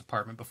Darger's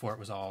apartment before it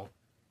was all,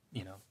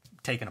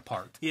 taken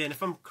apart. Yeah, and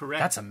if I'm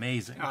correct... That's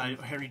amazing.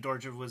 Henry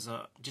Darger was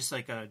just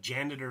like a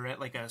janitor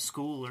at a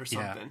school or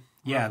something.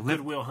 Yeah.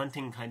 Goodwill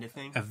Hunting kind of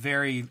thing. A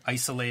very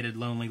isolated,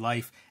 lonely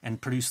life,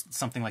 and produced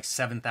something like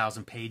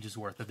 7,000 pages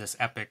worth of this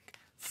epic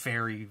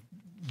fairy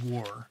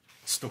war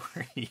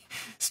story.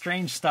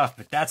 Strange stuff,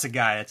 but that's a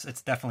guy.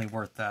 It's definitely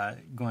worth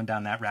going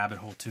down that rabbit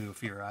hole too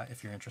if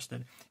you're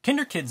interested.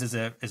 Kinder Kids is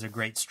a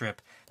great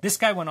strip. This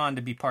guy went on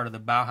to be part of the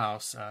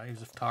Bauhaus. He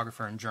was a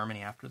photographer in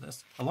Germany after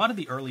this. A lot of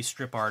the early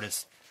strip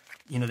artists,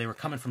 they were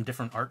coming from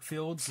different art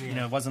fields.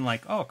 Yeah. It wasn't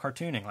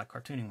cartooning.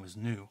 Cartooning was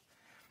new.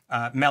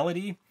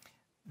 Melody.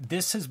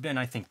 This has been,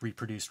 I think,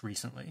 reproduced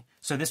recently.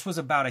 So this was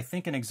about, I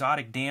think, an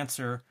exotic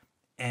dancer,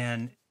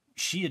 and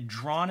she had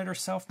drawn it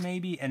herself,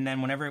 maybe, and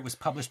then whenever it was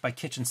published by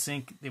Kitchen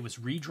Sink, it was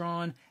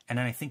redrawn, and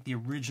then I think the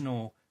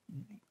original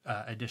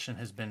edition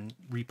has been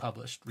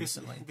republished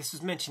recently. This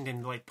was mentioned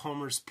in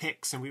Palmer's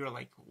Picks, and we were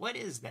like, "What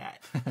is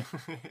that?"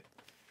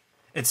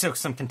 It's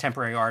some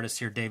contemporary artists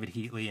here: David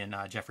Heatley and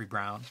Jeffrey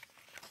Brown.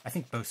 I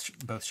think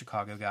both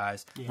Chicago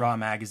guys. Yeah. Raw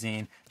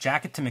Magazine,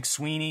 Jacket to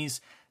McSweeney's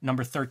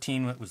number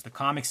 13 was the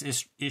comics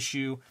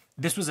issue.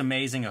 This was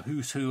amazing, a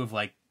who's who of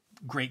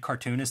great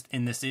cartoonists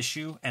in this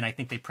issue, and I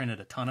think they printed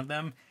a ton of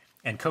them.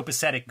 And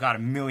Copacetic got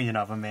 1 million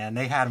of them, man.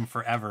 They had them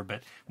forever.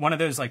 But one of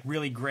those like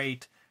really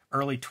great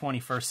early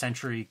 21st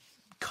century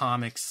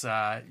comics,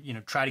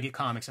 try to get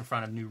comics in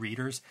front of new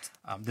readers.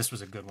 This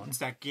was a good one. It's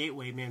that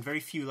gateway, man. Very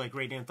few like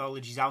great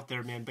anthologies out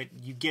there, man. But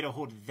you get a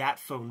hold of that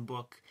phone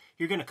book,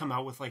 you're going to come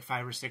out with like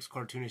 5 or 6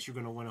 cartoonists you're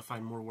going to want to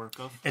find more work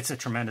of. It's a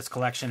tremendous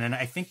collection, and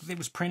I think it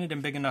was printed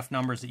in big enough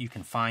numbers that you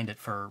can find it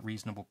for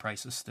reasonable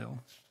prices still.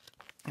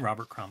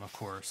 Robert Crumb, of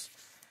course.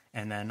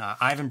 And then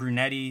Ivan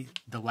Brunetti,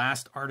 the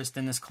last artist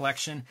in this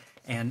collection.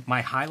 And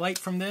my highlight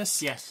from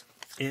this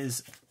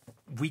is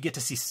we get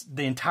to see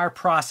the entire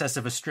process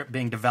of a strip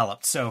being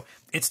developed. So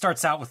it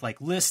starts out with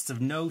like lists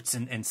of notes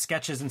and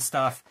sketches and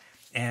stuff,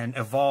 and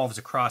evolves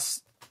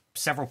across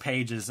several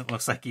pages. It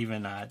looks like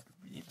even,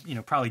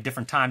 probably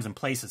different times and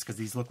places, because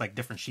these look like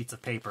different sheets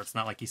of paper. It's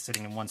not like he's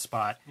sitting in one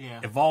spot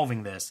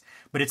evolving this.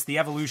 But it's the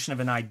evolution of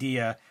an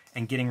idea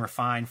and getting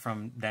refined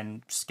from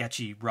then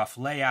sketchy, rough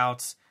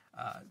layouts,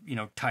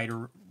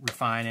 tighter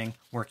refining,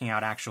 working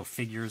out actual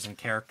figures and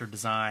character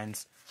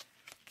designs.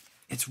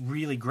 It's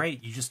really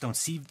great. You just don't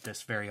see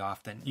this very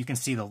often. You can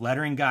see the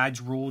lettering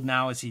guides ruled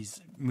now as he's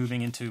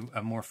moving into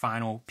a more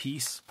final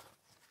piece.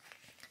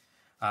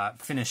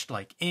 Finished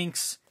like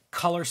inks,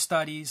 color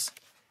studies,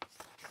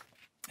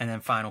 and then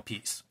final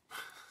piece.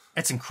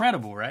 It's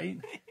incredible, right?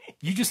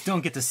 You just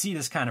don't get to see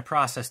this kind of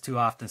process too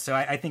often. So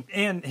I think,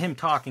 and him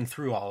talking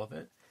through all of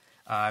it.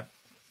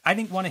 I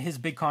think one of his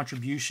big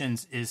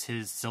contributions is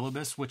his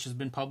syllabus, which has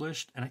been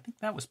published. And I think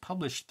that was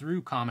published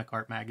through Comic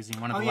Art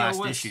Magazine, one of the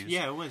last issues.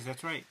 Yeah, it was.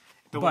 That's right.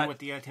 The one with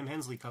the Tim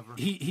Hensley cover.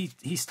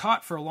 He's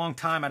taught for a long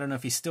time. I don't know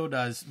if he still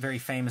does, very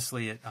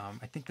famously at,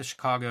 I think, the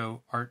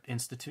Chicago Art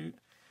Institute,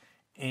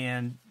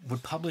 and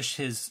would publish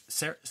his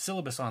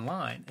syllabus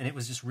online. And it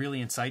was just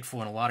really insightful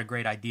and a lot of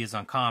great ideas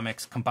on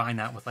comics. Combine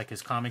that with like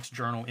his Comics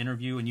Journal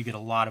interview, and you get a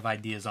lot of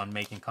ideas on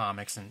making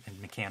comics and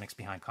mechanics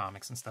behind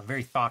comics and stuff.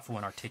 Very thoughtful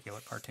and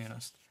articulate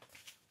cartoonist.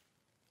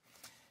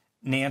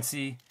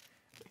 Nancy,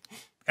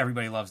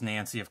 everybody loves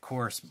Nancy, of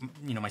course,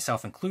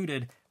 myself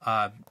included,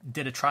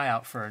 did a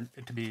tryout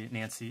to be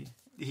Nancy.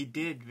 He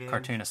did, man.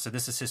 Cartoonist. So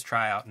this is his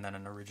tryout and then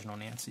an original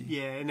Nancy.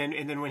 Yeah, and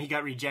then when he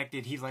got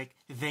rejected, he like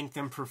thanked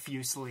them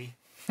profusely.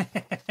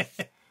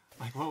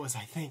 Like, what was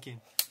I thinking?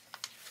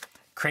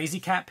 Crazy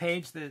Cat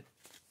page that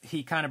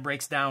he kind of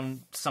breaks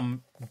down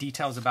some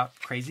details about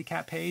Crazy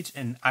Cat page,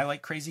 and I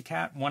like Crazy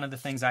Cat. One of the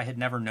things I had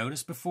never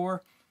noticed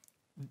before,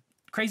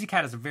 Crazy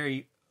Cat is a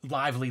very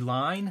lively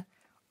line.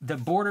 The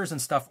borders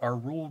and stuff are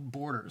ruled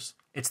borders.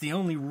 It's the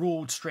only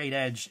ruled straight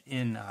edge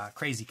in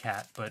Crazy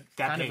Cat, but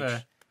that kind page. of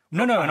a...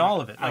 No, in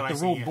all of it. Like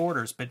the ruled see.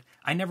 borders, but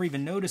I never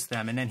even noticed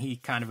them. And then he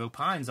kind of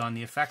opines on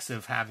the effects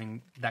of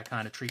having that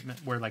kind of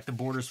treatment where like the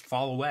borders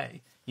fall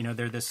away.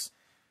 They're this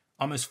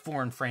almost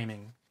foreign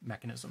framing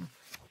mechanism.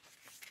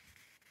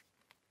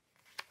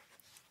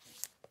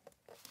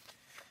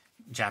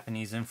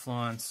 Japanese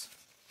influence.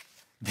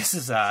 This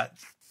is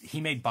he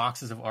made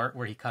boxes of art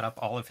where he cut up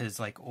all of his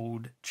like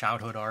old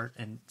childhood art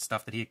and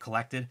stuff that he had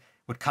collected,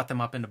 would cut them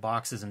up into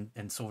boxes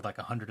and sold like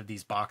 100 of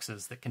these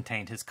boxes that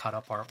contained his cut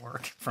up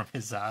artwork from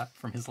his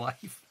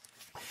life.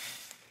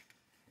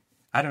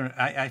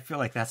 I feel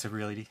like that's a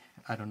really,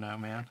 I don't know,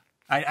 man.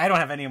 I don't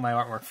have any of my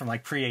artwork from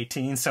like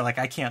pre-18, so like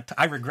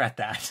I regret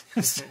that.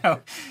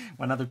 So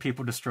when other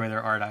people destroy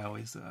their art,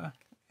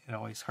 it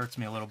always hurts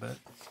me a little bit.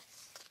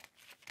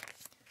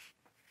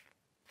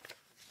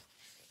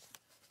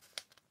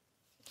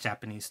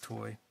 Japanese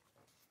toy.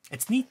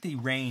 It's neat the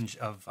range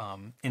of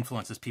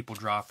influences people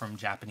draw from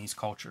Japanese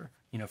culture.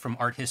 From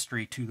art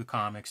history to the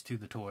comics to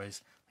the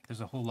toys.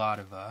 There's a whole lot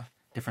of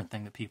different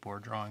thing that people are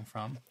drawing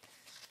from.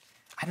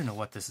 I don't know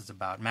what this is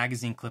about.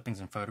 Magazine clippings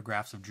and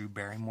photographs of Drew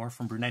Barrymore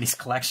from Brunetti's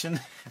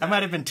collection. That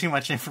might have been too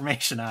much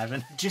information,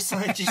 Ivan. Just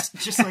like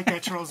that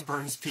Charles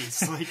Burns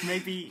piece. Like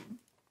maybe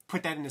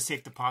put that in a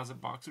safe deposit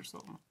box or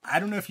something.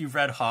 I don't know if you've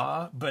read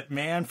Haw, but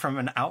man, from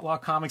an Outlaw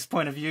Comics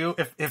point of view,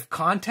 if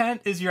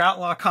content is your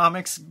Outlaw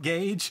Comics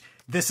gauge,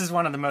 this is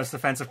one of the most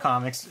offensive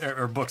comics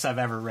or books I've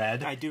ever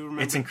read. I do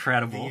remember. It's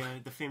incredible.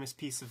 The famous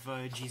piece of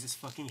Jesus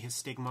fucking his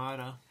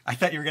stigmata. I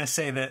thought you were going to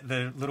say that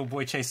the little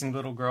boy chasing the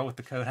little girl with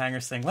the coat hanger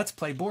saying, "Let's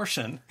play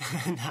abortion."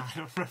 No, I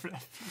don't remember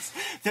that piece.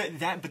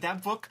 But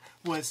that book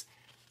was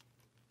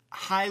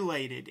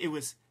highlighted. It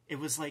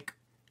was like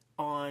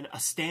on a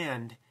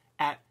stand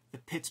at the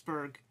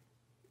Pittsburgh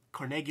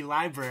Carnegie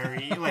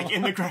Library, like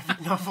in the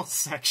graphic novels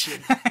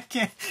section.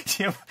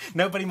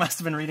 Nobody must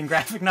have been reading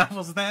graphic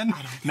novels then.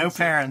 No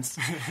parents.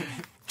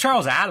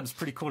 Charles Adams,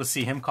 pretty cool to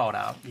see him called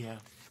out. Yeah.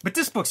 But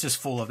this book's just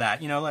full of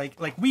that.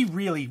 Like we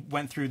really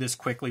went through this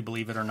quickly,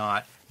 believe it or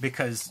not,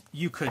 because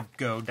you could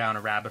go down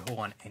a rabbit hole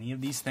on any of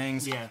these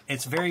things. Yeah.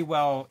 It's very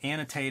well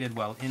annotated,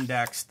 well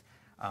indexed,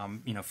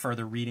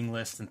 further reading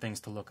lists and things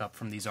to look up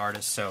from these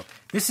artists. So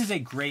this is a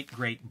great,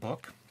 great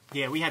book.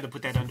 Yeah, we had to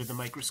put that under the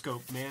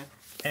microscope, man.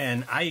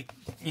 And I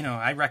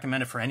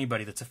recommend it for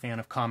anybody that's a fan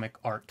of comic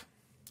art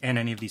and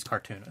any of these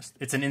cartoonists.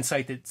 It's an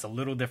insight that's a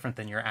little different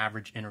than your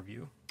average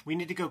interview. We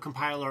need to go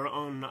compile our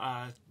own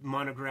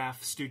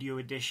monograph, studio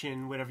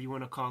edition, whatever you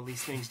want to call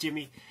these things.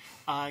 Jimmy,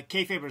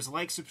 Kayfabers,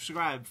 like,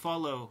 subscribe,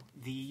 follow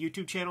the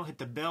YouTube channel, hit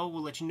the bell.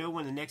 We'll let you know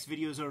when the next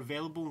videos are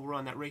available. We're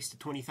on that race to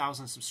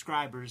 20,000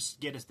 subscribers.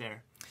 Get us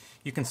there.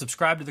 You can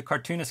subscribe to the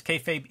Cartoonist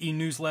Kayfabe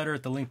e-newsletter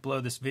at the link below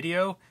this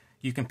video.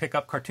 You can pick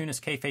up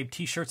Cartoonist Kayfabe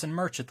t-shirts and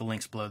merch at the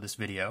links below this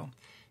video.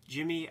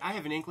 Jimmy, I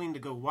have an inkling to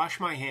go wash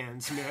my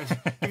hands, man.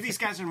 Give these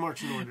guys their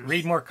marching orders.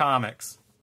 Read more comics.